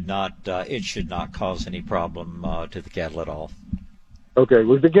 it should not cause any problem to the cattle at all. Okay,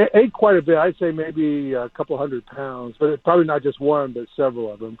 well, they ate quite a bit. I'd say maybe a couple 100 pounds, but it's probably not just one, but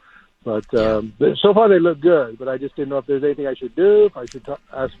several of them. But so far they look good. But I just didn't know if there's anything I should do, if I should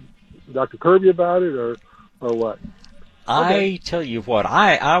ask Dr. Kirby about it, or what. I tell you what,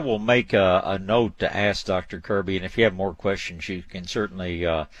 I will make a note to ask Dr. Kirby, and if you have more questions, you can certainly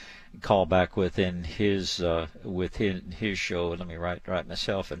call back within his show. Let me write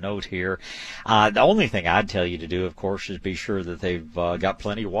myself a note here. The only thing I'd tell you to do, of course, is be sure that they've got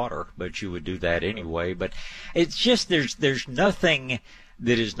plenty of water, but you would do that anyway. But it's just there's nothing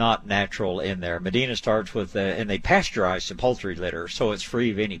that is not natural in there. Medina starts with, and they pasteurize the poultry litter, so it's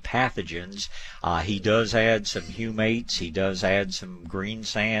free of any pathogens. He does add some humates. He does add some green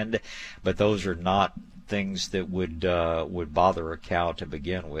sand, but those are not things that would bother a cow to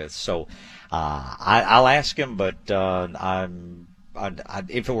begin with. So I'll ask him, but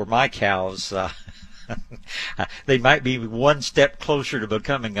if it were my cows, they might be one step closer to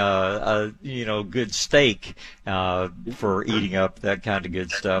becoming a good steak for eating up that kind of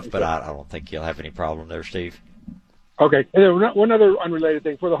good stuff. But I don't think you'll have any problem there, Steve. Okay. And then one other unrelated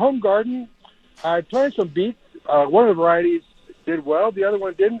thing. For the home garden, I planted some beets. One of the varieties did well. The other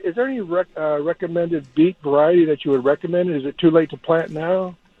one didn't. Is there any recommended beet variety that you would recommend? Is it too late to plant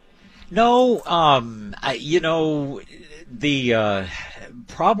now? No.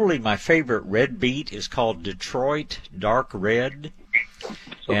 Probably my favorite red beet is called Detroit Dark Red.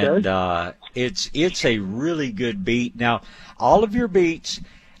 Okay. And it's a really good beet. Now, all of your beets,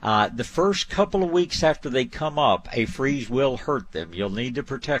 the first couple of weeks after they come up, a freeze will hurt them. You'll need to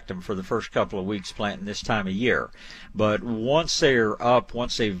protect them for the first couple of weeks planting this time of year. But once they're up,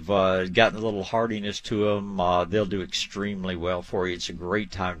 once they've gotten a little hardiness to them, they'll do extremely well for you. It's a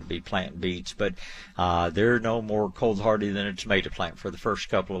great time to be planting beets, but they're no more cold hardy than a tomato plant for the first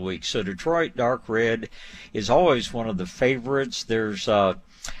couple of weeks. So Detroit Dark Red is always one of the favorites. There's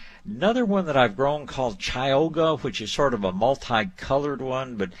another one that I've grown called Chioga, which is sort of a multicolored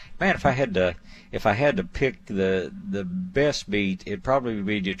one. But man, if I had to pick the best beet, it'd probably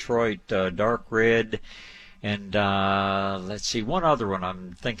be Detroit Dark Red. And let's see, one other one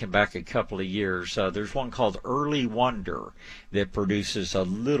I'm thinking back a couple of years. There's one called Early Wonder that produces a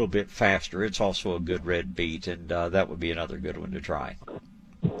little bit faster. It's also a good red beet, and that would be another good one to try.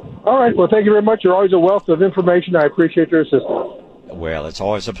 All right. Well, thank you very much. You're always a wealth of information. I appreciate your assistance. Well, it's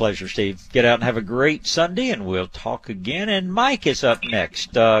always a pleasure, Steve. Get out and have a great Sunday, and we'll talk again. And Mike is up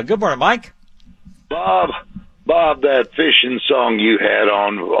next. Good morning, Mike. Bob, that fishing song you had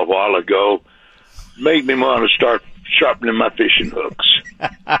on a while ago made me want to start sharpening my fishing hooks.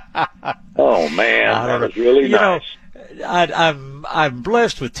 Oh, man, that was really nice. I'm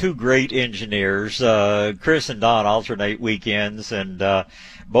blessed with two great engineers. Chris and Don alternate weekends, and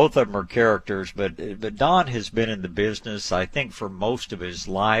both of them are characters, but Don has been in the business, I think, for most of his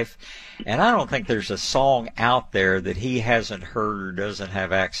life, and I don't think there's a song out there that he hasn't heard or doesn't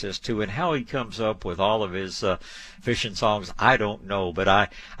have access to. And how he comes up with all of his fishing songs, I don't know, but I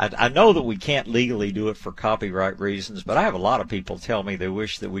know that we can't legally do it for copyright reasons, but I have a lot of people tell me they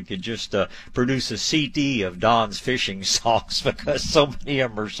wish that we could just produce a CD of Don's fishing songs, because so many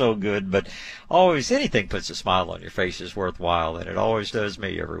of them are so good. But always, anything puts a smile on your face is worthwhile, and it always does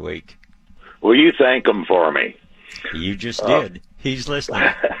me every week. Will you thank him for me? You just did. He's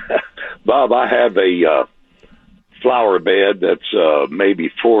listening. Bob, I have a flower bed that's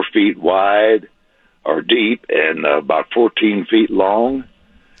maybe 4 feet wide or deep and about 14 feet long.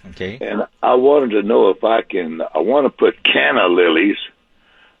 Okay. And I wanted to know if I want to put canna lilies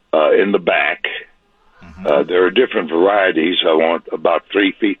in the back. Mm-hmm. There are different varieties. I want about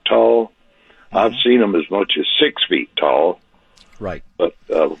 3 feet tall. Mm-hmm. I've seen them as much as 6 feet tall. Right. But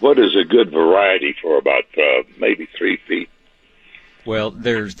what is a good variety for about maybe 3 feet? Well,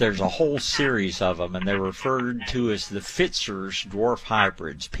 there's a whole series of them, and they're referred to as the Fitzer's dwarf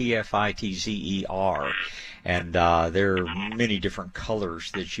hybrids, Pfitzer, and there are many different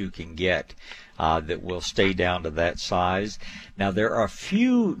colors that you can get that will stay down to that size. Now, there are a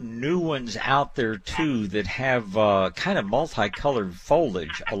few new ones out there, too, that have kind of multicolored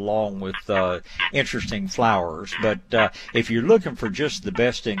foliage along with interesting flowers. But if you're looking for just the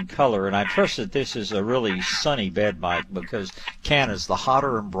best in color, and I trust that this is a really sunny bed, Mike, because Cannas, the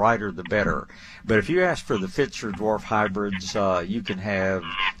hotter and brighter, the better. But if you ask for the Fitzer dwarf hybrids, you can have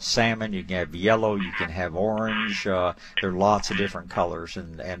salmon, you can have yellow, you can have orange. There are lots of different colors,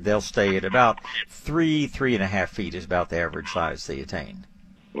 and they'll stay at about 3.5 feet is about the average size they attain.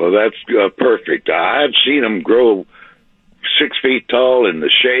 Well, that's perfect. I've seen them grow 6 feet tall in the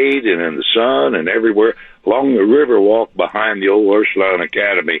shade and in the sun and everywhere along the river walk behind the old Ursuline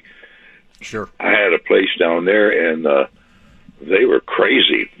Academy. Sure. I had a place down there, and they were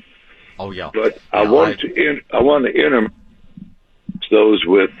crazy. Oh yeah. But I want to intermix those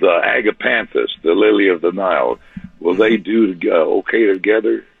with Agapanthus, the lily of the Nile. Will they do okay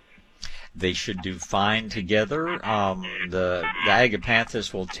together? They should do fine together. The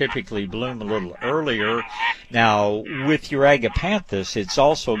Agapanthus will typically bloom a little earlier. Now, with your Agapanthus, it's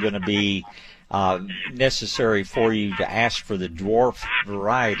also going to be necessary for you to ask for the dwarf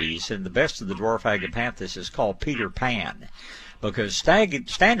varieties, and the best of the dwarf Agapanthus is called Peter Pan, because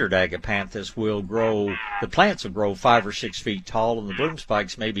standard Agapanthus will grow, the plants will grow 5 or 6 feet tall, and the bloom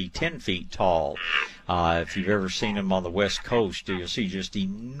spikes may be 10 feet tall. If you've ever seen them on the West Coast, you'll see just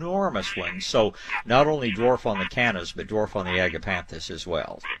enormous ones. So not only dwarf on the Cannas, but dwarf on the Agapanthus as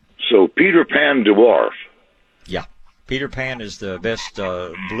well. So Peter Pan dwarf. Yeah. Peter Pan is the best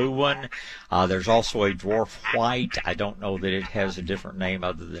blue one. There's also a dwarf white. I don't know that it has a different name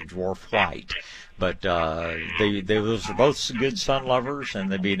other than dwarf white. But those are both good sun lovers, and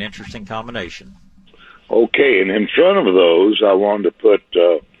they'd be an interesting combination. Okay, and in front of those, I wanted to put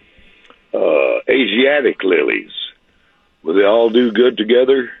Asiatic lilies. Will they all do good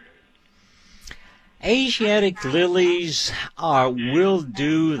together? Asiatic lilies will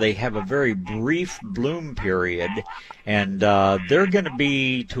do. They have a very brief bloom period, and they're going to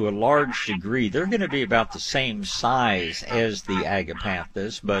be, to a large degree, they're going to be about the same size as the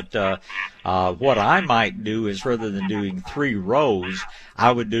Agapanthus, but what I might do is, rather than doing 3 rows,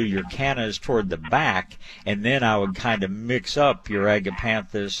 I would do your Cannas toward the back, and then I would kind of mix up your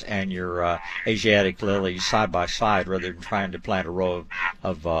Agapanthus and your Asiatic lilies side by side, rather than trying to plant a row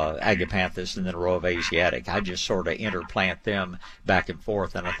of Agapanthus and then a row of Asiatic. I just sort of interplant them back and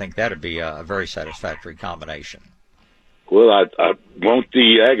forth, and I think that would be a very satisfactory combination. Well, I won't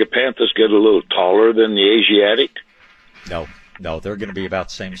the Agapanthus get a little taller than the Asiatic? No, they're going to be about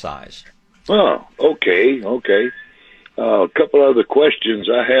the same size. Oh, okay. A couple other questions.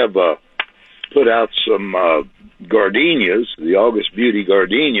 I have put out some gardenias, the August Beauty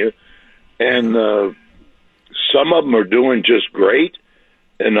gardenia, and some of them are doing just great,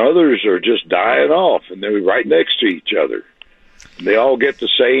 and others are just dying off, and they're right next to each other. They all get the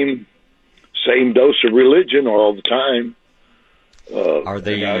same dose of religion all the time. Are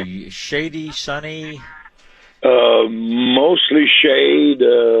they shady, sunny? Mostly shade,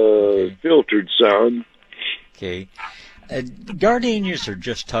 filtered sun. Okay. Gardenias are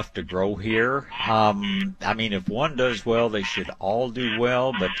just tough to grow here. I mean, if one does well, they should all do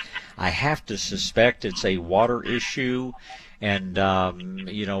well, but I have to suspect it's a water issue. And,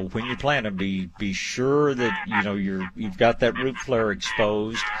 when you plant them, be sure that, you've got that root flare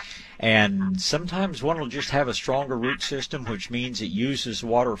exposed. And sometimes one will just have a stronger root system, which means it uses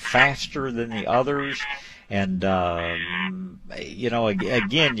water faster than the others. And,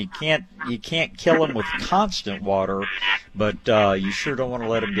 again, you can't kill them with constant water, but you sure don't want to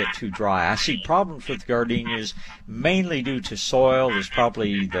let them get too dry. I see problems with gardenias mainly due to soil is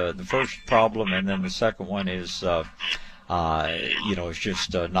probably the first problem, and then the second one is, it's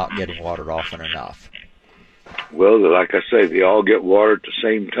just not getting watered often enough. Well, like I say, they all get watered at the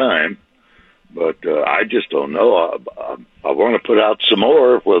same time, but I just don't know. I want to put out some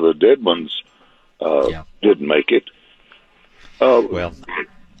more where the dead ones didn't make it. Well,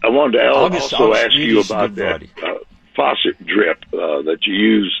 I wanted to also ask you about that faucet drip that you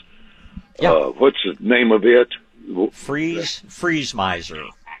use. What's the name of it? Freeze Miser.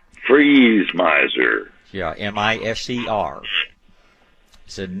 Freeze Miser. Yeah, MISER.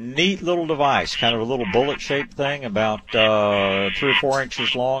 It's a neat little device, kind of a little bullet-shaped thing, about 3 or 4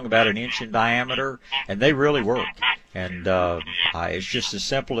 inches long, about 1 inch in diameter, and they really work. And it's just the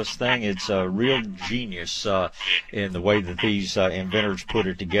simplest thing. It's a real genius in the way that these inventors put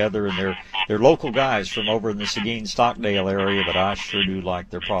it together. And they're local guys from over in the Seguin, Stockdale area, but I sure do like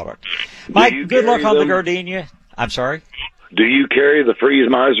their product. Mike, good luck on the gardenia. I'm sorry? Do you carry the Freeze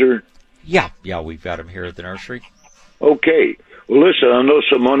Miser? Yeah, we've got them here at the nursery. Okay. Well, listen, I know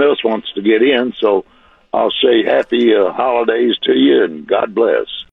someone else wants to get in, so I'll say happy holidays to you and God bless.